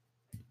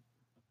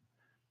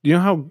 Do you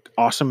know how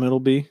awesome it'll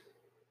be?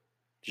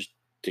 Just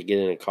to get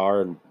in a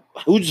car and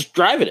who's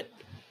driving it?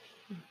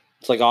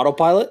 It's like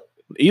autopilot?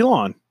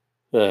 Elon.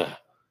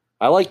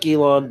 I like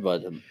Elon,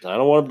 but I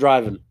don't want him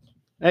driving.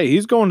 Hey,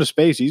 he's going to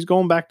space. He's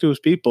going back to his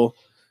people.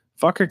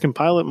 Fucker can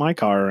pilot my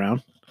car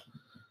around.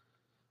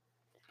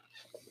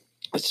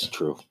 This is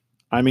true.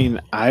 I mean,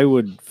 I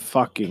would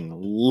fucking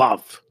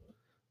love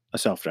a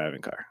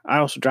self-driving car. I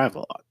also drive a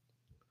lot.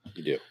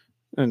 You do.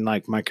 And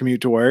like my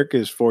commute to work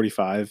is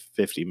 45,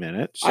 50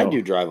 minutes. So. I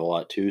do drive a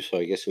lot too, so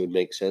I guess it would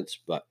make sense.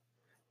 But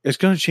it's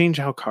going to change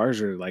how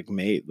cars are like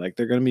made. Like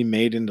they're going to be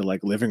made into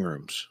like living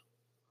rooms.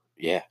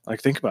 Yeah.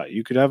 Like think about it.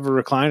 You could have a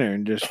recliner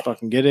and just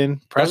fucking get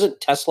in, press.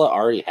 Doesn't Tesla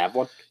already have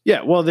one?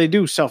 Yeah, well, they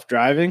do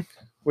self-driving,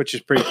 which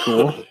is pretty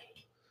cool.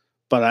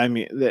 But I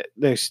mean,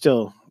 they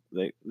still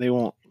they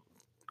won't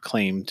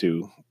claim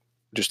to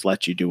just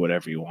let you do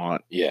whatever you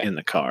want Yeah. in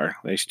the car.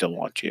 They still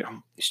want you.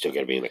 You still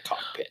got to be in the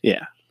cockpit.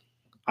 Yeah.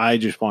 I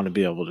just want to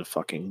be able to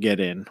fucking get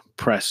in,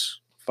 press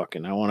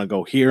fucking, I want to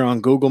go here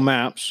on Google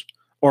Maps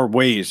or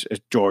Waze.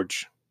 It's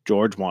George.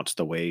 George wants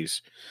the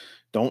Waze.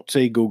 Don't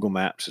say Google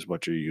Maps is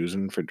what you're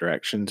using for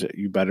directions.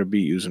 You better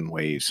be using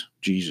Waze.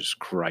 Jesus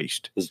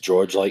Christ. Is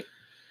George like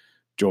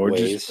George Waze?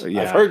 is,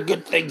 yeah. I've heard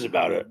good things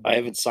about it. I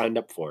haven't signed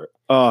up for it.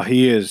 Oh,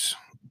 he is.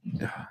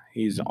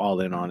 He's all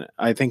in on it.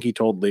 I think he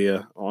told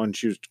Leah on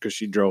because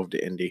she drove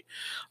to Indy.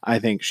 I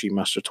think she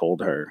must have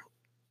told her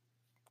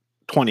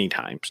 20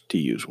 times to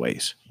use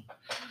Waze.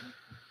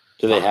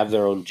 Do they have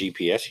their own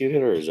GPS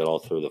unit, or is it all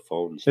through the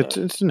phones? now?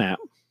 It's an app.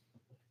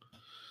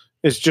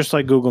 It's just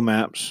like Google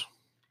Maps.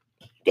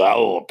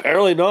 Oh,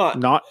 apparently not.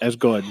 Not as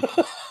good.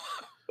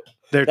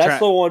 They're That's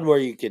the one where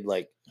you can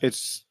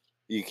it's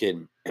you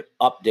can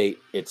update.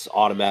 It's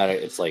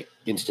automatic. It's like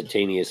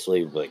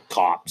instantaneously like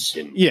cops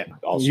and yeah.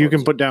 all You can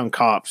sorts put down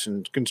cops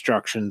and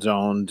construction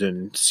zones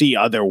and see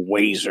other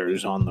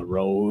Wazers on the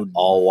road.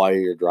 all while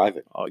you're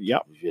driving. Oh,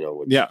 yep. You know.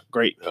 Which, Yeah,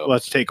 great. Oh.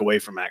 Let's take away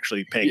from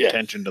actually paying Yeah.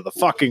 attention to the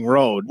fucking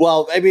road.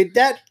 Well, I mean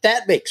that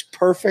makes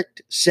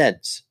perfect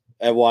sense,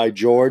 and why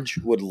George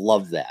would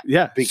love that.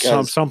 Yeah,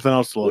 because something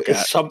else to look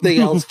It's at. something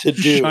else to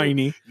do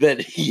Shiny.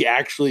 that he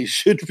actually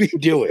should be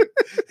doing.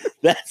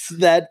 That's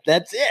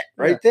it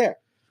right there.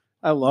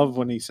 I love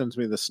when he sends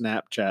me the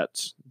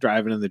Snapchats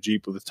driving in the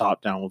Jeep with the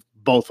top down with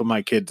both of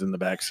my kids in the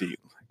back seat.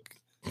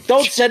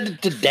 Don't send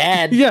it to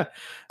Dad, Yeah,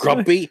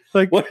 Grumpy.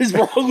 like What is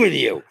wrong with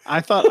you? I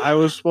thought I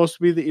was supposed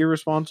to be the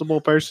irresponsible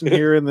person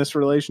here in this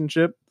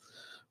relationship.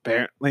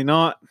 Apparently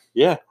not.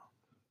 Yeah.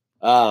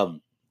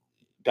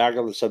 Back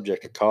on the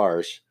subject of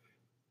cars.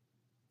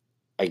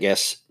 I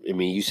guess, I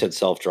mean, you said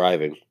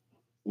self-driving.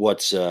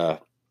 What's is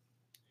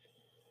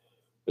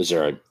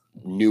there a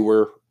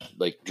newer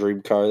like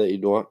dream car that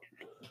you'd want?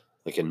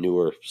 Like a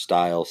newer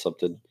style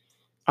something?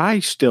 I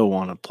still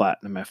want a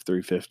Platinum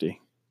F350.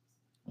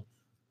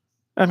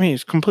 I mean,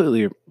 it's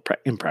completely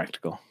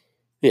impractical.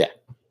 I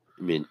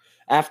mean,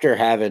 after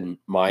having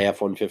my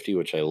F-150,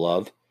 which I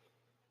love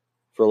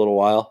for a little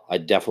while, I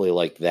definitely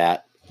like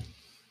that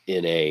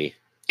in a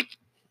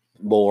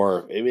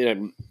more, I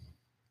mean,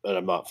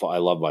 I'm not, I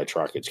love my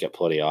truck. It's got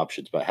plenty of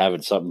options, but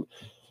having something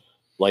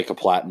like a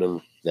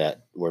Platinum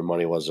that where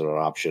money wasn't an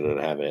option and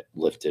have it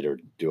lifted or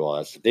do all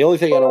that stuff. The only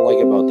thing I don't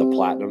like about the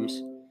Platinums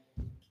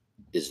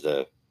is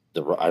the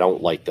I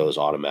don't like those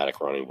automatic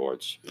running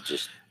boards. It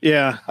just,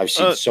 Yeah. I've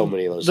seen so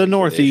many of those. The things with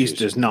Northeast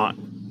issues. is not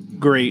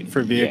great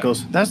for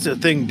vehicles. That's the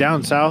thing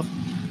down south.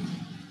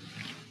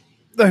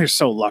 They're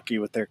so lucky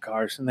with their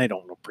cars and they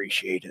don't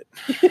appreciate it.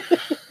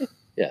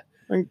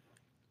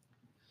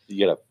 You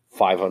get a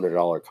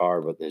 $500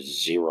 car, but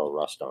there's zero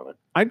rust on it.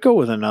 I'd go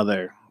with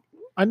another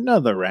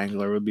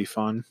Wrangler would be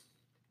fun.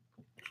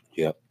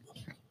 Yep.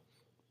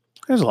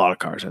 There's a lot of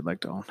cars I'd like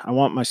to own. I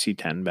want my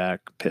C10 back.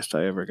 Pissed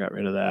I ever got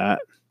rid of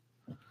that.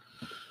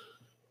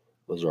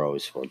 Those are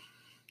always fun.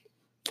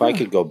 If I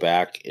could go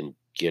back and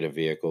get a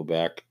vehicle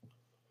back,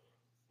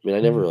 I mean,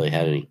 I never really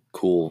had any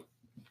cool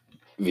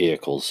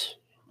vehicles,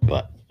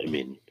 but I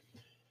mean,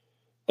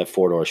 that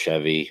 4-door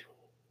Chevy,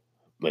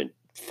 my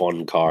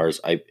fun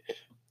cars.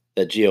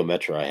 That Geo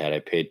Metro I had, I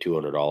paid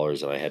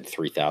 $200 and I had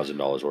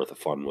 $3,000 worth of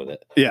fun with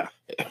it. Yeah.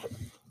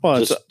 Well,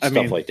 Just it's, I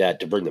stuff mean, like that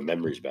to bring the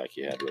memories back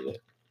you had with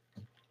it.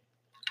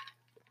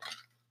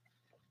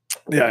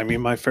 yeah, I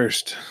mean, my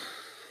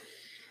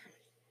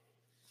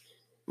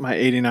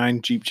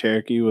 89 Jeep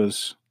Cherokee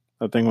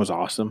that thing was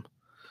awesome.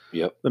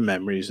 Yep. The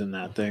memories in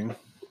that thing.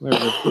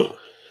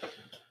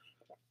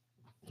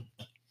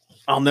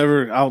 I'll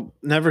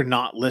never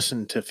not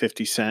listen to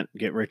 50 Cent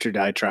Get Rich or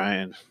Die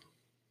Trying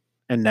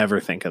and never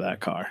think of that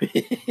car.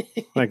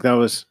 Like that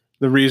was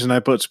the reason I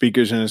put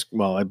speakers in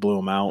I blew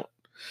them out.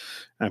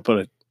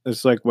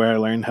 It's like where I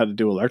learned how to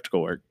do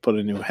electrical work. Put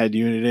a new head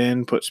unit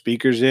in, put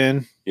speakers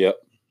in. Yep.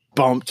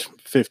 Bumped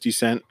 50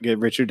 Cent Get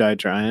Rich or Die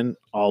Trying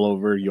all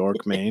over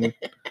York, Maine.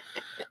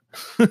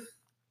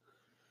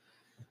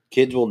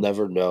 Kids will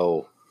never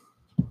know.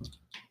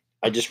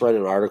 I just read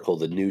an article,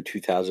 the new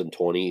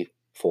 2020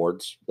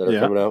 Fords that are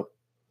coming out.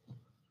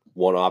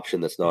 One option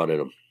that's not in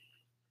them.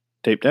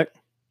 Tape deck?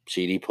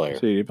 CD player.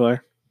 CD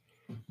player?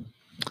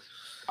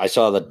 I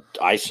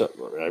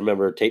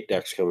remember tape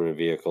decks coming in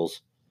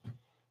vehicles,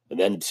 and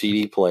then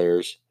CD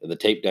players, and the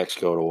tape decks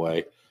going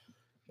away,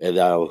 and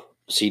now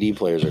CD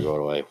players are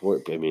going away.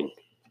 I mean,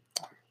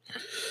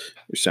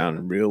 You're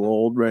sounding real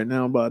old right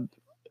now, bud.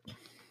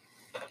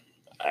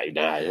 I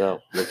know.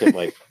 Look at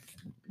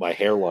my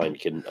hairline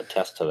can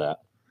attest to that.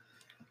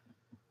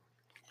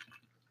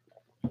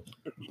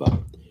 But,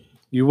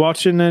 You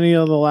watching any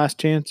of The Last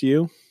Chance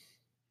U?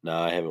 no,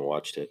 I haven't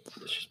watched it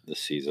this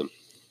season.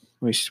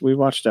 We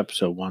watched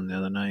episode 1 the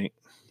other night.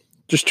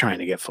 Just trying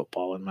to get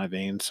football in my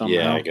veins somehow.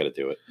 Yeah, I got to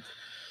do it.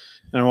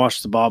 And I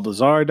watched the Bob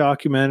Lazar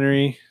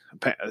documentary.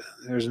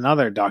 There's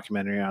another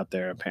documentary out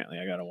there. Apparently,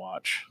 I got to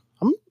watch.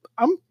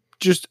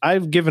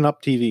 I've given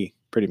up TV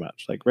pretty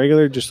much, like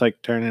regular, just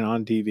like turning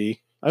on TV.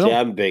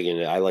 I'm big in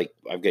it.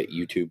 I've got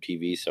YouTube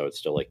TV, so it's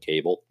still like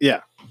cable.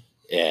 Yeah.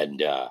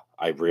 And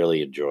I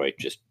really enjoy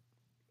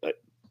I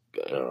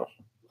don't know.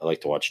 I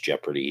like to watch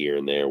Jeopardy here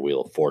and there,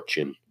 Wheel of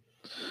Fortune.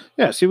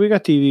 Yeah, see, we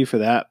got TV for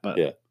that, but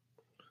Yeah.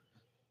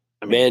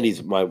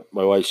 Mandy's my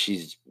wife.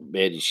 She's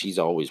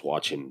always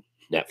watching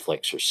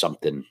Netflix or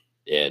something,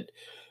 and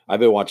I've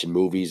been watching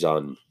movies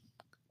on.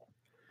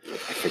 I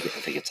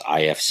think it's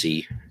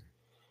IFC,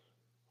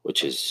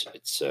 which is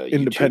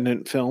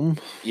independent film.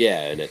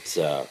 Yeah, and it's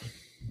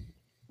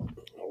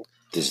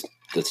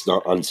it's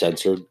not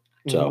uncensored.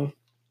 So,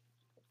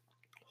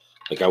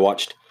 like, I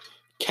watched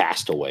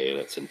Castaway in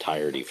its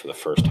entirety for the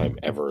first time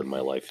ever in my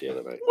life the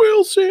other night.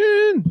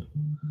 Wilson.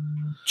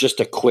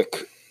 Just a quick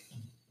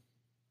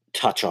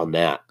touch on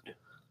that.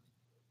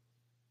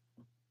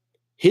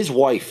 His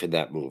wife in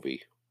that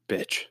movie,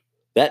 Bitch.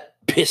 that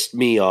pissed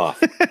me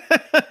off.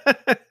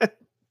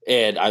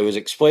 And I was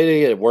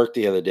explaining it at work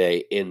the other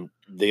day, and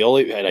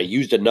I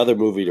used another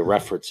movie to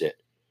reference it.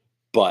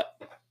 But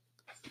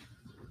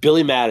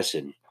Billy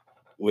Madison,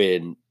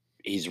 when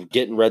he's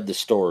getting read the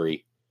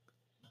story,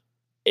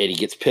 and he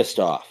gets pissed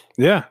off.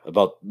 Yeah.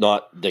 About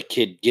not the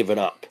kid giving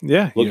up.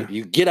 Yeah. Look,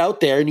 you get out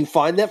there and you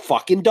find that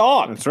fucking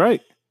dog. That's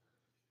right.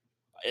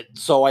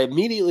 So I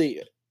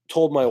immediately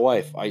told my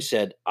wife, I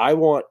said, I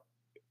want,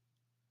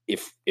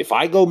 if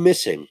I go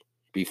missing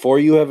before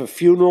you have a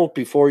funeral,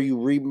 before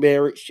you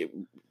remarried?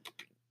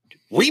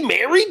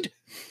 Motherfucker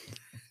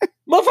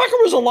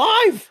was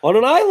alive on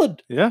an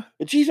island. Yeah.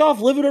 And she's off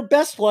living her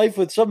best life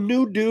with some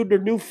new dude or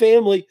new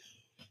family.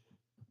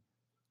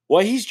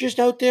 While he's just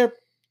out there,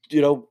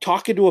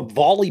 talking to a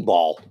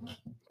volleyball.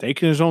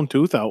 Taking his own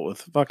tooth out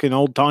with fucking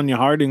old Tanya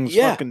Harding's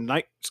fucking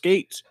night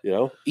skates.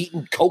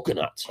 Eating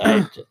coconuts.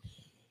 I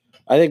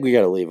think we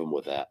got to leave him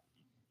with that.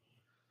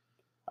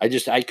 I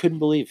couldn't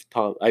believe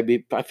Tom.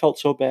 I felt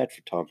so bad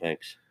for Tom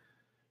Hanks.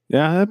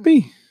 Yeah, that'd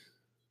be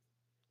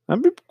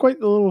quite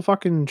the little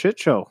fucking shit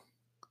show.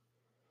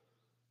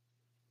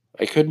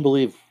 I couldn't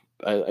believe.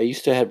 I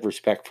used to have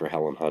respect for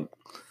Helen Hunt.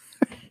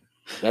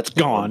 That's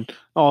Gone.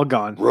 All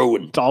gone.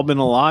 Ruined. It's all been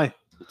a lie.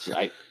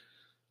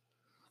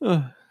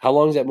 How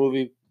long has that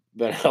movie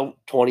been out?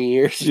 20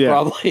 years,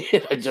 probably.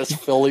 I just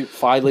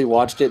finally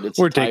watched it.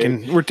 We're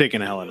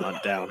taking Helen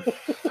Hunt down.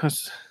 I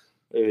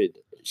mean,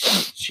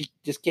 she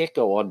just can't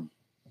go on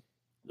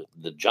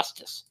the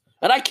justice.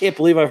 And I can't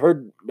believe I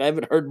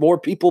haven't heard more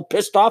people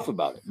pissed off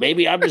about it.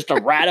 Maybe I'm just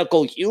a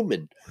radical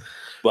human,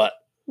 but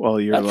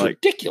that's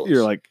ridiculous.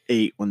 You're like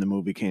 8 when the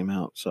movie came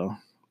out, so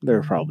there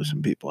were probably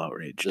some people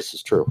outraged. This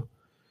is true.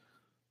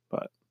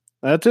 But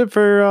that's it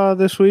for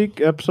this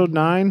week, episode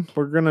 9.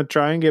 We're gonna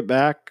try and get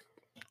back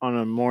on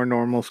a more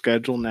normal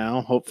schedule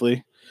now.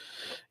 Hopefully,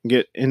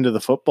 get into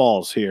the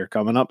footballs here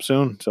coming up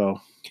soon.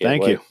 So,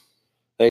 thank you.